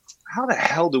 How the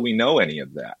hell do we know any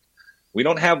of that? We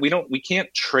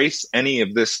can't trace any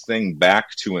of this thing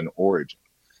back to an origin.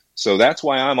 So that's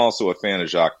why I'm also a fan of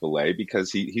Jacques Vallée,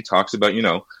 because he talks about, you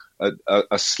know,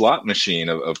 a slot machine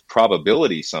of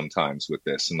probability sometimes with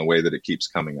this and the way that it keeps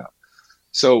coming up.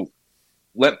 So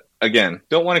don't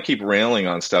want to keep railing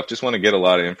on stuff, just want to get a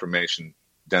lot of information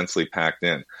densely packed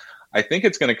in. I think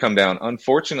it's going to come down,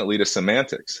 unfortunately, to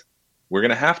semantics. We're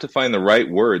going to have to find the right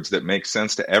words that make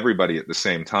sense to everybody at the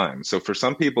same time. So for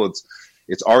some people,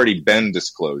 it's already been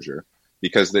disclosure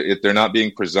because they're not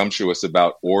being presumptuous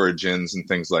about origins and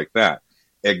things like that.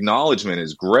 Acknowledgement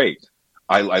is great.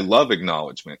 I love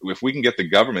acknowledgement. If we can get the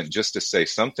government just to say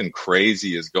something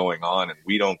crazy is going on and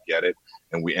we don't get it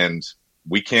and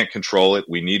we can't control it,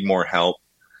 we need more help,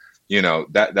 you know,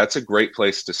 that's a great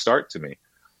place to start to me.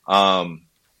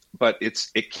 But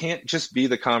it can't just be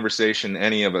the conversation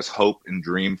any of us hope and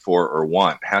dream for or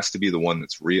want. It has to be the one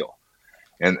that's real.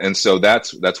 And so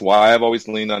that's why I've always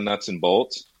leaned on nuts and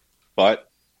bolts. But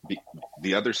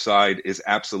the other side is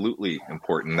absolutely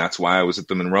important. That's why I was at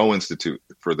the Monroe Institute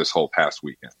for this whole past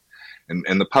weekend.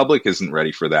 And the public isn't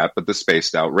ready for that, but the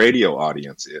Spaced Out Radio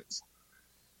audience is.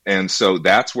 And so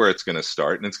that's where it's going to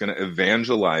start, and it's going to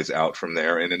evangelize out from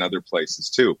there and in other places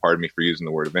too. Pardon me for using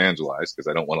the word evangelize, because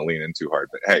I don't want to lean in too hard.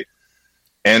 But hey,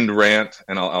 end rant,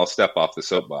 and I'll step off the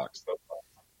soapbox.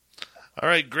 All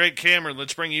right, Greg Cameron,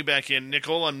 let's bring you back in.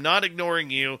 Nicole, I'm not ignoring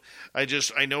you. I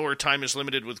know our time is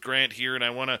limited with Grant here, and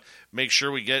I want to make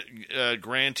sure we get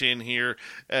Grant in here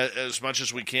as much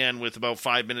as we can with about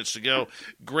 5 minutes to go.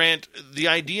 Grant, the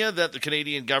idea that the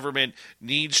Canadian government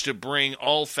needs to bring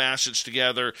all facets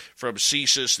together from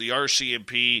CSIS, the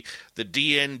RCMP, the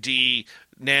DND,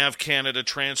 NAV Canada,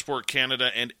 Transport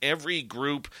Canada, and every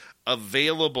group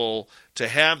available to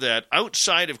have that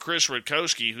outside of Chris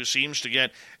Rutkowski, who seems to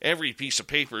get every piece of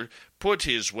paper put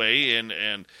his way,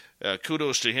 and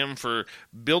kudos to him for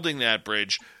building that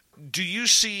bridge. Do you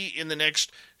see in the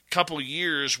next couple of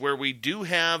years where we do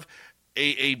have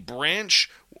a branch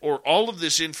or all of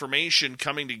this information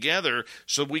coming together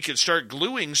so we can start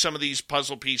gluing some of these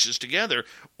puzzle pieces together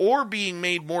or being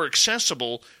made more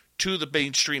accessible to the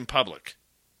mainstream public?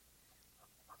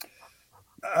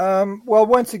 Well,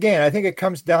 once again, I think it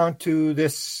comes down to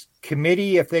this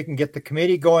committee. If they can get the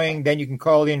committee going, then you can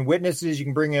call in witnesses. You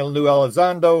can bring in Lou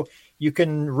Elizondo. You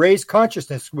can raise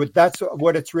consciousness. That's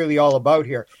what it's really all about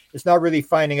here. It's not really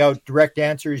finding out direct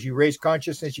answers. You raise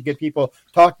consciousness. You get people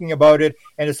talking about it.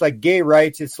 And it's like gay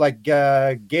rights. It's like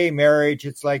gay marriage.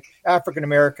 It's like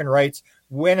African-American rights.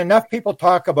 When enough people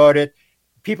talk about it,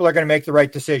 people are going to make the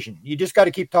right decision. You just got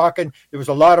to keep talking. There was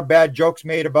a lot of bad jokes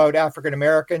made about African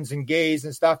Americans and gays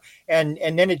and stuff. And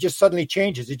then it just suddenly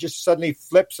changes. It just suddenly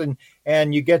flips.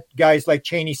 And you get guys like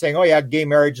Cheney saying, oh yeah, gay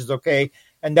marriage is okay.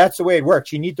 And that's the way it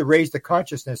works. You need to raise the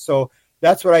consciousness. So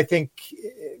that's what I think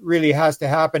really has to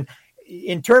happen.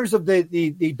 In terms of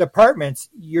the departments,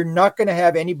 you're not going to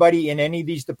have anybody in any of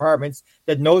these departments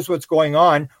that knows what's going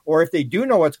on. Or if they do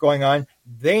know what's going on,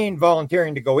 they ain't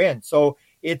volunteering to go in. So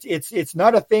it's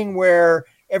not a thing where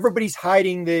everybody's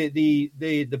hiding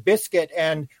the biscuit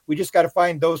and we just got to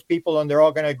find those people and they're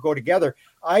all going to go together.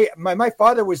 My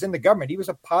father was in the government. He was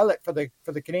a pilot for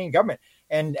the Canadian government.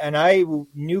 And I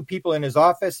knew people in his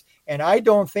office, and I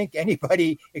don't think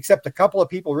anybody except a couple of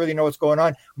people really know what's going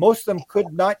on. Most of them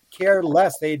could not care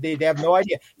less. They have no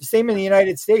idea. The same in the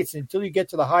United States. Until you get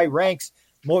to the high ranks,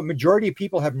 Majority of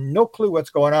people have no clue what's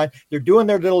going on. They're doing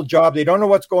their little job. They don't know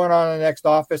what's going on in the next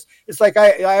office. It's like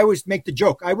I always make the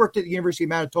joke. I worked at the University of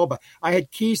Manitoba. I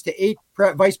had keys to 8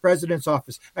 vice president's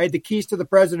office. I had the keys to the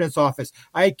president's office.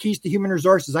 I had keys to human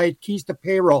resources. I had keys to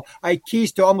payroll. I had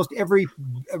keys to almost every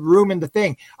room in the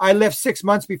thing. I left 6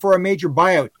 months before a major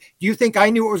buyout. Do you think I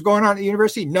knew what was going on at the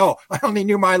university? No, I only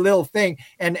knew my little thing.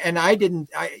 And I didn't.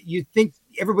 You think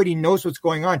everybody knows what's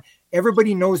going on.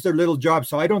 Everybody knows their little job.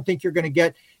 So I don't think you're going to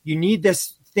get, you need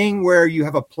this thing where you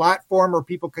have a platform where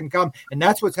people can come. And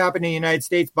that's what's happening in the United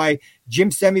States by Jim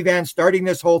Semivan starting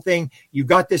this whole thing. You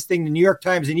got this thing, the New York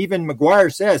Times, and even Maguire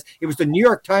says it was the New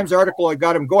York Times article that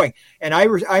got him going. And I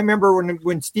remember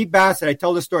when Steve Bassett, I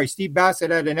tell the story, Steve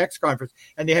Bassett at an X conference,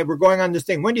 and we're going on this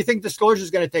thing. When do you think disclosure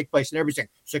is going to take place? And everybody's saying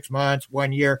 6 months,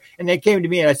 1 year. And they came to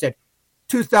me and I said,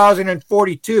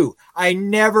 2042. I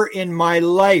never in my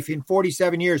life, in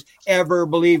 47 years, ever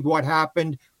believed what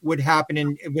happened would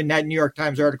happen when that New York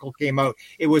Times article came out.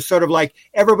 It was sort of like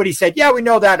everybody said, yeah, we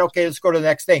know that. Okay, let's go to the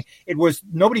next thing. It was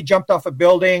nobody jumped off a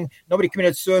building. Nobody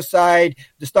committed suicide.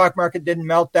 The stock market didn't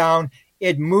melt down.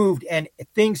 It moved and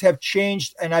things have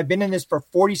changed. And I've been in this for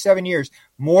 47 years.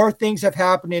 More things have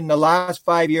happened in the last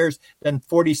 5 years than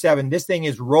 47. This thing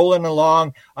is rolling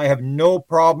along. I have no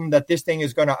problem that this thing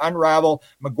is going to unravel.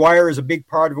 Maguire is a big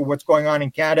part of what's going on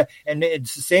in Canada. And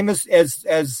it's the same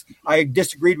as I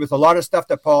disagreed with a lot of stuff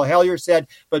that Paul Hellyer said.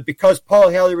 But because Paul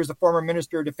Hellyer was the former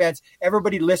Minister of Defense,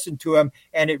 everybody listened to him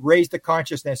and it raised the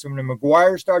consciousness. And when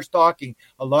Maguire starts talking,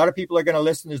 a lot of people are going to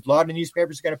listen. There's a lot of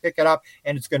newspapers going to pick it up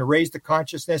and it's going to raise the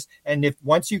consciousness. And if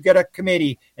once you get a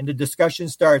committee and the discussion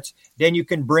starts, then you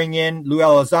can bring in Lou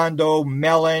Elizondo,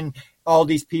 Mellon, all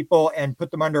these people and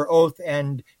put them under oath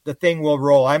and the thing will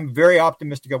roll. I'm very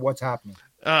optimistic of what's happening.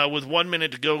 With 1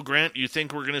 minute to go, Grant, you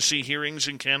think we're going to see hearings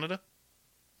in Canada?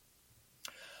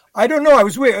 I don't know. I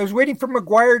was waiting for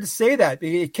Maguire to say that.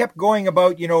 It kept going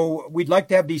about, we'd like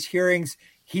to have these hearings.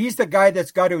 He's the guy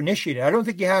that's got to initiate it. I don't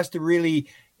think he has to really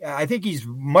I think he's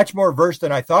much more versed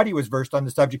than I thought he was versed on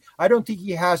the subject. I don't think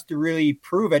he has to really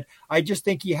prove it. I just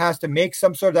think he has to make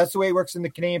some sort of, that's the way it works in the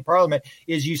Canadian Parliament,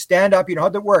 is you stand up, how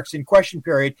that works in question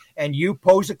period, and you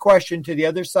pose a question to the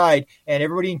other side, and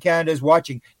everybody in Canada is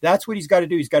watching. That's what he's got to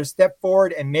do. He's got to step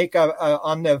forward and make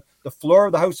on the floor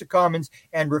of the House of Commons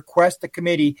and request the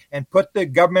committee and put the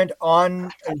government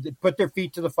on, put their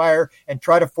feet to the fire and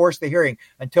try to force the hearing.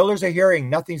 Until there's a hearing,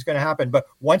 nothing's going to happen. But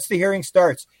once the hearing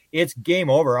starts, it's game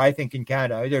over, I think, in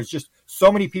Canada. There's just so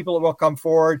many people that will come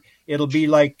forward. It'll be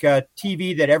like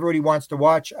TV that everybody wants to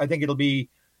watch. I think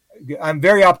I'm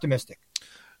very optimistic.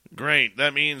 Great.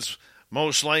 That means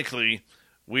most likely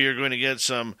we are going to get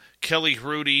some Kelly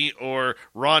Hrudey or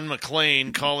Ron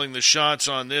McLean calling the shots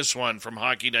on this one from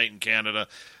Hockey Night in Canada,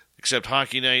 except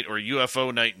Hockey Night or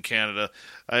UFO Night in Canada.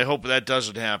 I hope that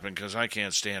doesn't happen because I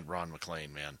can't stand Ron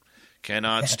McLean, man.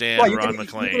 Cannot stand Ron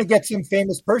McLean. You're going to get some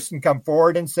famous person come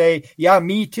forward and say, yeah,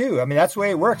 me too. I mean, that's the way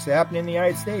it works. It happened in the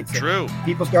United States. True. And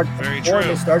people start Very true.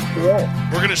 It starts to roll.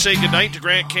 We're going to say goodnight to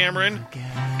Grant Cameron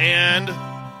and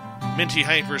Minty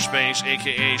Hyperspace,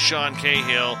 a.k.a. Sean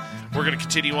Cahill. We're going to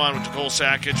continue on with Nicole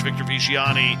Sakic, Victor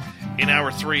Vigiani in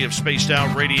Hour 3 of Spaced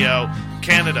Out Radio,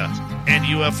 Canada and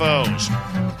UFOs.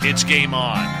 It's game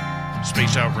on.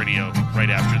 Spaced Out Radio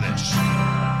right after this.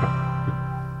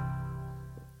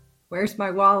 Where's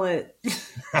my wallet?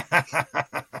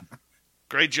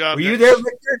 Great job. Were you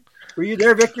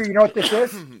there, Victor? You know what this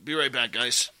is? Be right back,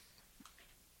 guys.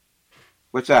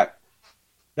 What's that?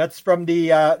 That's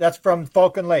from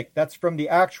Falcon Lake. That's from the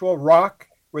actual rock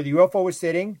where the UFO was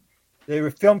sitting.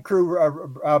 The film crew,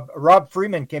 Rob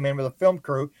Freeman came in with a film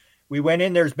crew. We went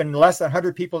in. There's been less than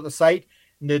 100 people at the site.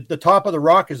 The top of the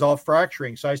rock is all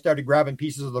fracturing, so I started grabbing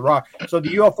pieces of the rock. So the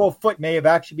UFO foot may have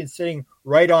actually been sitting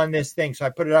right on this thing. So I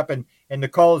put it up, and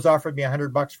Nicole has offered me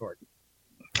 $100 for it.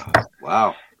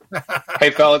 Wow.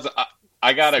 Hey, fellas,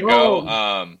 I gotta go.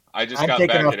 I just got back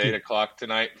at 8 o'clock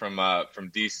tonight from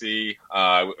DC.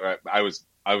 I was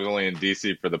only in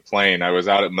DC for the plane. I was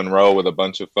out at Monroe with a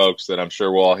bunch of folks that I'm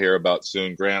sure we'll all hear about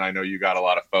soon. Grant, I know you got a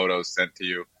lot of photos sent to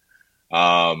you.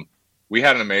 We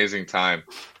had an amazing time.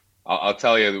 I'll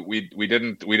tell you, we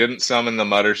didn't summon the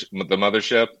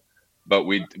mothership, but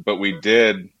we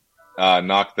did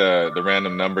knock the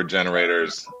random number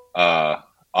generators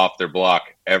off their block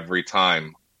every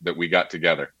time that we got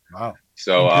together. Wow!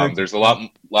 So there's a lot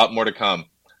more to come,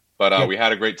 but we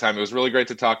had a great time. It was really great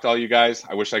to talk to all you guys.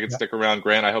 I wish I could stick around.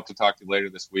 Grant, I hope to talk to you later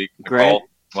this week. Nicole,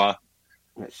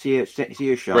 see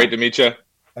you, Sean. Great to meet you.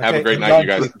 Have a great night, you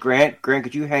guys. Grant,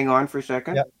 could you hang on for a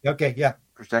second? Yeah. Okay. Yeah.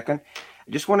 For a second.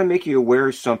 I just want to make you aware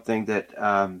of something that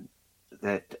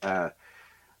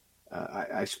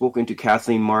I've spoken to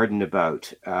Kathleen Marden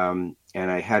about, and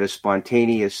I had a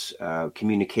spontaneous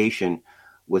communication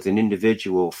with an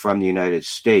individual from the United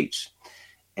States.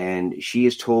 And she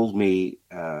has told me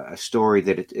a story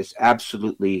that is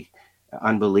absolutely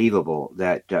unbelievable,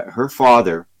 that her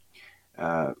father,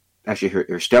 actually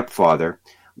her stepfather,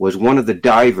 was one of the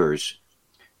divers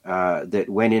that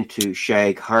went into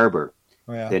Shag Harbor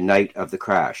the night of the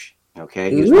crash.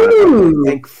 Okay, he was one of, I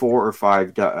think, 4 or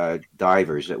 5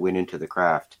 divers that went into the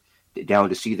craft, down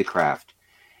to see the craft.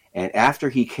 And after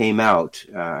he came out,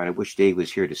 and I wish Dave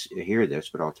was here to hear this,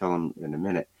 but I'll tell him in a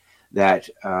minute, that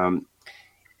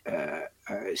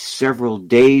several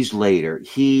days later,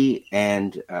 he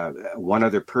and one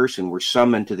other person were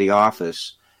summoned to the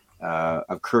office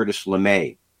of Curtis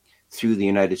LeMay through the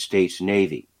United States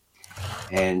Navy.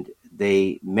 And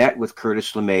they met with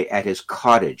Curtis LeMay at his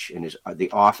cottage, in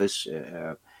the office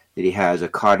that he has, a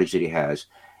cottage that he has.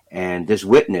 And this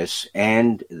witness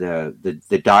and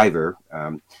the diver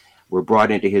were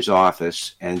brought into his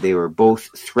office, and they were both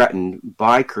threatened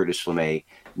by Curtis LeMay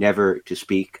never to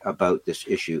speak about this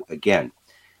issue again.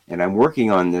 And I'm working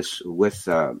on this with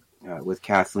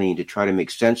Kathleen to try to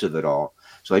make sense of it all.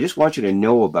 So I just want you to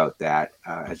know about that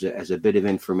as a bit of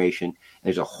information.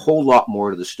 There's a whole lot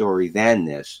more to the story than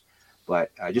this,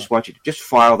 but I just want you to just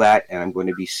file that, and I'm going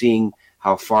to be seeing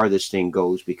how far this thing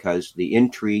goes, because the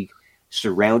intrigue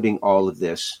surrounding all of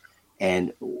this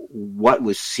and what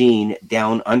was seen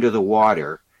down under the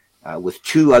water with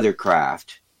 2 other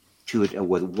craft,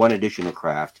 with 1 additional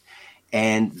craft,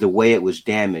 and the way it was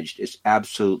damaged is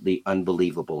absolutely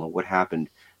unbelievable. And what happened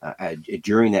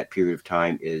during that period of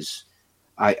time is,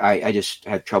 I just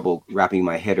had trouble wrapping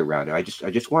my head around it. I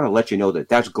just want to let you know that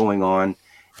that's going on,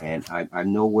 and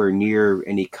I'm nowhere near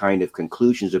any kind of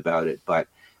conclusions about it. But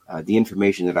the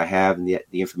information that I have and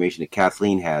the information that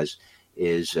Kathleen has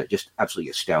is just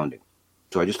absolutely astounding.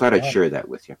 So I just thought I'd share that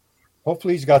with you.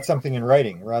 Hopefully, he's got something in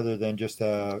writing rather than just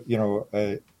a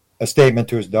statement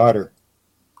to his daughter.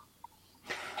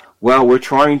 Well, we're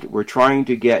trying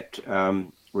to get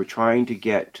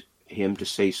him to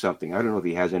say something. I don't know if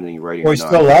he has anything in writing. Oh, he's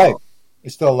still alive.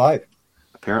 He's still alive.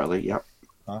 Apparently, yep.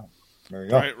 Oh, there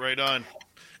you go. Right on.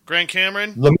 Grant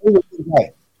Cameron.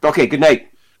 Okay, good night.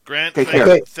 Grant,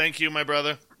 thank you, my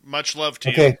brother. Much love to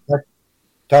you. Okay,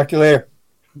 talk to you later.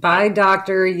 Bye,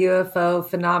 Dr. UFO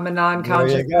Phenomenon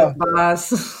Conscious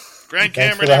Boss. Grant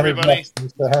Cameron, everybody.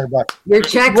 Your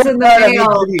check's in the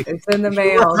mail. It's in the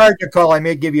mail. Work hard to call. I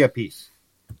may give you a piece.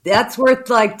 That's worth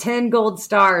like 10 gold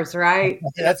stars, right?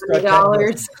 That's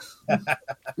 $3.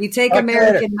 You take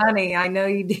American money. I know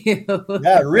you do.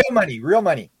 Yeah, real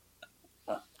money.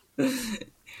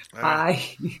 Bye.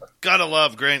 Gotta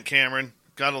love Grant Cameron.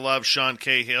 Gotta love Sean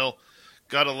Cahill.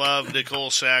 Gotta love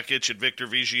Nicole Sakic and Victor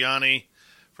Vigiani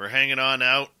for hanging on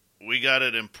out. We got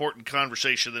an important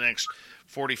conversation the next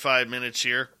 45 minutes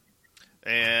here.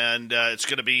 And it's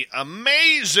going to be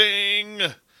amazing.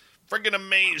 Friggin'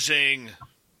 amazing.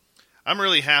 I'm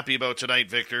really happy about tonight,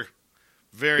 Victor.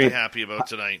 Very happy about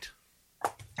tonight.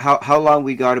 How long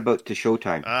we got about to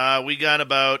showtime? We got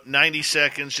about 90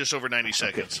 seconds, just over 90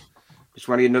 seconds. Okay. Just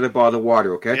want to get another bottle of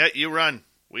water, okay? Yeah, you run.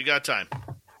 We got time.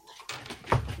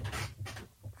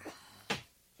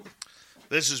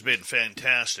 This has been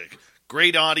fantastic.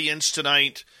 Great audience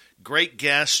tonight. Great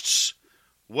guests.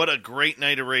 What a great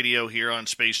night of radio here on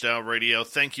Spaced Out Radio.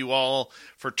 Thank you all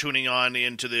for tuning on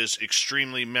into this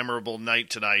extremely memorable night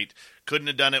tonight. Couldn't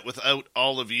have done it without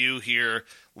all of you here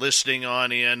listening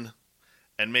on in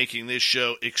and making this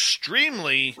show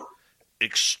extremely,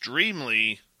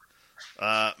 extremely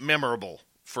memorable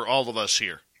for all of us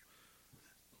here.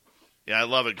 Yeah, I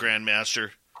love it,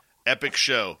 Grandmaster. Epic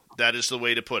show. That is the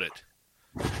way to put it.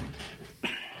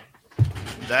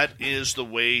 That is the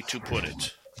way to put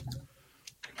it.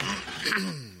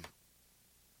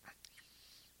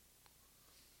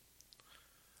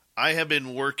 I have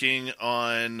been working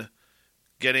on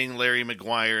getting Larry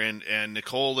Maguire, and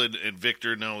Nicole and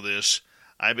Victor know this.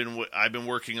 I've been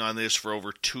working on this for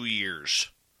over 2 years.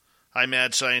 Hi,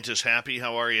 Mad Scientist Happy.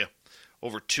 How are you?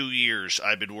 Over 2 years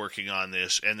I've been working on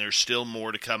this, and there's still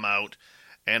more to come out.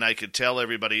 And I could tell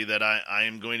everybody that I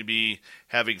am going to be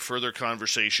having further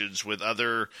conversations with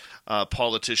other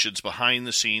politicians behind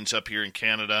the scenes up here in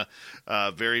Canada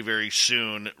very, very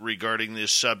soon regarding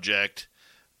this subject.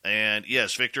 And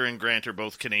yes, Victor and Grant are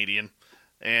both Canadian.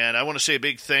 And I want to say a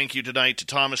big thank you tonight to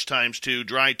Thomas ×2,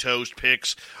 Dry Toast,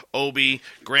 Pix, Obi,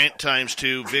 Grant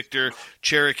 ×2, Victor,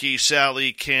 Cherokee,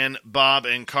 Sally, Ken, Bob,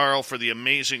 and Carl for the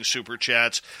amazing super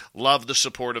chats. Love the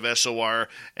support of SOR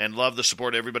and love the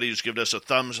support of everybody who's given us a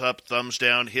thumbs up, thumbs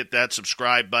down. Hit that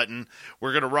subscribe button.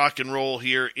 We're going to rock and roll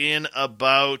here in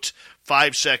about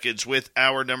 5 seconds with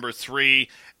hour number 3,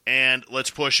 and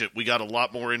let's push it. We got a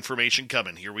lot more information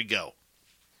coming. Here we go.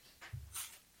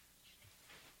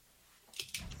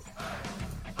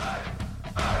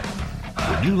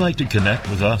 Would you like to connect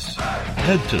with us?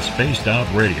 Head to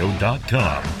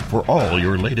spacedoutradio.com for all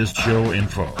your latest show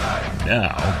info.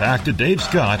 Now, back to Dave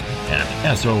Scott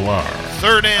and SOR.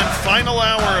 Third and final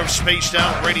hour of Spaced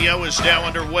Out Radio is now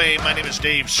underway. My name is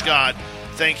Dave Scott.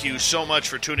 Thank you so much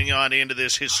for tuning on into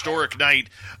this historic night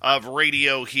of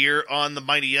radio here on the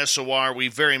mighty SOR. We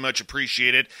very much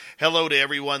appreciate it. Hello to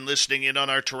everyone listening in on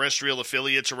our terrestrial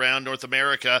affiliates around North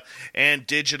America and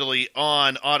digitally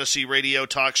on Odyssey Radio,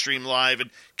 TalkStream Live, and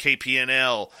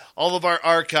KPNL. All of our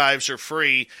archives are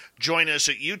free. Join us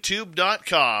at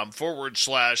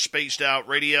youtube.com/Spaced Out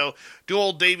Radio. Do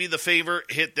old Davey the favor,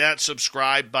 hit that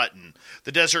subscribe button.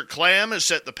 The Desert Clam has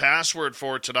set the password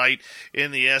for tonight in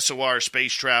the SOR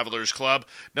Space Travelers Club.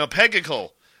 No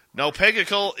Pegacle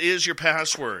is your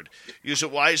password. Use it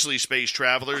wisely, Space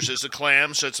Travelers, as the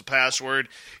Clam sets a password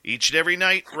each and every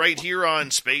night right here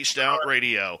on Spaced Out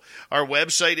Radio. Our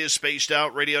website is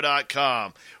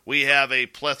spacedoutradio.com. We have a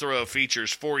plethora of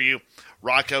features for you.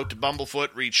 Rock out to Bumblefoot,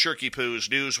 read Shirky Poo's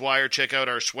Newswire, check out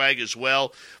our swag as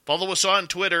well. Follow us on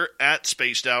Twitter at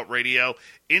Spaced Out Radio,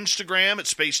 Instagram at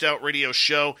Spaced Out Radio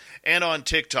Show, and on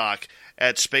TikTok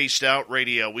at Spaced Out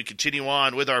Radio. We continue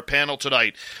on with our panel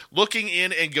tonight, looking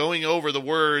in and going over the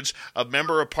words of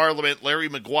Member of Parliament Larry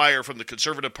Maguire from the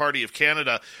Conservative Party of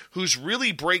Canada, who's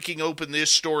really breaking open this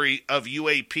story of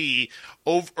UAP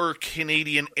over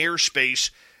Canadian airspace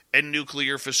and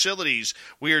nuclear facilities.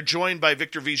 We are joined by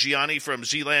Victor Vigiani from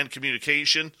Zealand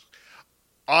Communication,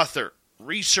 author,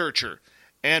 researcher,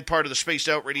 and part of the Spaced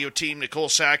Out Radio team. Nicole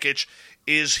Sakic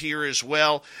is here as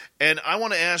well. And I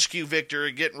want to ask you, Victor,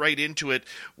 and get right into it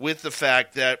with the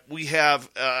fact that we have,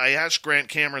 I asked Grant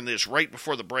Cameron this right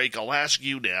before the break, I'll ask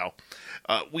you now.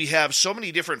 We have so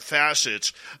many different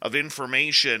facets of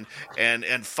information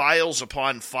and files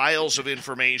upon files of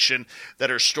information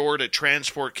that are stored at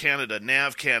Transport Canada,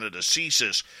 NAV Canada,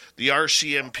 CSIS, the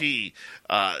RCMP,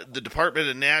 the Department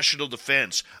of National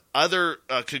Defense, other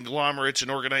conglomerates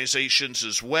and organizations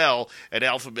as well, and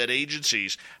alphabet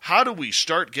agencies. How do we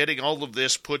start getting all of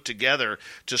this put together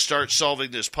to start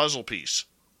solving this puzzle piece?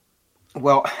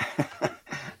 Well,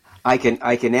 I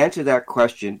can answer that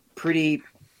question pretty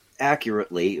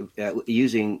accurately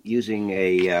using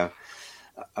a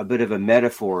bit of a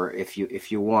metaphor,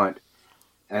 if you want.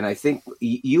 And I think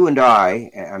you and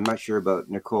I'm not sure about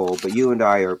Nicole, but you and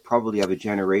I are probably of a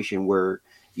generation where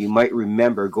you might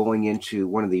remember going into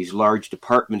one of these large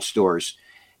department stores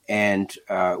and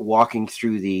walking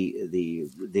through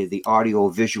the audio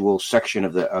visual section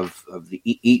of the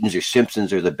Eatons or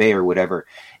Simpsons or the Bay or whatever.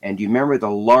 And you remember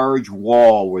the large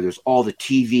wall where there's all the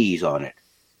TVs on it.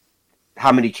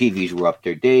 How many TVs were up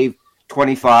there, Dave?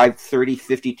 25, 30,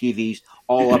 50 TVs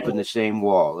all up in the same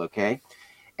wall, okay?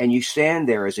 And you stand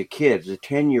there as a kid, as a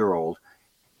 10-year-old,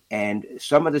 and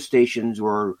some of the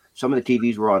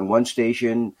TVs were on one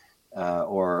station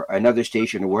or another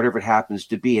station or whatever it happens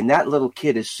to be. And that little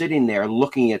kid is sitting there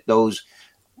looking at those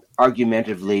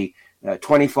argumentatively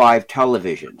 25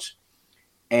 televisions.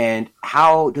 And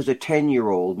how does a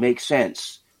 10-year-old make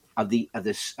sense of the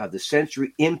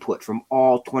sensory input from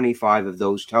all 25 of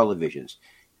those televisions?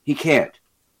 He can't.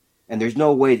 And there's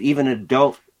no way even an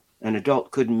adult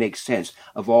couldn't make sense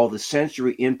of all the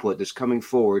sensory input that's coming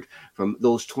forward from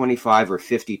those 25 or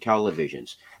 50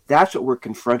 televisions. That's what we're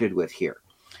confronted with here.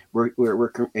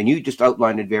 And you just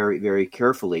outlined it very, very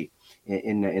carefully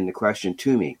in the question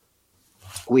to me.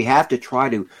 We have to try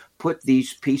to put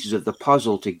these pieces of the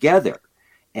puzzle together.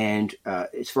 And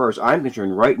as far as I'm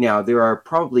concerned, right now, there are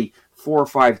probably 4 or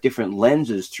 5 different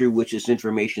lenses through which this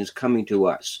information is coming to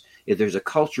us. If there's a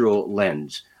cultural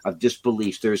lens of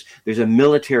disbelief, there's a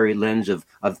military lens of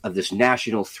this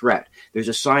national threat. There's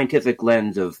a scientific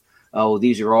lens of,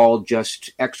 these are all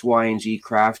just X, Y, and Z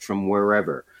craft from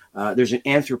wherever. There's an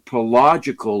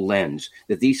anthropological lens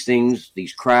that these things,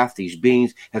 these craft, these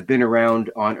beings have been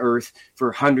around on Earth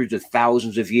for hundreds of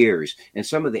thousands of years. And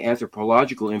some of the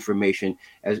anthropological information,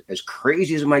 as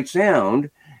crazy as it might sound,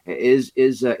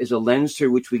 is a lens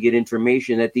through which we get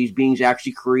information that these beings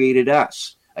actually created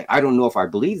us. I don't know if I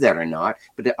believe that or not,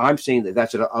 but I'm saying that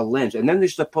that's a lens. And then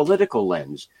there's the political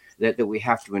lens that we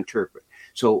have to interpret.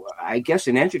 So I guess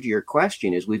an answer to your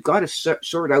question is we've got to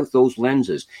sort out those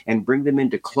lenses and bring them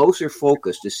into closer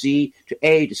focus to see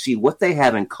what they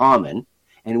have in common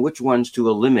and which ones to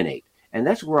eliminate. And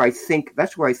that's where I think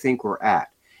we're at.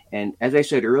 And as I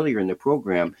said earlier in the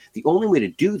program, the only way to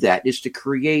do that is to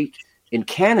create in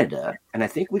Canada, and I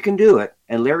think we can do it,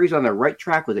 and Larry's on the right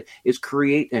track with it, is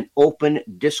create an open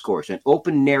discourse, an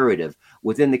open narrative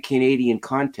within the Canadian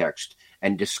context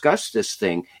and discuss this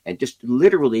thing and just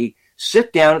literally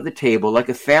sit down at the table like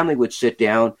a family would sit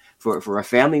down for a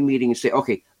family meeting and say,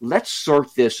 okay, let's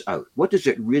sort this out. What does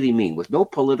it really mean? With no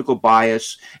political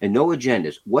bias and no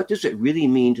agendas, what does it really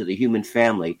mean to the human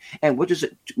family? And what does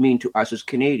it mean to us as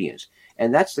Canadians?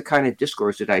 And that's the kind of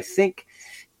discourse that I think,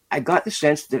 I got the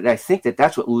sense that I think that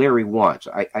that's what Larry wants.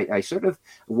 I sort of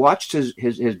watched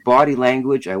his body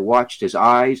language. I watched his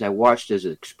eyes. I watched his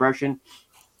expression.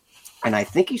 And I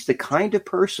think he's the kind of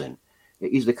person,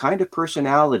 he's the kind of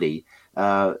personality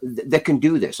that can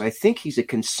do this. I think he's a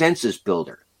consensus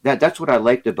builder. That's what I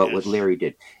liked about what Larry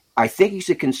did. I think he's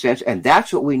a consensus, and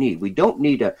that's what we need. We don't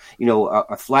need a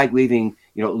flag waving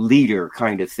leader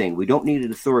kind of thing. We don't need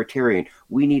an authoritarian.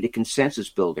 We need a consensus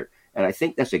builder, and I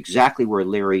think that's exactly where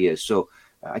Larry is. So,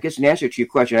 I guess in answer to your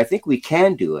question, I think we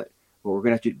can do it, but we're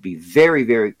going to have to be very,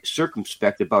 very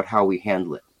circumspect about how we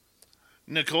handle it.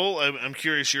 Nicole, I'm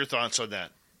curious your thoughts on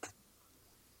that.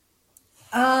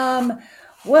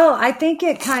 Well, I think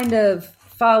it kind of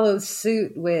follows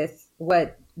suit with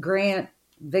what Grant,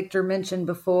 Victor mentioned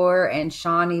before, and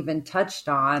Sean even touched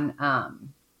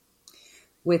on,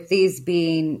 with these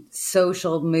being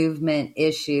social movement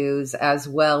issues as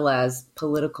well as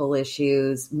political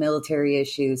issues, military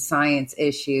issues, science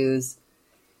issues,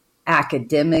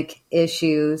 academic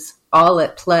issues, all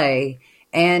at play.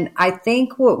 And I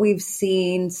think what we've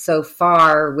seen so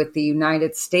far with the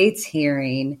United States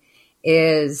hearing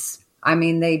is,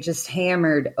 they just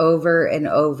hammered over and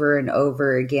over and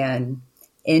over again,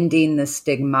 ending the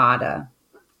stigmata.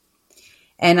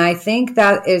 And I think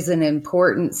that is an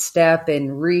important step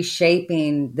in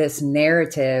reshaping this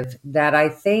narrative that I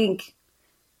think,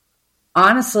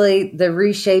 honestly, the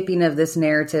reshaping of this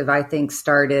narrative, I think,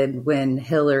 started when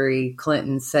Hillary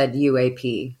Clinton said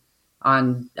UAP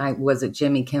on, was it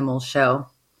Jimmy Kimmel's show?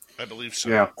 I believe so.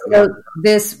 Yeah. So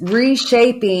this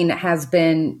reshaping has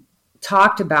been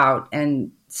talked about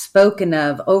and spoken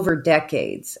of over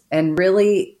decades. And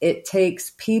really, it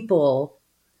takes people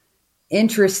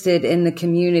interested in the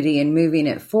community and moving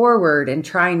it forward and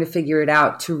trying to figure it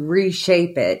out to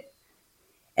reshape it.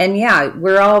 And yeah,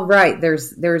 we're all right.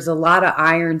 There's a lot of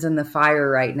irons in the fire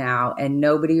right now, and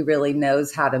nobody really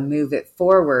knows how to move it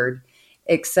forward.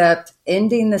 Except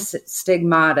ending the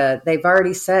stigmata, they've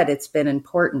already said it's been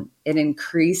important. It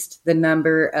increased the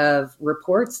number of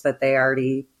reports that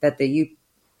the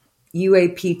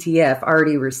UAPTF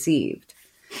already received.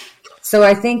 So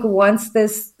I think once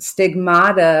this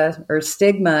stigmata or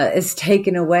stigma is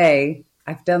taken away,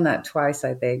 I've done that twice,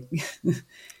 I think,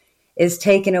 is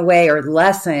taken away or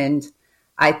lessened,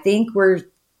 I think we're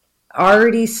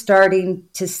already starting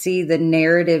to see the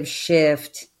narrative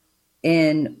shift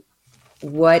in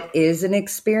what is an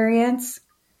experience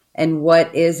and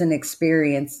what is an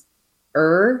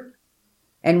experience-er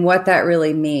and what that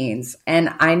really means. And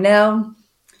I know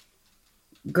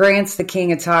Grant's the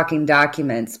king of talking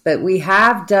documents, but we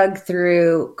have dug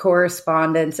through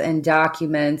correspondence and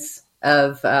documents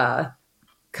of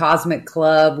Cosmic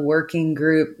Club working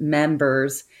group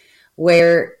members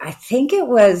where I think it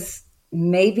was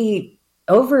maybe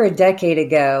over a decade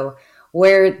ago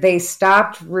where they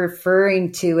stopped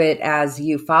referring to it as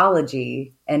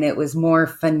ufology and it was more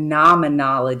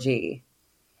phenomenology.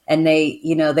 And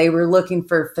they were looking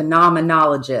for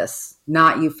phenomenologists,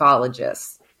 not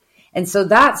ufologists. And so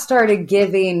that started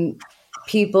giving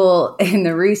people in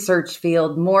the research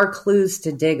field more clues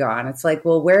to dig on. It's like,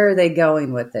 well, where are they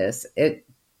going with this?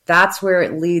 That's where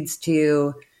it leads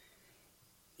to,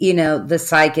 the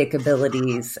psychic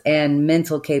abilities and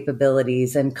mental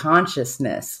capabilities and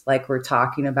consciousness like we're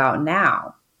talking about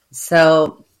now.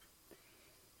 So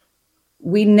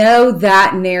we know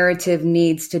that narrative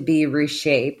needs to be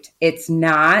reshaped. It's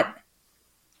not,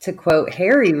 to quote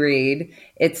Harry Reid,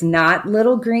 it's not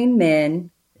little green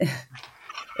men.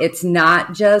 It's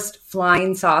not just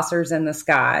flying saucers in the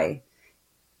sky.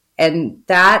 And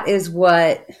that is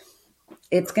what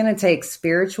it's going to take: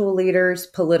 spiritual leaders,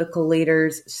 political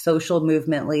leaders, social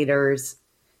movement leaders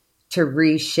to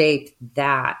reshape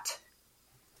that.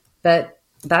 But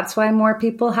that's why more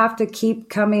people have to keep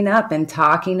coming up and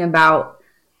talking about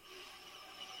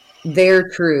their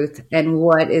truth and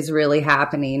what is really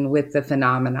happening with the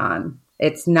phenomenon.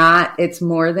 It's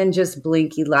more than just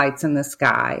blinky lights in the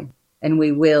sky. and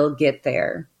we will get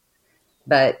there.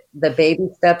 But the baby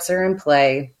steps are in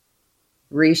play.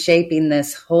 Reshaping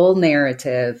this whole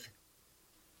narrative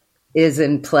is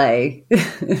in play.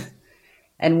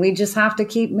 And we just have to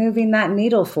keep moving that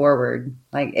needle forward.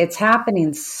 Like, it's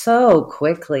happening so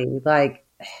quickly. Like,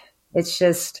 it's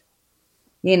just,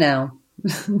 pedal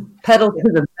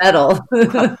to the metal.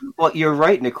 Well, you're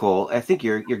right, Nicole. I think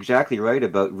you're exactly right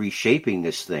about reshaping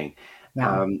this thing.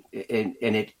 Yeah. And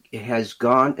it has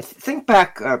gone, think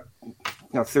back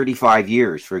 35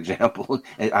 years, for example.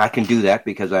 I can do that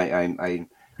because I'm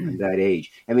that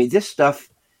age. I mean, this stuff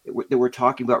that we're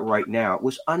talking about right now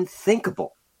was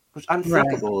unthinkable. It was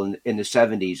unthinkable in the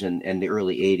 70s and the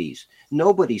early 80s.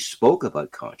 Nobody spoke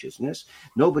about consciousness.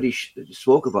 Nobody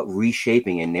spoke about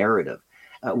reshaping a narrative.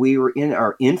 We were in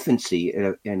our infancy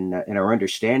in our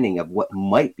understanding of what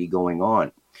might be going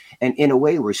on. And in a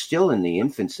way, we're still in the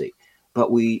infancy. But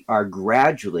we are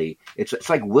gradually, it's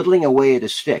like whittling away at a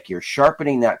stick. You're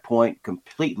sharpening that point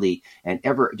completely and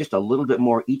ever just a little bit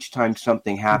more each time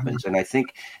something happens. And I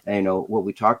think, what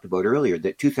we talked about earlier,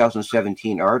 the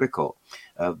 2017 article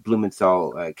of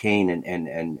Blumenthal, Kane,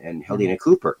 and Helena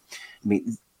Cooper. I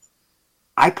mean,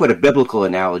 I put a biblical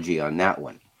analogy on that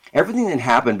one. Everything that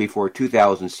happened before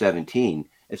 2017,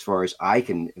 as far as I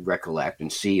can recollect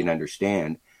and see and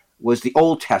understand, was the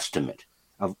Old Testament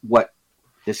of what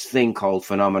this thing called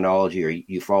phenomenology or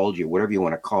ufology or whatever you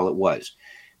want to call it was.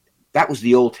 That was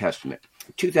the Old Testament.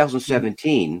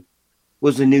 2017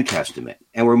 was the New Testament,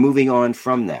 and we're moving on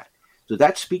from that. So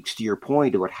that speaks to your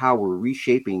point about how we're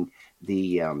reshaping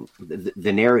the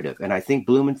narrative. And I think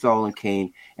Blumenthal and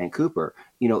Kane and Cooper,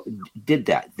 did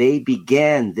that. They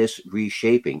began this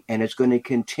reshaping, and it's going to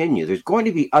continue. There's going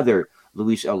to be other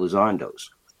Luis Elizondos.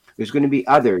 There's going to be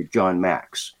other John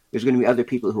Max. There's going to be other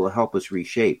people who will help us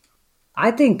reshape.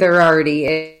 I think there already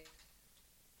is.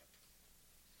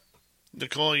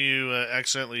 Nicole, you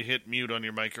accidentally hit mute on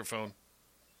your microphone.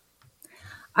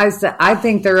 I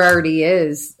think there already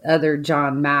is other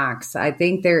John Max. I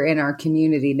think they're in our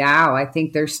community now. I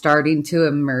think they're starting to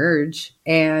emerge,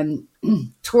 and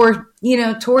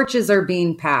torches are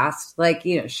being passed. Like,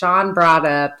 Sean brought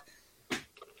up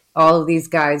all of these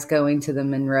guys going to the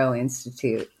Monroe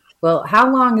Institute. Well,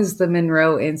 how long has the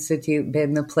Monroe Institute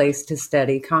been the place to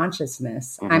study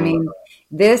consciousness? Mm-hmm. I mean,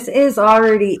 this is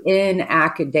already in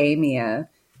academia.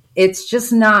 It's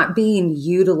just not being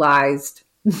utilized,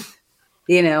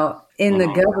 in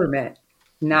the government.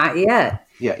 Not yet.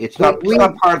 Yeah, it's not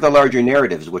part of the larger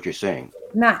narrative is what you're saying.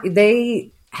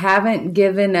 They haven't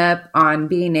given up on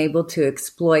being able to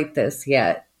exploit this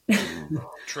yet.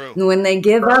 True. When they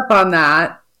give up on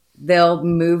that, they'll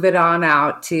move it on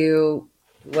out to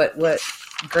what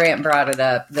Grant brought it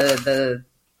up, the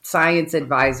science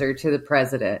advisor to the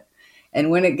president.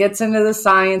 And when it gets into the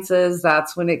sciences,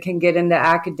 that's when it can get into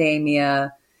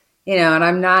academia, and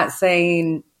I'm not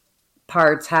saying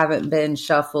parts haven't been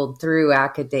shuffled through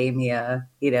academia,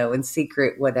 in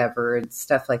secret, whatever, and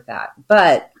stuff like that.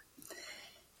 But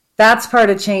that's part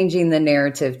of changing the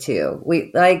narrative too.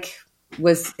 It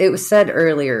was said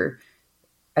earlier,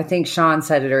 I think Sean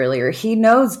said it earlier. He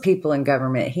knows people in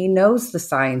government. He knows the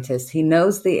scientists. He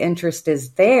knows the interest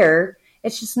is there.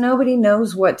 It's just nobody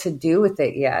knows what to do with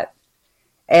it yet.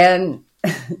 And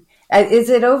is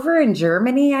it over in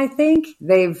Germany? I think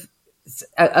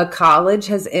a college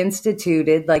has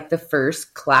instituted like the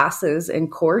first classes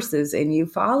and courses in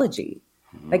ufology.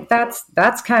 Like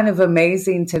that's kind of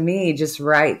amazing to me, just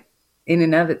right in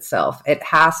and of itself. It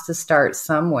has to start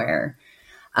somewhere.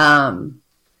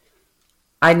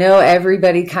 I know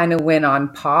everybody kind of went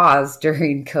on pause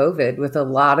during COVID with a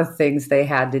lot of things they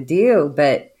had to do,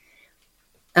 but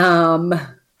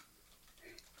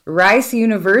Rice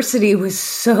University was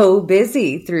so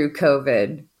busy through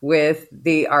COVID with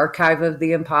the Archive of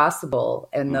the Impossible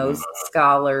and those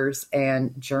scholars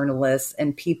and journalists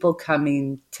and people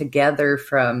coming together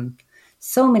from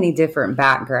so many different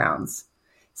backgrounds.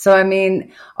 So, I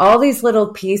mean, all these little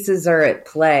pieces are at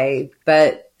play,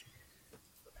 but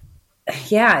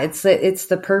yeah, it's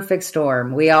the perfect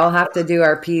storm. We all have to do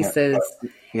our pieces.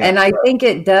 Yeah. And I think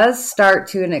it does start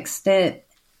to an extent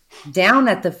down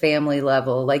at the family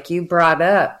level, like you brought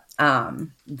up,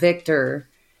 Victor.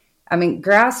 I mean,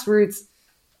 grassroots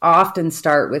often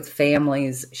start with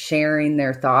families sharing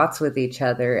their thoughts with each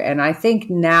other. And I think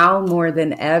now more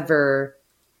than ever,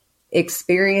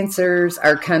 experiencers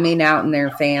are coming out in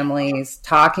their families,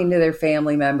 talking to their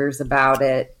family members about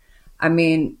it. I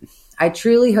mean, I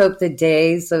truly hope the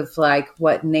days of like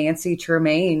what Nancy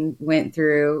Tremaine went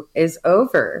through is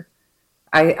over.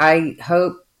 I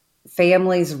hope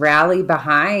families rally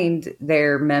behind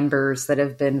their members that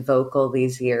have been vocal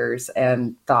these years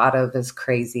and thought of as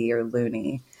crazy or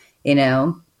loony,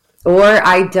 Or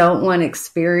I don't want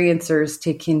experiencers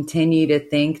to continue to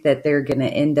think that they're going to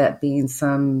end up being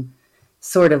some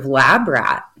sort of lab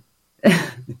rat.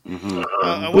 Mm-hmm.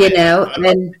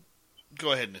 And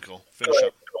go ahead, Nicole. Finish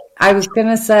up. I was going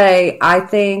to say, I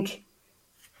think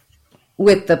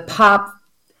with the pop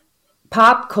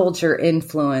culture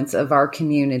influence of our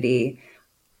community,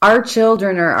 our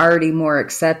children are already more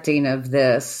accepting of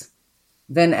this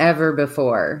than ever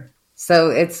before. So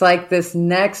it's like this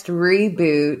next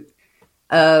reboot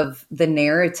of the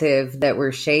narrative that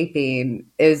we're shaping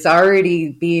is already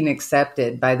being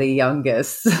accepted by the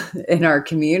youngest in our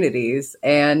communities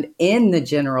and in the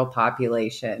general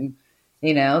population.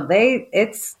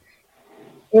 It's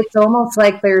almost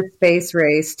like their space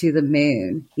race to the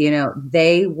moon.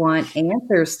 They want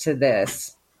answers to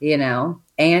this,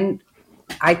 and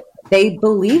they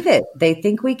believe it. They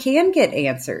think we can get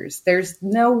answers. There's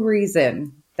no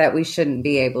reason that we shouldn't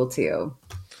be able to.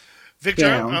 Victor,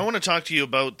 I want to talk to you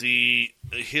about the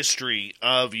history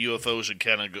of UFOs in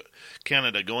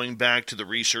Canada, going back to the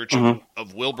research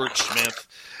of Wilbert Smith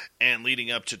and leading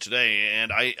up to today.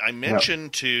 And I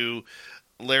mentioned to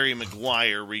Larry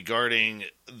Maguire regarding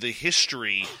the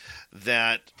history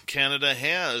that Canada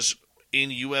has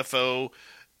in UFO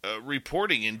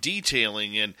reporting and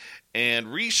detailing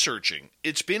and researching.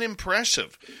 It's been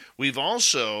impressive. We've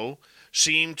also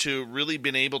seemed to really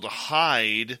been able to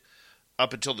hide,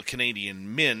 up until the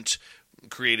Canadian Mint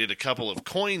created a couple of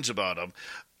coins about them,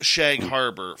 Shag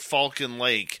Harbor, Falcon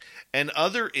Lake, and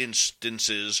other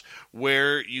instances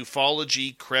where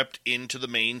ufology crept into the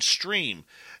mainstream.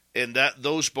 And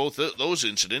both those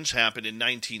incidents happened in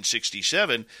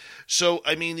 1967. So,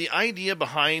 I mean, the idea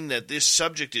behind that this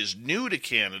subject is new to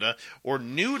Canada or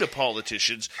new to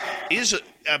politicians is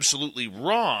absolutely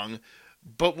wrong.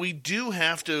 But we do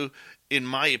have to, in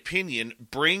my opinion,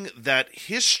 bring that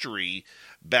history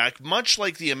back, much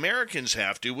like the Americans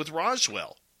have to with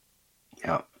Roswell.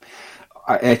 Yeah.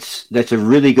 That's a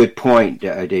really good point,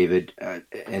 David.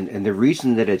 And the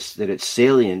reason that it's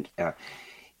salient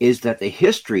is that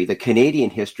the Canadian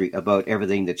history about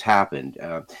everything that's happened.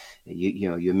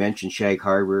 You mentioned Shag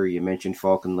Harbor, you mentioned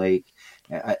Falcon Lake,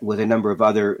 with a number of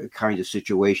other kinds of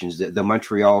situations. The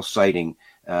Montreal sighting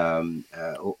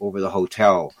over the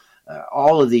hotel,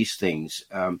 all of these things.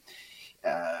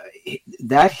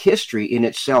 That history in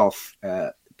itself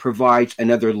provides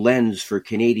another lens for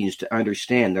Canadians to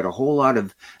understand that a whole lot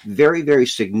of very, very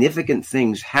significant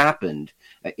things happened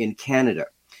in Canada.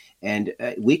 And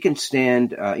we can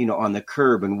stand, on the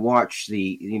curb and watch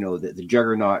the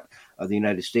juggernaut of the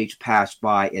United States pass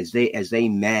by as they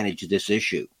manage this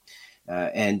issue,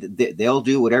 and they'll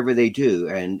do whatever they do.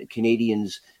 And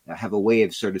Canadians have a way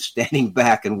of sort of standing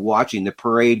back and watching the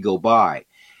parade go by.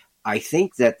 I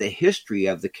think that the history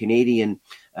of the Canadian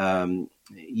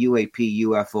UAP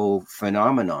UFO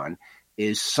phenomenon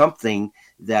is something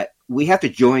that we have to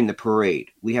join the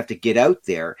parade. We have to get out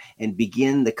there and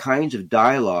begin the kinds of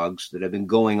dialogues that have been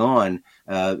going on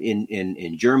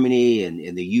in Germany and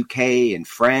in the UK and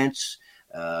France,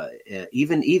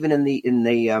 even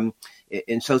in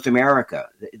South America.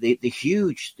 The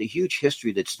huge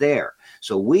history that's there.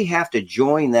 So we have to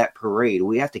join that parade.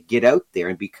 We have to get out there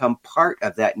and become part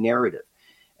of that narrative.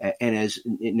 And as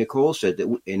Nicole said,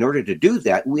 that in order to do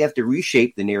that, we have to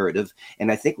reshape the narrative.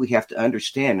 And I think we have to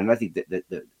understand, and I think that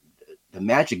the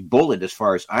magic bullet, as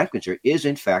far as I'm concerned, is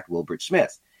in fact Wilbert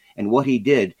Smith. And what he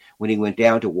did when he went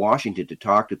down to Washington to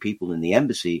talk to people in the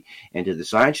embassy and to the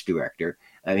science director,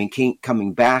 I mean,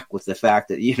 coming back with the fact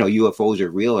that, UFOs are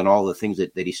real and all the things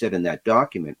that he said in that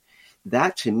document,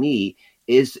 that to me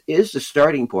is the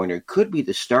starting point, or could be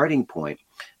the starting point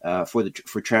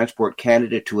for Transport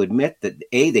Canada to admit that,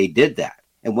 they did that.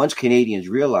 And once Canadians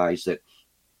realized that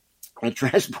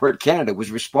Transport Canada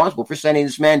was responsible for sending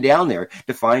this man down there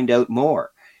to find out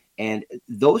more. And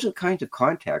those are kinds of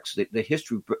contexts that the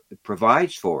history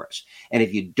provides for us. And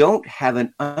if you don't have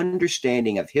an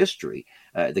understanding of history,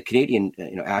 the Canadian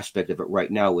aspect of it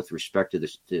right now with respect to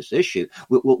this issue,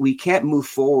 we can't move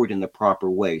forward in the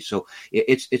proper way. So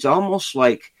it's almost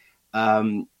like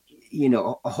holding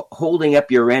up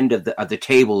your end of the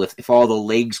table if all the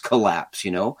legs collapse.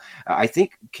 I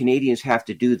think Canadians have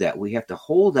to do that. We have to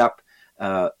hold up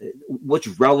what's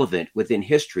relevant within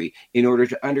history in order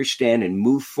to understand and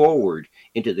move forward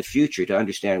into the future to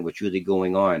understand what's really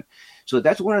going on. So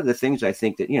that's one of the things I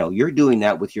think that, you're doing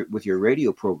that with your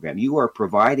radio program. You are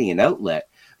providing an outlet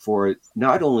for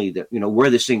not only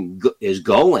where this thing is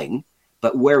going,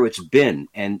 but where it's been.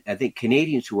 And I think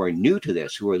Canadians who are new to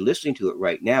this, who are listening to it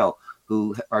right now,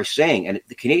 who are saying, and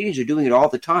the Canadians are doing it all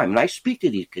the time. And I speak to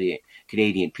these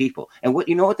Canadian people, and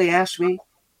what they ask me?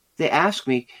 They ask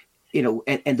me,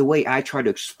 and the way I try to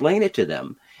explain it to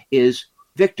them is,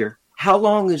 Victor, how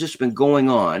long has this been going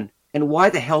on, and why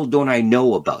the hell don't I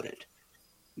know about it?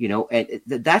 And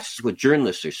that's what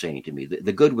journalists are saying to me,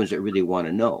 the good ones that really want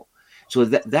to know. So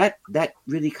that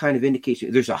really kind of indicates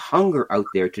there's a hunger out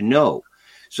there to know.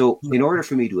 So in order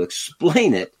for me to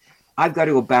explain it, I've got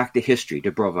to go back to history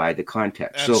to provide the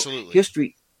context. Absolutely. So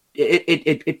history,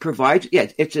 it provides,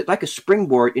 it's like a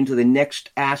springboard into the next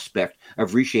aspect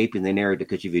of reshaping the narrative.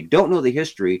 Because if you don't know the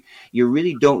history, you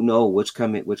really don't know what's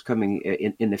coming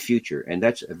in the future. And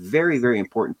that's a very, very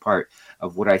important part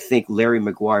of what I think Larry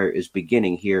Maguire is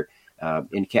beginning here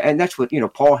in Canada. And that's what,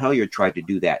 Paul Hellyer tried to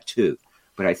do that too.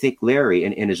 But I think Larry,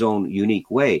 in his own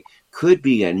unique way, could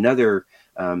be another,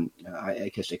 I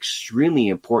guess, extremely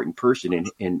important person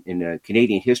in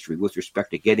Canadian history with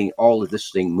respect to getting all of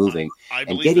this thing moving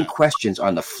and getting questions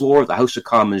on the floor of the House of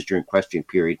Commons during question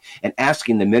period and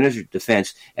asking the Minister of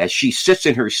Defence, as she sits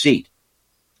in her seat,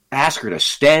 ask her to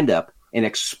stand up and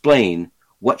explain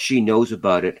what she knows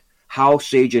about it, how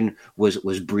Sagen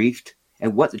was briefed,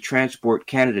 and what the Transport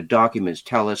Canada documents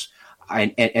tell us.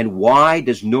 And why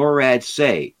does NORAD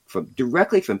say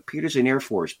directly from Peterson Air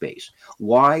Force Base?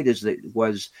 Why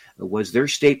was their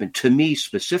statement to me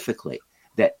specifically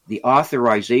that the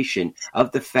authorization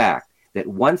of the fact that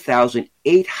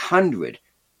 1,800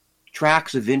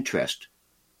 tracks of interest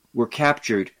were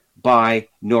captured by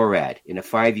NORAD in a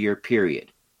 5-year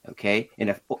period? Okay,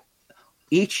 and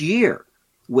each year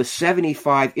with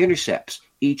 75 intercepts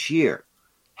each year.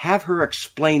 Have her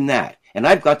explain that. And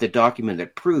I've got the document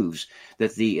that proves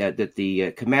that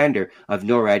the commander of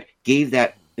NORAD gave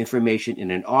that information in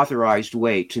an authorized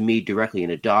way to me directly in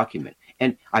a document.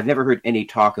 And I've never heard any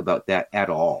talk about that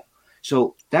at all.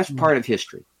 So that's part of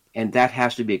history, and that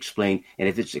has to be explained. And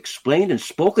if it's explained and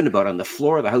spoken about on the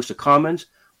floor of the House of Commons,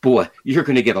 boy, you're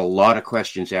going to get a lot of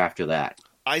questions after that.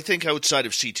 I think outside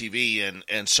of CTV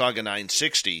and Saga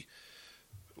 960,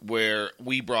 where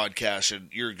we broadcast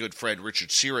and your good friend Richard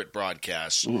Sirott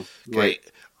broadcasts. Right.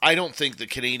 I don't think the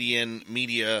Canadian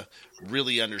media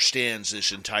really understands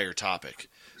this entire topic.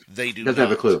 They do Doesn't not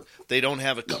have a clue. They don't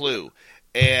have a clue.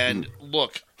 And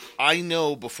look, I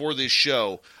know before this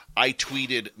show, I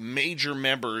tweeted major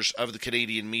members of the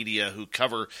Canadian media who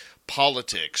cover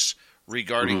politics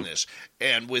regarding this.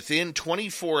 And within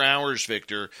 24 hours,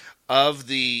 Victor, of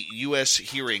the U.S.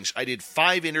 hearings, I did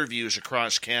 5 interviews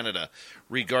across Canada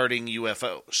regarding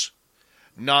UFOs.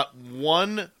 Not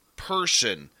one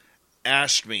person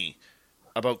asked me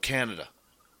about Canada.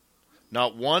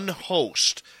 Not one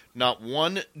host, not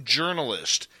one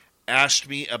journalist asked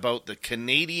me about the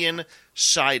Canadian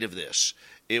side of this.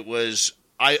 It was,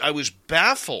 I was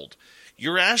baffled.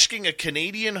 You're asking a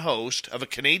Canadian host of a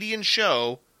Canadian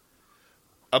show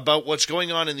about what's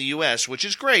going on in the U.S., which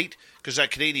is great, because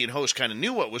that Canadian host kind of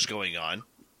knew what was going on.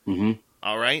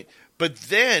 All right? But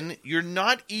then you're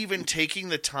not even taking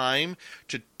the time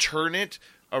to turn it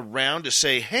around to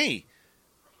say, hey,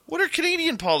 what are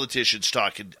Canadian politicians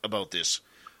talking about this?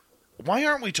 Why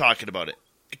aren't we talking about it?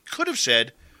 It could have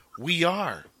said, we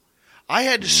are. I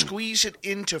had to squeeze it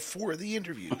into 4 of the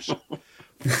interviews.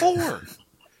 4.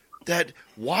 That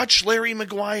watch Larry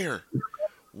Maguire.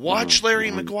 Watch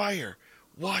Larry Maguire.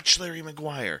 Watch Larry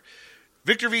Maguire.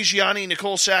 Victor Vigiani,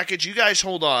 Nicole Sackage, you guys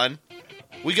hold on.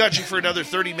 We got you for another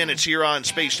 30 minutes here on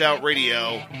Spaced Out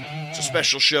Radio. It's a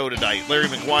special show tonight. Larry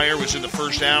Maguire was in the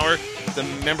first hour, the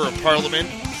Member of Parliament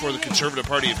for the Conservative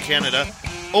Party of Canada,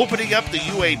 opening up the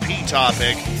UAP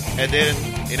topic. And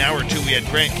then in hour 2, we had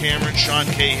Grant Cameron, Sean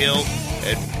Cahill,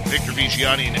 and Victor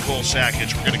Vigiani and Nicole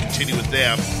Sackage. We're going to continue with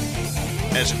them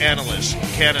as analysts,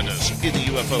 Canada's in the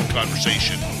UFO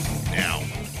conversation now.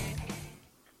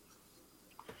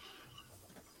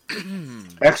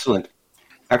 Excellent.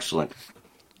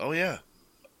 Oh, yeah.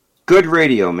 Good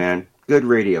radio, man. Good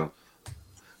radio.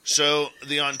 So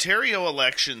the Ontario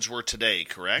elections were today,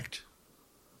 correct?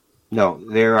 No,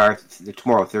 there are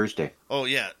tomorrow, Thursday. Oh,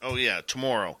 yeah,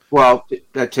 tomorrow. Well,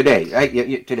 today.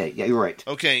 Today. Yeah, you're right.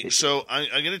 Okay, so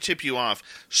I'm going to tip you off.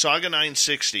 Saga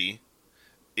 960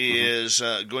 is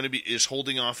is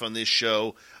holding off on this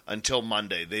show until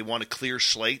Monday. They want a clear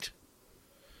slate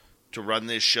to run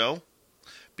this show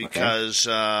because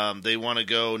they want to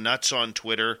go nuts on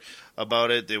Twitter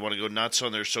about it. They want to go nuts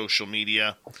on their social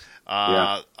media.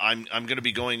 I'm going to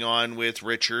be going on with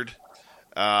Richard,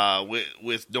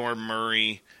 with Norm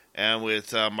Murray, and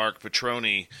with Mark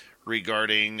Petroni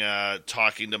regarding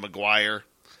talking to Maguire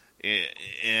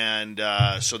And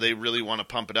so they really want to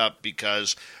pump it up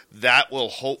because that will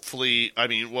hopefully,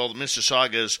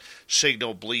 Mississauga's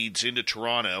signal bleeds into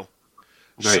Toronto.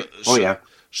 Right. Yeah.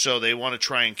 So they want to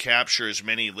try and capture as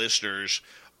many listeners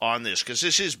on this because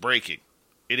this is breaking.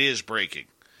 It is breaking.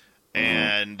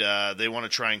 And they want to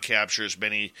try and capture as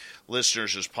many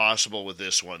listeners as possible with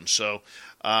this one. So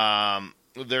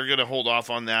they're going to hold off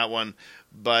on that one.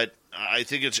 But I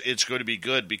think it's going to be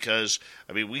good because,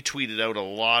 we tweeted out a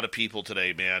lot of people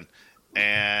today, man.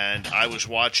 And I was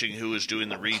watching who was doing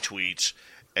the retweets,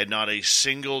 and not a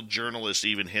single journalist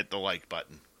even hit the like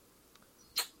button.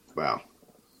 Wow.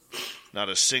 Not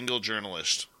a single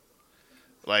journalist.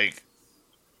 Like,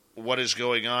 what is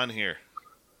going on here?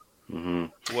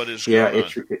 Mm-hmm. What is going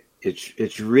on?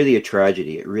 It's really a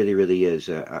tragedy. It really, really is.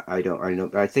 I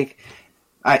think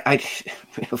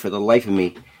for the life of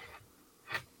me,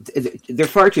 they're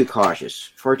far too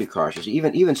cautious.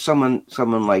 Even someone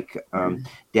like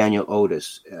Daniel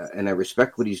Otis, and I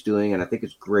respect what he's doing, and I think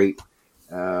it's great.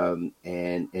 And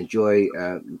enjoy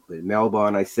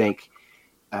Melbourne. I think.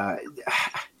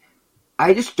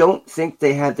 I just don't think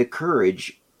they had the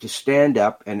courage to stand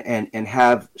up and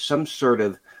have some sort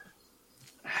of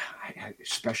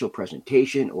special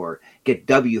presentation or get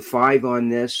W5 on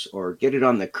this or get it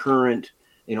on the Current,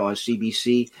 on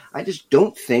CBC. I just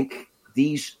don't think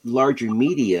these larger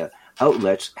media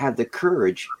outlets have the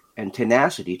courage and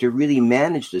tenacity to really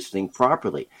manage this thing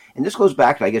properly. And this goes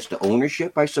back, I guess, to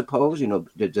ownership, I suppose.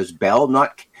 Does Bell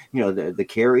not, the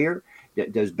carrier,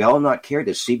 does Bell not care?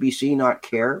 Does CBC not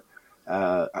care?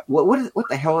 What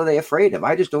the hell are they afraid of?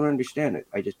 I just don't understand it.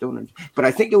 But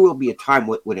I think there will be a time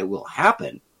when it will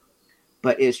happen.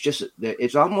 But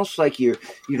it's almost like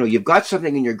you've got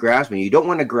something in your grasp and you don't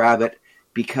want to grab it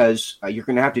because you're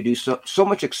going to have to do so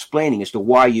much explaining as to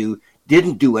why you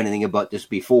didn't do anything about this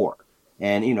before.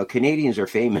 And, Canadians are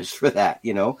famous for that,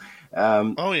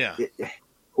 Oh, yeah.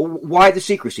 Why the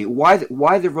secrecy? Why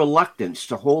the reluctance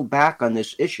to hold back on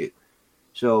this issue?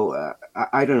 So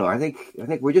I don't know. I think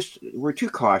we're too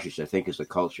cautious, I think, as a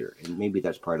culture, and maybe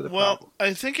that's part of the problem. Well,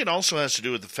 I think it also has to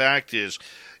do with the fact is,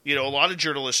 a lot of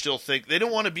journalists still think they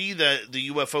don't want to be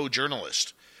the UFO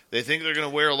journalist. They think they're going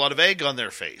to wear a lot of egg on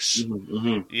their face.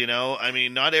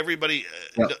 Mm-hmm. Not everybody.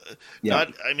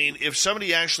 If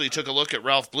somebody actually took a look at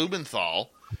Ralph Blumenthal,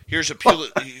 here's a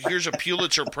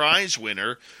Pulitzer Prize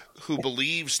winner who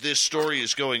believes this story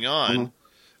is going on.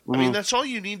 Mm-hmm. That's all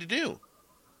you need to do.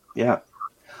 Yeah.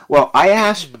 Well, I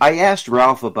asked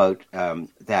Ralph about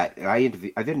that.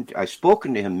 I've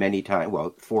spoken to him many times,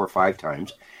 4 or 5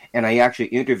 times, and I actually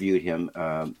interviewed him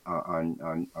on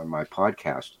my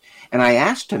podcast. And I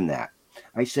asked him that.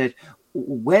 I said,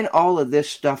 when all of this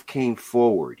stuff came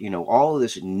forward, all of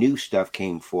this new stuff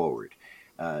came forward,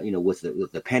 with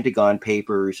the Pentagon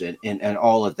Papers and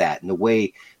all of that, and the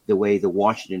way the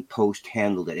Washington Post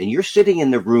handled it, and you're sitting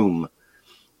in the room.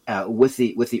 With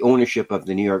the ownership of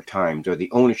the New York Times or the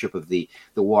ownership of the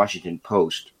Washington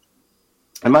Post.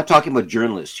 I'm not talking about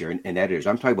journalists here and editors.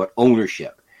 I'm talking about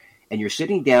ownership. And you're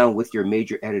sitting down with your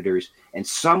major editors, and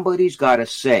somebody's got to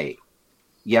say,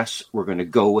 yes, we're going to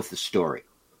go with the story.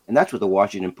 And that's what the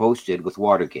Washington Post did with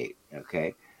Watergate,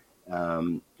 okay?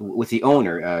 With the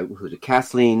owner, who was it,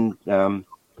 Kathleen, what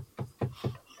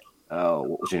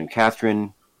was her name?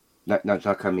 Catherine,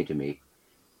 not coming to me.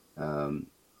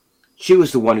 She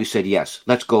was the one who said, yes,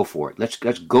 let's go for it. Let's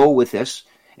go with this.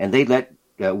 And they let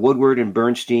Woodward and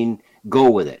Bernstein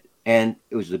go with it. And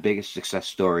it was the biggest success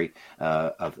story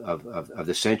of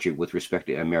the century with respect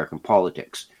to American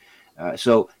politics.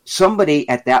 So somebody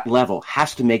at that level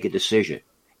has to make a decision.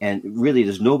 And really,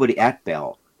 there's nobody at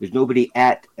Bell. There's nobody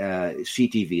at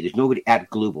CTV. There's nobody at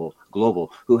Global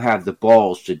who have the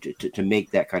balls to make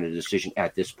that kind of decision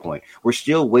at this point. We're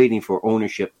still waiting for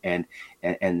ownership and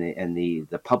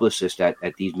the publicists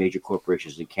at these major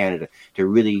corporations in Canada to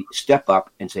really step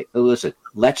up and say, "Oh, listen,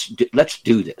 let's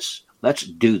do this. Let's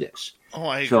do this." Oh,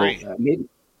 I agree. So maybe,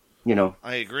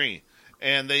 I agree.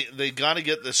 And they got to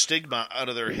get the stigma out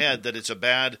of their head that it's a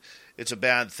bad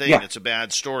thing. Yeah. It's a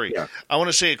bad story. Yeah. I want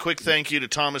to say a quick thank you to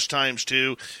Thomas times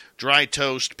 2, Dry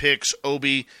Toast, Pix,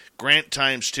 Obi, Grant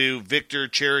times 2, Victor,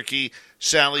 Cherokee,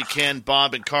 Sally, Ken,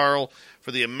 Bob, and Carl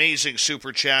for the amazing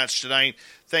super chats tonight.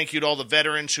 Thank you to all the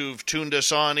veterans who've tuned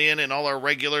us on in and all our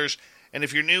regulars. And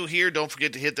if you're new here, don't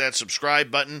forget to hit that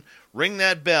subscribe button, ring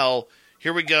that bell.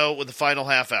 Here we go with the final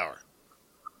half hour.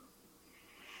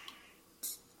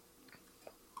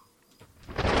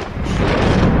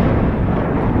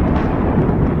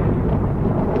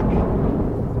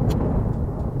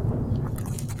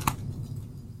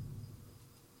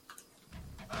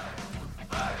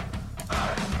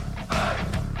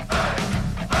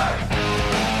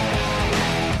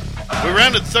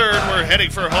 3rd. We're heading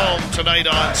for home tonight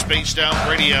on Spaced Out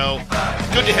Radio.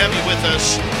 Good to have you with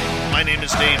us. My name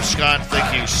is Dave Scott.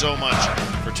 Thank you so much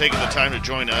for taking the time to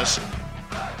join us.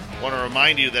 I want to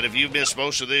remind you that if you missed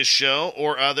most of this show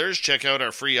or others, check out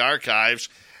our free archives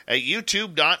at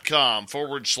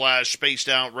youtube.com/Spaced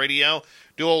Out Radio.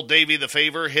 Do old Davey the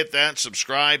favor, hit that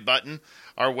subscribe button.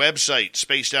 Our website,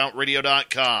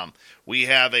 spacedoutradio.com. We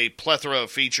have a plethora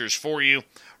of features for you.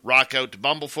 Rock out to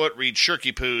Bumblefoot, read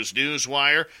Shirky Poo's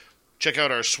Newswire. Check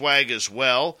out our swag as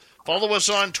well. Follow us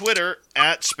on Twitter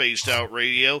at Spaced Out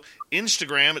Radio,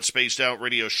 Instagram at Spaced Out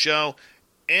Radio Show,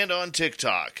 and on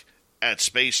TikTok at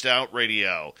Spaced Out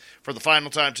Radio. For the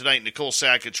final time tonight, Nicole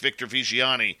Sakic, Victor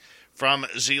Vigiani from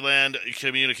Zealand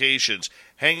Communications,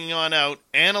 hanging on out,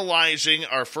 analyzing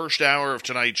our first hour of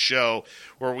tonight's show,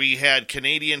 where we had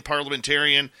Canadian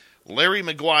parliamentarian Larry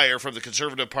Maguire from the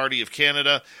Conservative Party of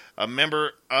Canada, a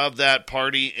member of that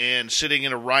party and sitting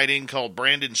in a riding called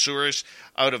Brandon Souris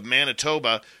out of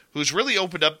Manitoba, who's really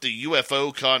opened up the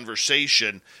UFO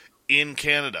conversation in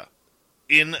Canada,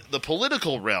 in the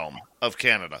political realm of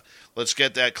Canada. Let's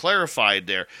get that clarified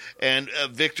there. And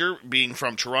Victor, being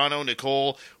from Toronto,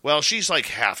 Nicole, well, she's like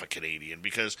half a Canadian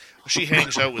because she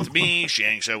hangs out with me, she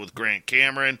hangs out with Grant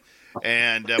Cameron,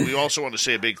 and we also want to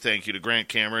say a big thank you to Grant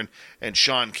Cameron and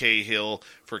Sean Cahill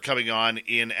for coming on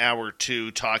in Hour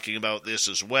 2 talking about this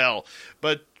as well.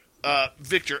 But,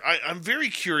 Victor, I'm very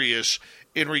curious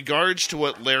in regards to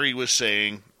what Larry was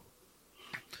saying,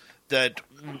 that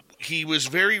he was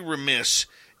very remiss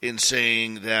in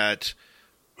saying that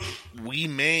we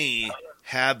may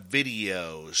have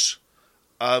videos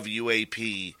of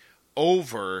UAP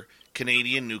over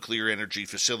Canadian nuclear energy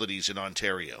facilities in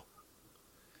Ontario.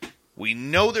 We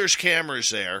know there's cameras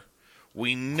there.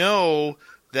 We know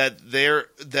that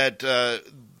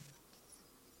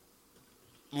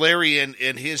Larry and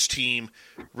his team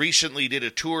recently did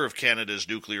a tour of Canada's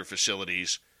nuclear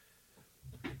facilities.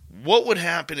 What would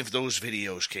happen if those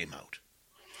videos came out?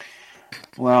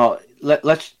 Well,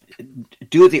 let's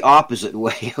do it the opposite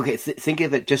way. Okay, think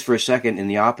of it just for a second in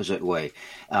the opposite way.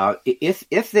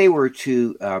 If they were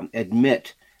to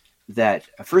admit that,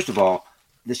 first of all,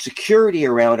 the security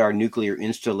around our nuclear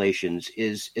installations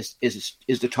is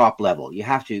the top level. You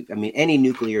have to, I mean, any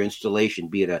nuclear installation,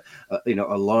 be it a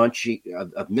launch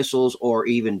of missiles or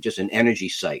even just an energy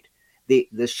site, the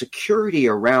security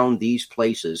around these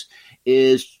places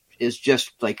is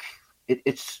just like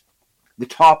it's the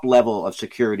top level of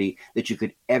security that you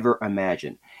could ever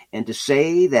imagine. And to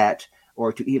say that,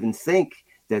 or to even think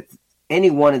that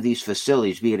any one of these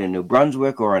facilities, be it in New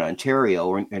Brunswick or in Ontario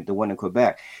or the one in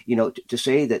Quebec, to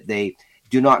say that they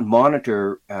do not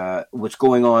monitor what's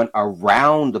going on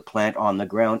around the plant on the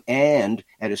ground and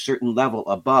at a certain level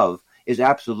above is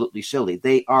absolutely silly.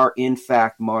 They are, in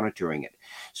fact, monitoring it.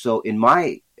 So in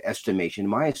my estimation,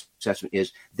 my assessment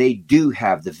is they do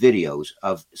have the videos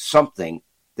of something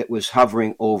that was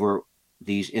hovering over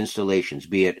these installations,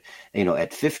 be it,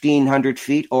 at 1,500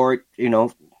 feet or,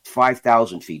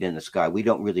 5,000 feet in the sky. We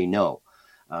don't really know.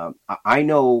 I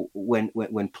know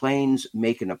when planes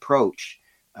make an approach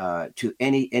to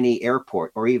any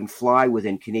airport or even fly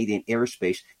within Canadian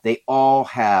airspace, they all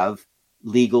have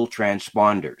legal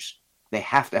transponders. They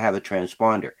have to have a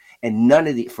transponder. And none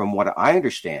of from what I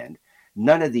understand,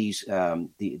 none of these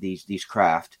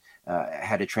craft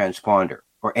had a transponder,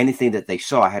 or anything that they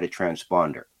saw had a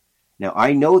transponder. Now,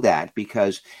 I know that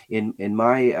because in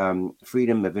my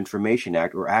Freedom of Information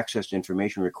Act, or access to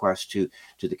information request to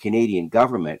the Canadian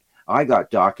government, I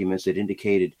got documents that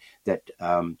indicated that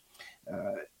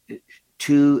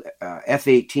two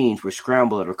F-18s were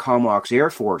scrambled at Comox Air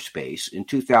Force Base in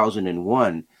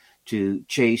 2001 to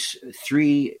chase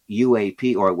 3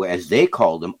 UAP, or as they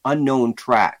called them, unknown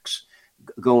tracks,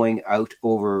 going out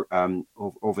over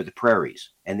the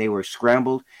prairies, and they were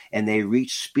scrambled, and they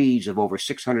reached speeds of over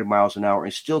 600 miles an hour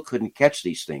and still couldn't catch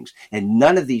these things. And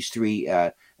none of these 3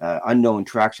 unknown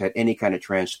tracks had any kind of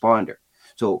transponder.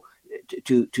 So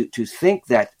to think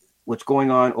that what's going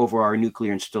on over our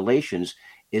nuclear installations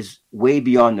is way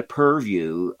beyond the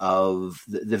purview of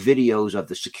the videos of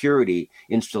the security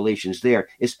installations there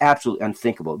is absolutely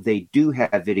unthinkable. They do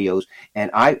have videos,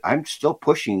 and I'm still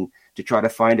pushing to try to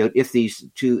find out if these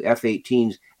 2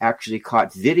 F-18s actually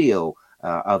caught video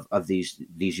of these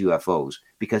UFOs.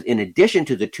 Because in addition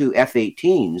to the 2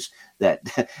 F-18s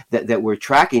that were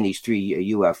tracking these 3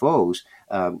 UFOs,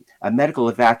 a medical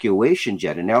evacuation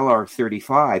jet, an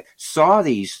LR-35, saw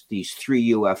these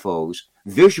 3 UFOs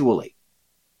visually.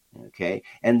 Okay,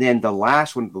 and then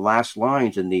one of the last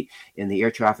lines in the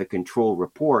air traffic control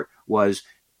report was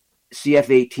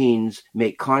CF-18s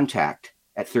make contact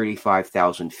at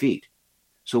 35,000 feet.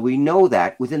 So we know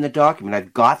that within the document.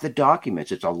 I've got the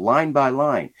documents. It's a line by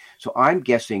line. So I'm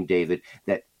guessing, David,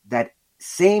 that that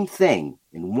same thing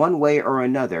in one way or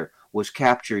another was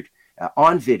captured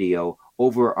on video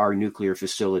over our nuclear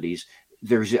facilities.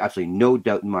 There's absolutely no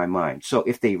doubt in my mind. So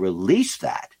if they release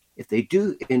that, if they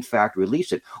do in fact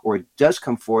release it, or it does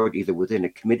come forward either within a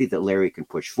committee that Larry can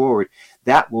push forward,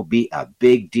 that will be a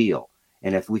big deal.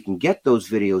 And if we can get those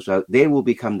videos out, they will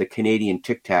become the Canadian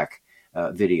Tic Tac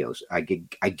videos. I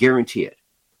guarantee it.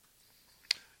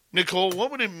 Nicole,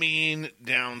 what would it mean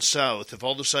down south if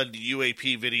all of a sudden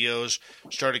UAP videos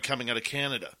started coming out of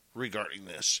Canada regarding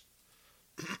this?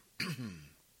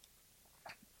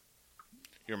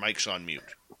 Your mic's on mute.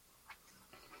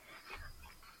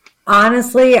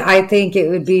 Honestly, I think it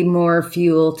would be more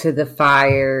fuel to the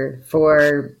fire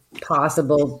for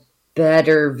possible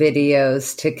better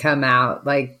videos to come out,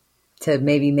 like to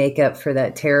maybe make up for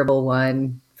that terrible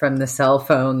one from the cell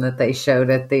phone that they showed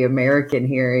at the American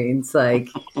hearings. Like,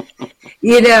 I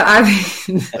mean,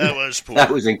 that was poor.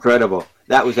 That was incredible.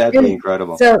 That was absolutely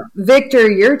incredible. So, Victor,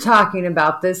 you're talking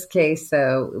about this case,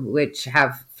 though, which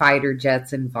have fighter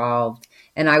jets involved.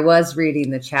 And I was reading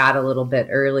the chat a little bit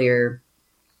earlier.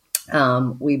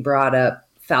 We brought up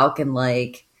Falcon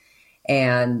Lake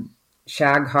and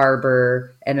Shag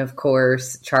Harbor and, of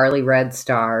course, Charlie Red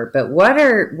Star. But what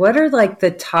are like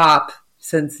the top,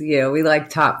 since, we like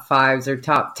top fives or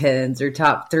top tens or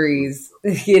top threes,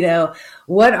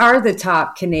 what are the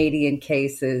top Canadian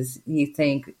cases you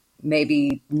think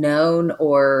maybe known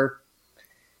or,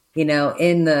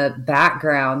 in the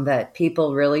background that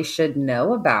people really should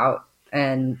know about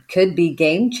and could be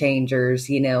game changers,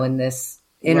 in this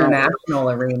international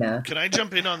arena? Can I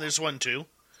jump in on this one too?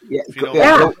 Yeah,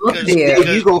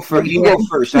 you go first. You go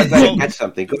first. I've got to get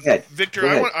something. Go ahead, Victor. Go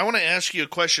ahead. I want to ask you a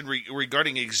question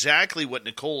regarding exactly what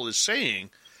Nicole is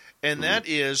saying, and that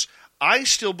is, I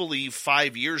still believe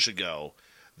 5 years ago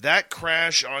that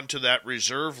crash onto that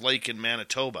reserve lake in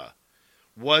Manitoba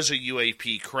was a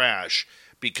UAP crash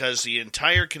because the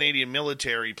entire Canadian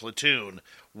military platoon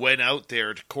went out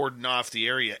there to cordon off the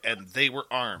area, and they were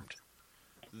armed.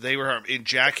 They were armed in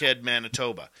Jackhead,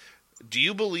 Manitoba. Do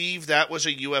you believe that was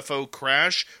a UFO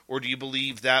crash, or do you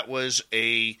believe that was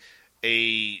a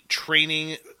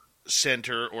training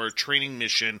center or a training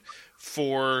mission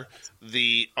for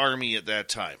the Army at that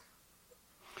time?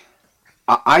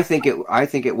 I think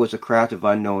it was a craft of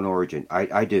unknown origin.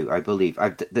 I do. I believe.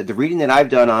 The reading that I've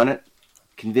done on it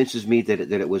convinces me that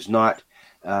it was not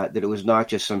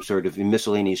just some sort of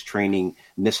miscellaneous training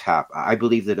mishap. I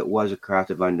believe that it was a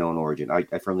craft of unknown origin.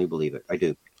 I firmly believe it. I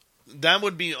do. That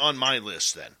would be on my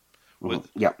list then.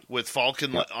 With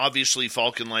Falcon, obviously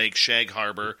Falcon Lake, Shag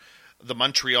Harbor, the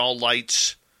Montreal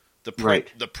Lights, the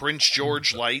Prince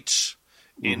George Lights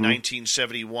in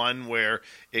 1971, where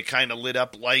it kind of lit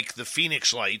up like the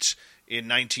Phoenix Lights in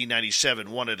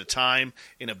 1997, one at a time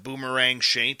in a boomerang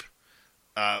shape.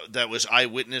 That was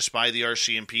eyewitnessed by the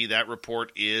RCMP. That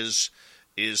report is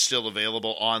still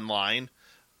available online.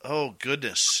 Oh,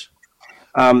 goodness.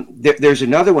 There's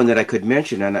another one that I could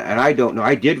mention, and I don't know.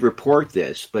 I did report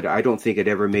this, but I don't think it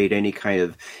ever made any kind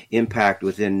of impact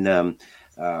within,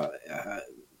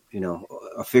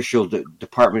 official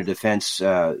Department of Defense,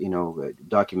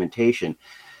 documentation.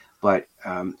 But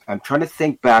I'm trying to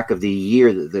think back of the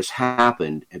year that this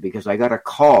happened, because I got a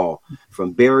call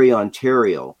from Barrie,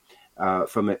 Ontario,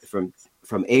 from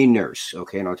a nurse.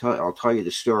 Okay, and I'll tell you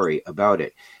the story about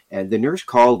it. And the nurse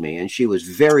called me, and she was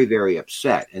very, very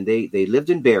upset. And they lived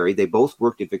in Barrie. They both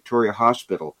worked at Victoria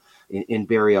Hospital in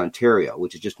Barrie, Ontario,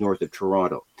 which is just north of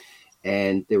Toronto.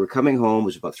 And they were coming home. It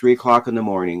was about 3:00 in the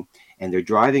morning, and they're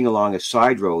driving along a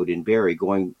side road in Barrie,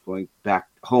 going back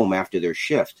home after their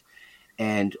shift.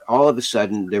 And all of a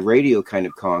sudden, the radio kind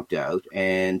of conked out,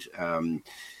 and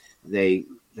they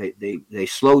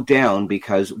slowed down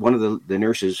because one of the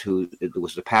nurses who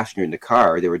was the passenger in the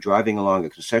car, they were driving along a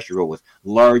concession road with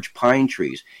large pine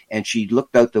trees. And she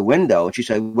looked out the window and she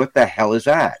said, "What the hell is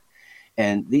that?"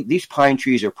 And these pine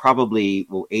trees are probably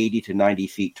 80 to 90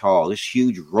 feet tall. There's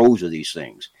huge rows of these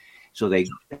things. So they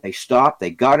stopped,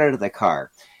 they got out of the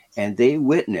car, and they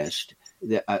witnessed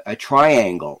a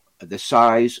triangle the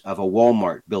size of a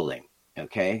Walmart building.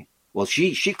 Okay. Well,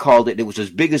 she called it was as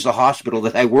big as the hospital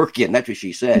that I work in. That's what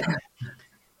she said.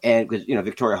 And because,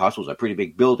 Victoria Hospital is a pretty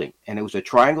big building. And it was a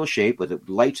triangle shape with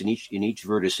lights in each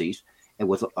vertices and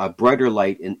with a brighter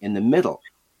light in the middle.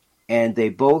 And they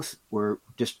both were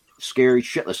just scared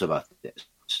shitless about this.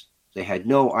 They had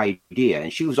no idea.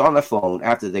 And she was on the phone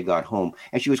after they got home,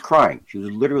 and she was crying. She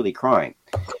was literally crying.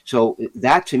 So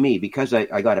that, to me, because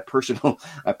I got a personal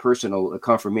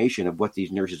confirmation of what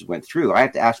these nurses went through, I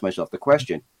have to ask myself the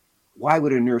question, why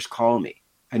would a nurse call me?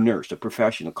 A nurse, a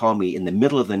professional, call me in the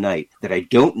middle of the night that I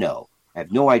don't know. I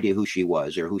have no idea who she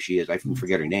was or who she is. I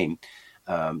forget her name.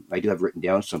 I do have it written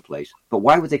down someplace. But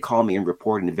why would they call me and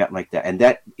report an event like that? And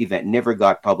that event never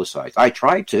got publicized. I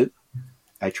tried to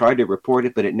report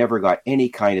it, but it never got any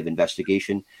kind of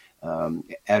investigation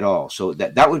at all. So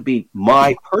that would be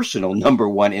my personal number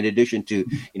one, in addition to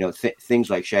things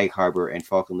like Shag Harbor and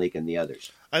Falcon Lake and the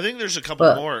others. I think there's a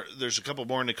couple more. There's a couple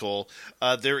more, Nicole.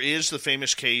 There is the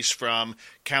famous case from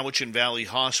Cowichan Valley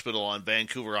Hospital on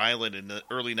Vancouver Island in the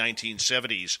early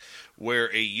 1970s, where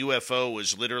a UFO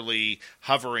was literally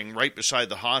hovering right beside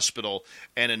the hospital,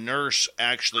 and a nurse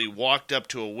actually walked up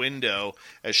to a window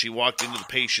as she walked into the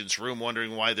patient's room,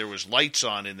 wondering why there was lights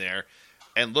on in there,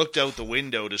 and looked out the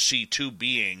window to see two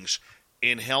beings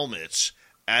in helmets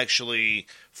actually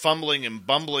fumbling and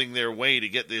bumbling their way to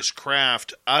get this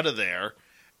craft out of there.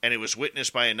 And it was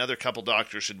witnessed by another couple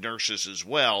doctors and nurses as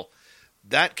well.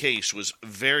 That case was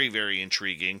very, very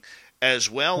intriguing,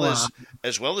 as well as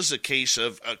the case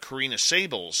of Karina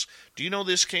Sables. Do you know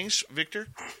this case, Victor?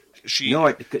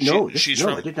 I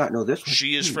did not know this one.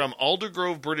 She is from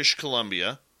Aldergrove, British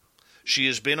Columbia. She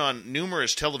has been on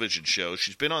numerous television shows.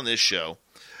 She's been on this show,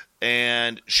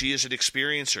 and she is an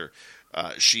experiencer.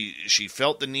 She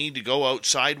felt the need to go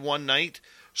outside one night,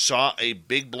 saw a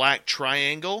big black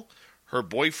triangle. Her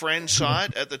boyfriend saw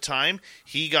it at the time.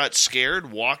 He got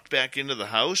scared, walked back into the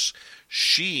house.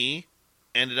 She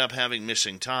ended up having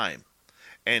missing time.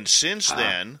 And since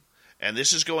then, and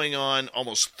this is going on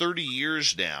almost 30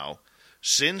 years now,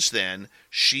 since then,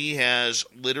 she has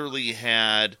literally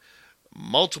had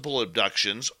multiple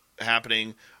abductions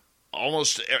happening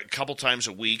almost a couple times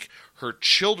a week. Her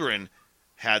children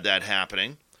had that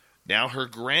happening. Now her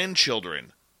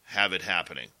grandchildren have it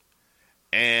happening.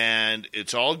 And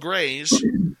it's all grays,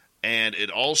 and it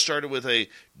all started with a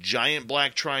giant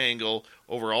black triangle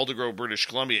over Aldergrove, British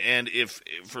Columbia. And if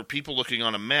for people looking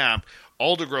on a map,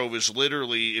 Aldergrove is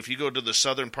literally, if you go to the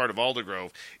southern part of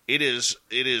Aldergrove, it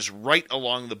is right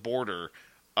along the border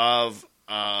of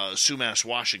Sumas,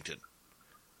 Washington.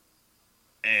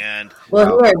 And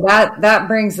that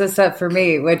brings this up for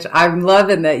me, which I'm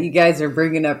loving that you guys are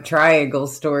bringing up triangle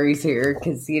stories here,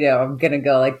 because I'm gonna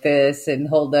go like this and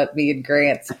hold up me and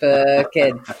Grant's book,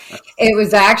 and it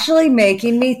was actually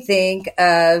making me think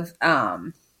of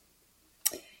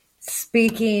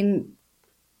speaking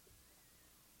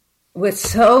with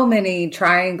so many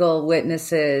triangle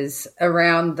witnesses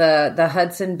around the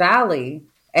Hudson Valley,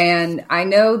 and I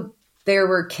know there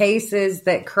were cases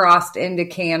that crossed into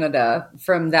Canada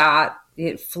from that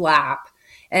flap.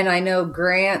 And I know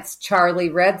Grant's Charlie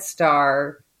Red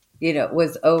Star,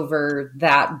 was over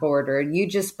that border. And you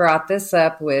just brought this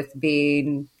up with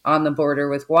being on the border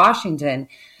with Washington.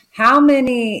 How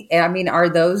many, are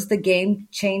those the game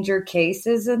changer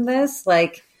cases in this?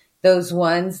 Like those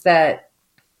ones that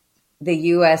the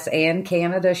U.S. and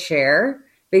Canada share?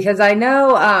 Because I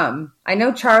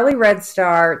know Charlie Red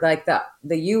Star, like the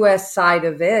U.S. side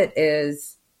of it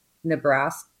is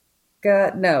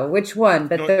Nebraska. No, which one?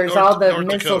 But there's all the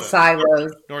missile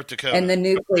silos, North Dakota, and the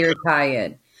nuclear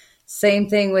tie-in. Same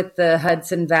thing with the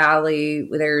Hudson Valley.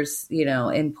 There's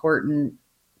important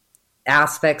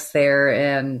aspects there,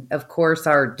 and of course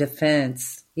our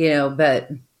defense. But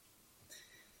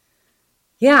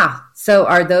yeah. So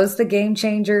are those the game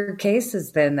changer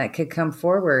cases then that could come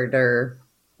forward, or?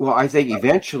 Well, I think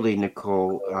eventually,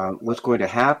 Nicole, what's going to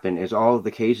happen is all of the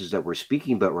cases that we're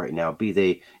speaking about right now, be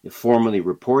they formally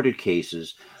reported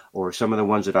cases or some of the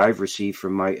ones that I've received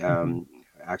from my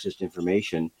access to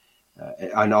information,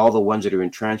 and all the ones that are in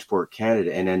Transport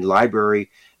Canada and in Library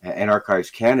and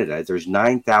Archives Canada, there's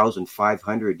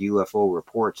 9,500 UFO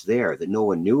reports there that no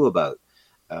one knew about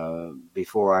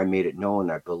before I made it known.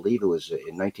 I believe it was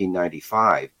in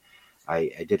 1995.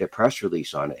 I did a press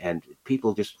release on it, and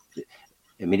people just...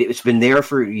 it's been there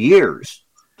for years.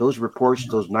 Those reports,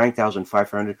 those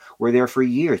 9,500, were there for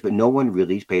years, but no one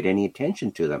really paid any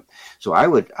attention to them. So I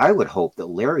would hope that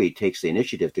Larry takes the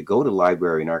initiative to go to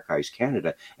Library and Archives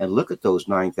Canada and look at those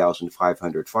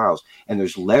 9,500 files. And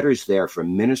there's letters there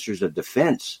from ministers of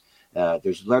defense.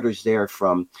 There's letters there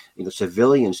from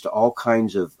civilians to all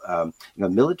kinds of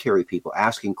military people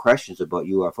asking questions about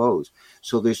UFOs.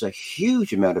 So there's a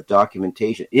huge amount of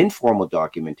documentation, informal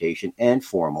documentation and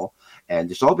formal,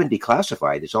 and it's all been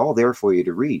declassified. It's all there for you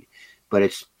to read, but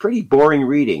it's pretty boring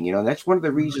reading. And that's one of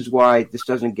the reasons why this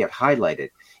doesn't get highlighted.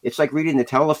 It's like reading the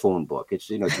telephone book. It's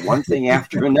it's one thing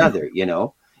after another.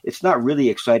 It's not really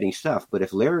exciting stuff. But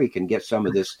if Larry can get some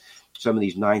of these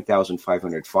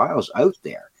 9,500 files out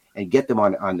there and get them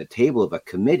on the table of a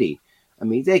committee I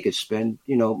mean, they could spend,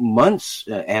 months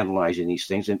analyzing these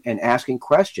things and asking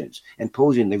questions and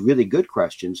posing the really good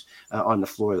questions on the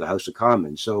floor of the House of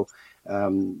Commons. So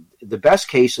the best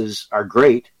cases are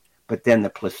great, but then the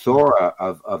plethora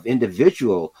of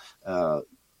individual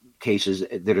cases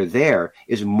that are there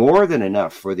is more than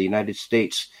enough for the United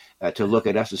States to look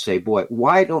at us and say, boy,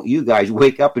 why don't you guys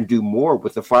wake up and do more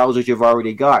with the files that you've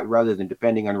already got rather than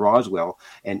depending on Roswell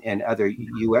and other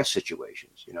U.S.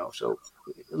 situations, So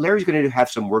Larry's going to have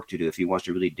some work to do if he wants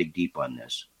to really dig deep on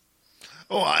this.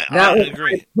 Oh, I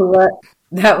agree.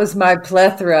 That was my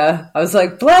plethora. I was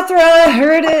like, plethora, I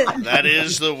heard it. That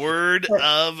is the word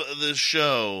of the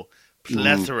show,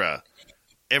 plethora.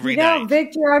 Every night.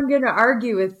 Victor, I'm going to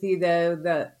argue with you, though,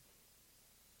 that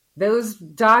those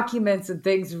documents and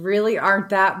things really aren't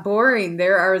that boring.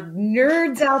 There are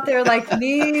nerds out there like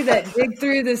me that dig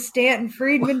through the Stanton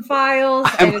Friedman files,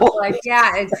 and it's like,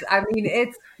 it's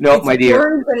my dear,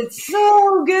 boring, but it's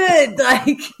so good.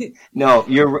 Like, no,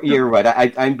 you're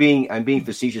right. I'm being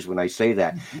facetious when I say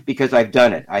that because I've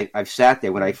done it. I've sat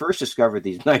there when I first discovered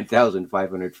these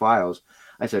 9,500 files.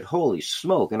 I said, holy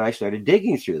smoke. And I started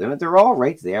digging through them, and they're all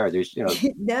right there. There's,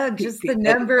 no, just the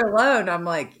number alone. I'm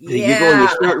like, yeah. You go and you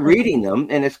start reading them,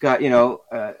 and it's got,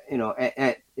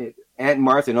 Aunt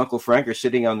Martha and Uncle Frank are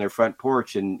sitting on their front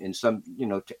porch in some,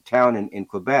 town in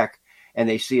Quebec, and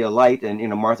they see a light, and,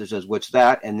 Martha says, what's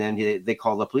that? And then they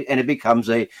call the police, and it becomes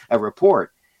a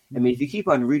report. I mean, if you keep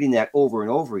on reading that over and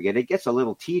over again, it gets a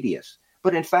little tedious.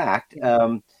 But in fact,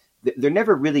 they're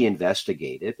never really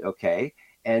investigated, okay?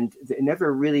 And they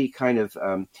never really kind of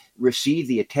receive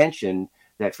the attention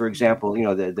that, for example,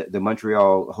 the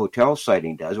Montreal hotel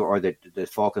sighting does, or that the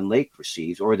Falcon Lake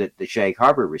receives, or that the Shag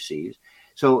Harbor receives.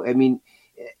 So, I mean,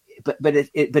 but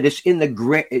it's in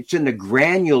the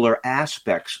granular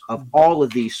aspects of all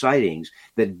of these sightings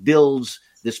that builds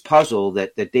this puzzle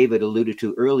that David alluded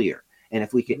to earlier. And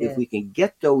if we can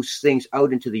get those things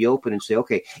out into the open and say,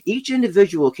 okay, each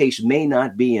individual case may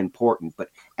not be important, but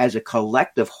as a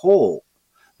collective whole,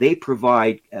 they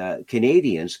provide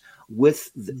Canadians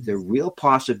with the real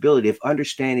possibility of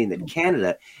understanding that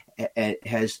Canada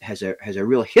has a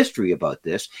real history about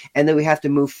this, and that we have to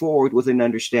move forward with an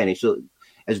understanding. So,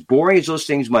 as boring as those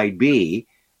things might be,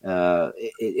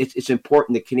 it's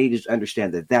important that Canadians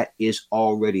understand that is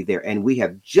already there, and we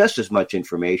have just as much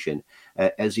information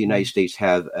as the United States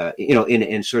have,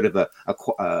 in sort of a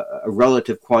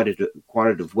relative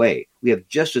quantitative way. We have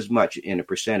just as much in a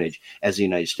percentage as the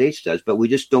United States does, but we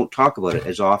just don't talk about it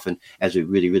as often as we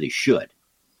really, really should.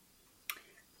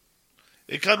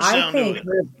 It comes down to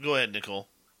it. Go ahead, Nicole.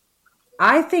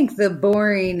 I think the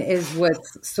boring is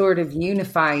what's sort of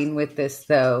unifying with this,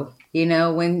 though.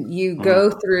 When you go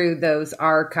through those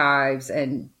archives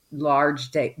and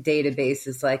large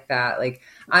databases like that, like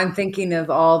I'm thinking of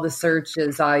all the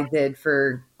searches I did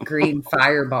for green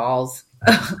fireballs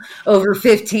over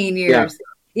 15 years.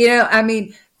 Yeah. I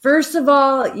mean, first of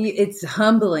all, it's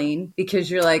humbling because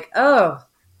you're like, oh,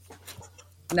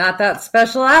 not that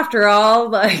special after all.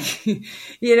 Like,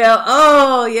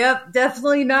 oh, yep,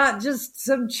 definitely not just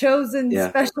some chosen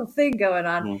special thing going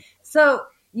on. Mm-hmm. So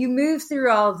you move through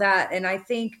all of that. And I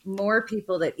think more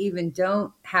people that even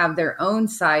don't have their own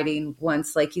sighting,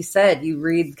 once, like you said, you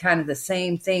read kind of the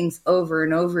same things over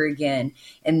and over again.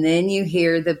 And then you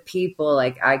hear the people,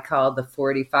 like I call the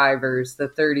 45ers, the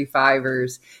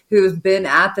 35ers, who have been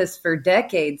at this for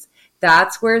decades.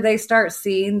 That's where they start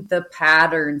seeing the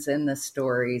patterns in the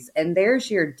stories. And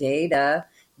there's your data.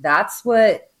 That's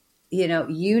what,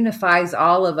 unifies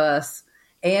all of us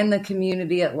and the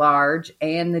community at large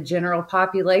and the general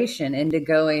population into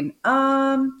going,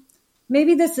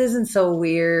 maybe this isn't so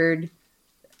weird.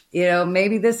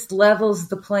 Maybe this levels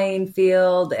the playing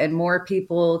field and more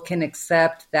people can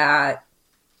accept that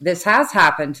this has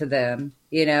happened to them.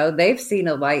 They've seen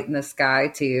a light in the sky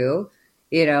too.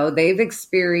 They've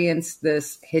experienced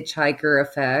this hitchhiker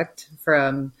effect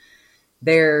from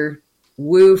their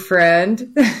woo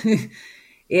friend.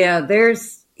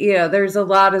 There's a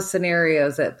lot of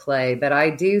scenarios at play, but I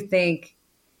do think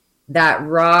that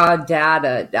raw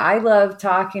data, I love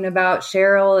talking about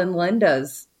Cheryl and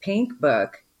Linda's Pink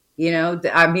book.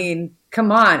 I mean,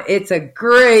 come on, it's a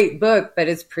great book, but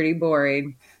it's pretty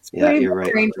boring. It's pretty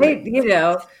boring. Right.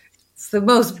 It's the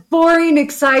most boring,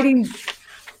 exciting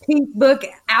Pink book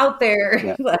out there.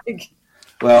 Yeah.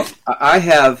 Well, I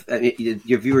have,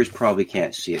 your viewers probably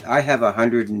can't see it. I have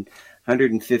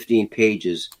 115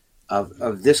 pages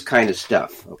of this kind of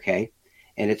stuff, okay?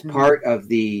 And it's part of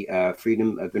the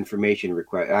Freedom of Information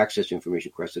request, access to information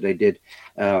request that I did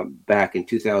back in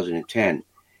 2010.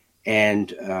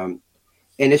 And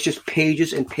it's just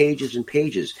pages and pages and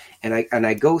pages. And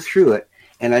I go through it,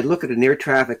 and I look at an air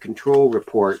traffic control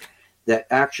report that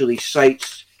actually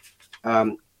cites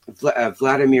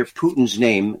Vladimir Putin's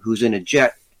name, who's in a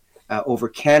jet over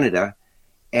Canada,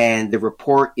 and the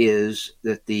report is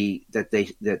that the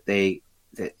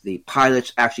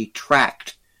pilots actually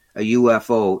tracked a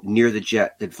UFO near the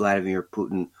jet that Vladimir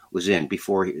Putin was in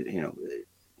before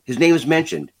his name was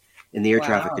mentioned in the air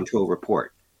traffic control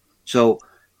report. So,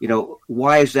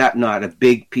 why is that not a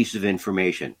big piece of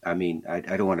information? I mean, I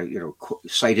don't want to,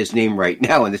 cite his name right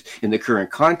now in the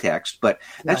current context, but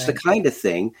that's the kind of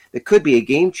thing that could be a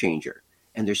game changer.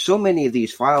 And there's so many of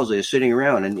these files that are sitting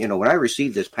around. And, when I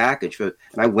received this package, and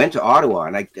I went to Ottawa,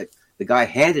 and the guy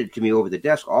handed it to me over the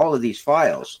desk, all of these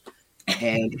files.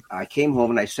 And I came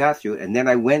home and I sat through it. And then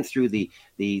I went through the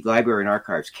Library and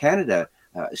Archives Canada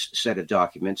set of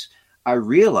documents. I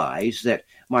realized that,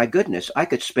 my goodness, I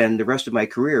could spend the rest of my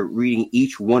career reading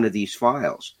each one of these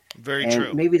files. Very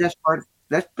true. Maybe that's part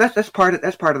of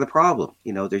the problem.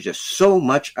 There's just so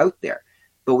much out there,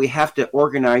 but we have to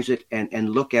organize it and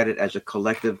look at it as a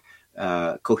collective,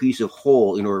 cohesive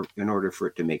whole in order for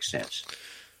it to make sense.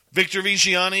 Victor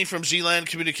Vigiani from Zealand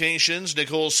Communications,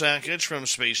 Nicole Sackage from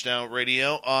Spaced Out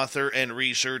Radio, author and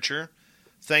researcher.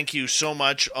 Thank you so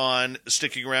much on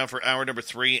sticking around for hour number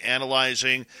 3,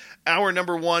 analyzing hour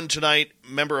number 1 tonight.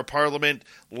 Member of Parliament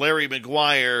Larry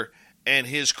Maguire and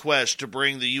his quest to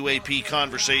bring the UAP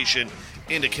conversation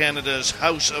into Canada's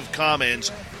House of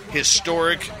Commons.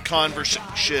 Historic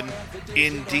conversation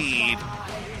indeed,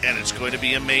 and it's going to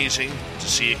be amazing to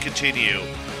see it continue.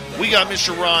 We got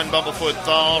Mr. Ron Bumblefoot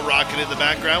Thal rocking in the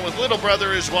background with Little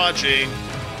Brother is Watching.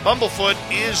 Bumblefoot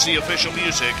is the official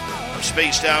music of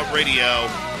Spaced Out Radio,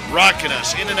 rocking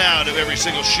us in and out of every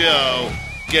single show.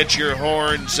 Get your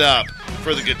horns up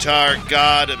for the guitar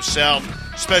god himself.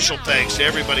 Special thanks to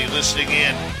everybody listening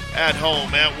in at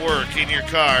home, at work, in your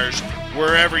cars,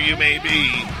 wherever you may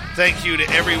be. Thank you to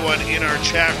everyone in our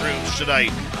chat rooms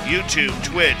tonight. YouTube,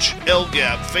 Twitch,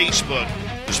 LGAP, Facebook,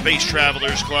 the Space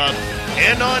Travelers Club,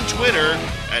 and on Twitter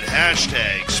at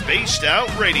hashtag Spaced Out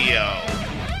Radio.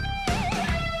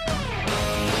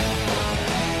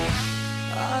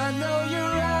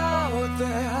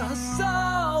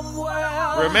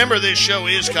 Remember, this show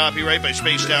is copyright by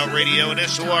Spaced Out Radio and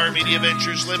SOR Media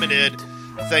Ventures Limited.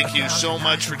 Thank you so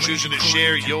much for choosing to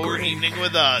share your evening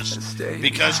with us,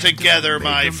 because together,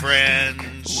 my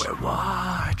friends, we're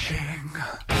watching.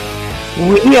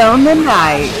 We own the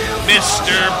night.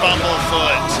 Mr.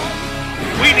 Bumblefoot,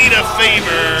 we need a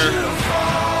favor.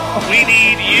 We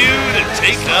need you to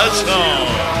take us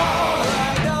home.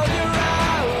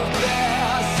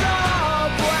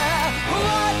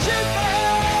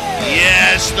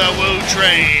 Yes, the Woo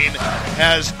train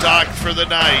has docked for the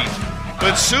night.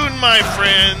 But soon, my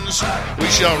friends, we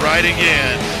shall ride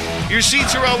again. Your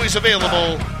seats are always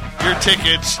available. Your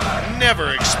tickets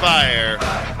never expire.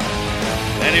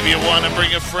 And if you want to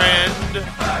bring a friend,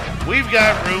 we've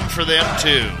got room for them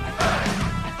too.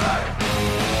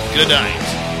 Good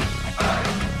night.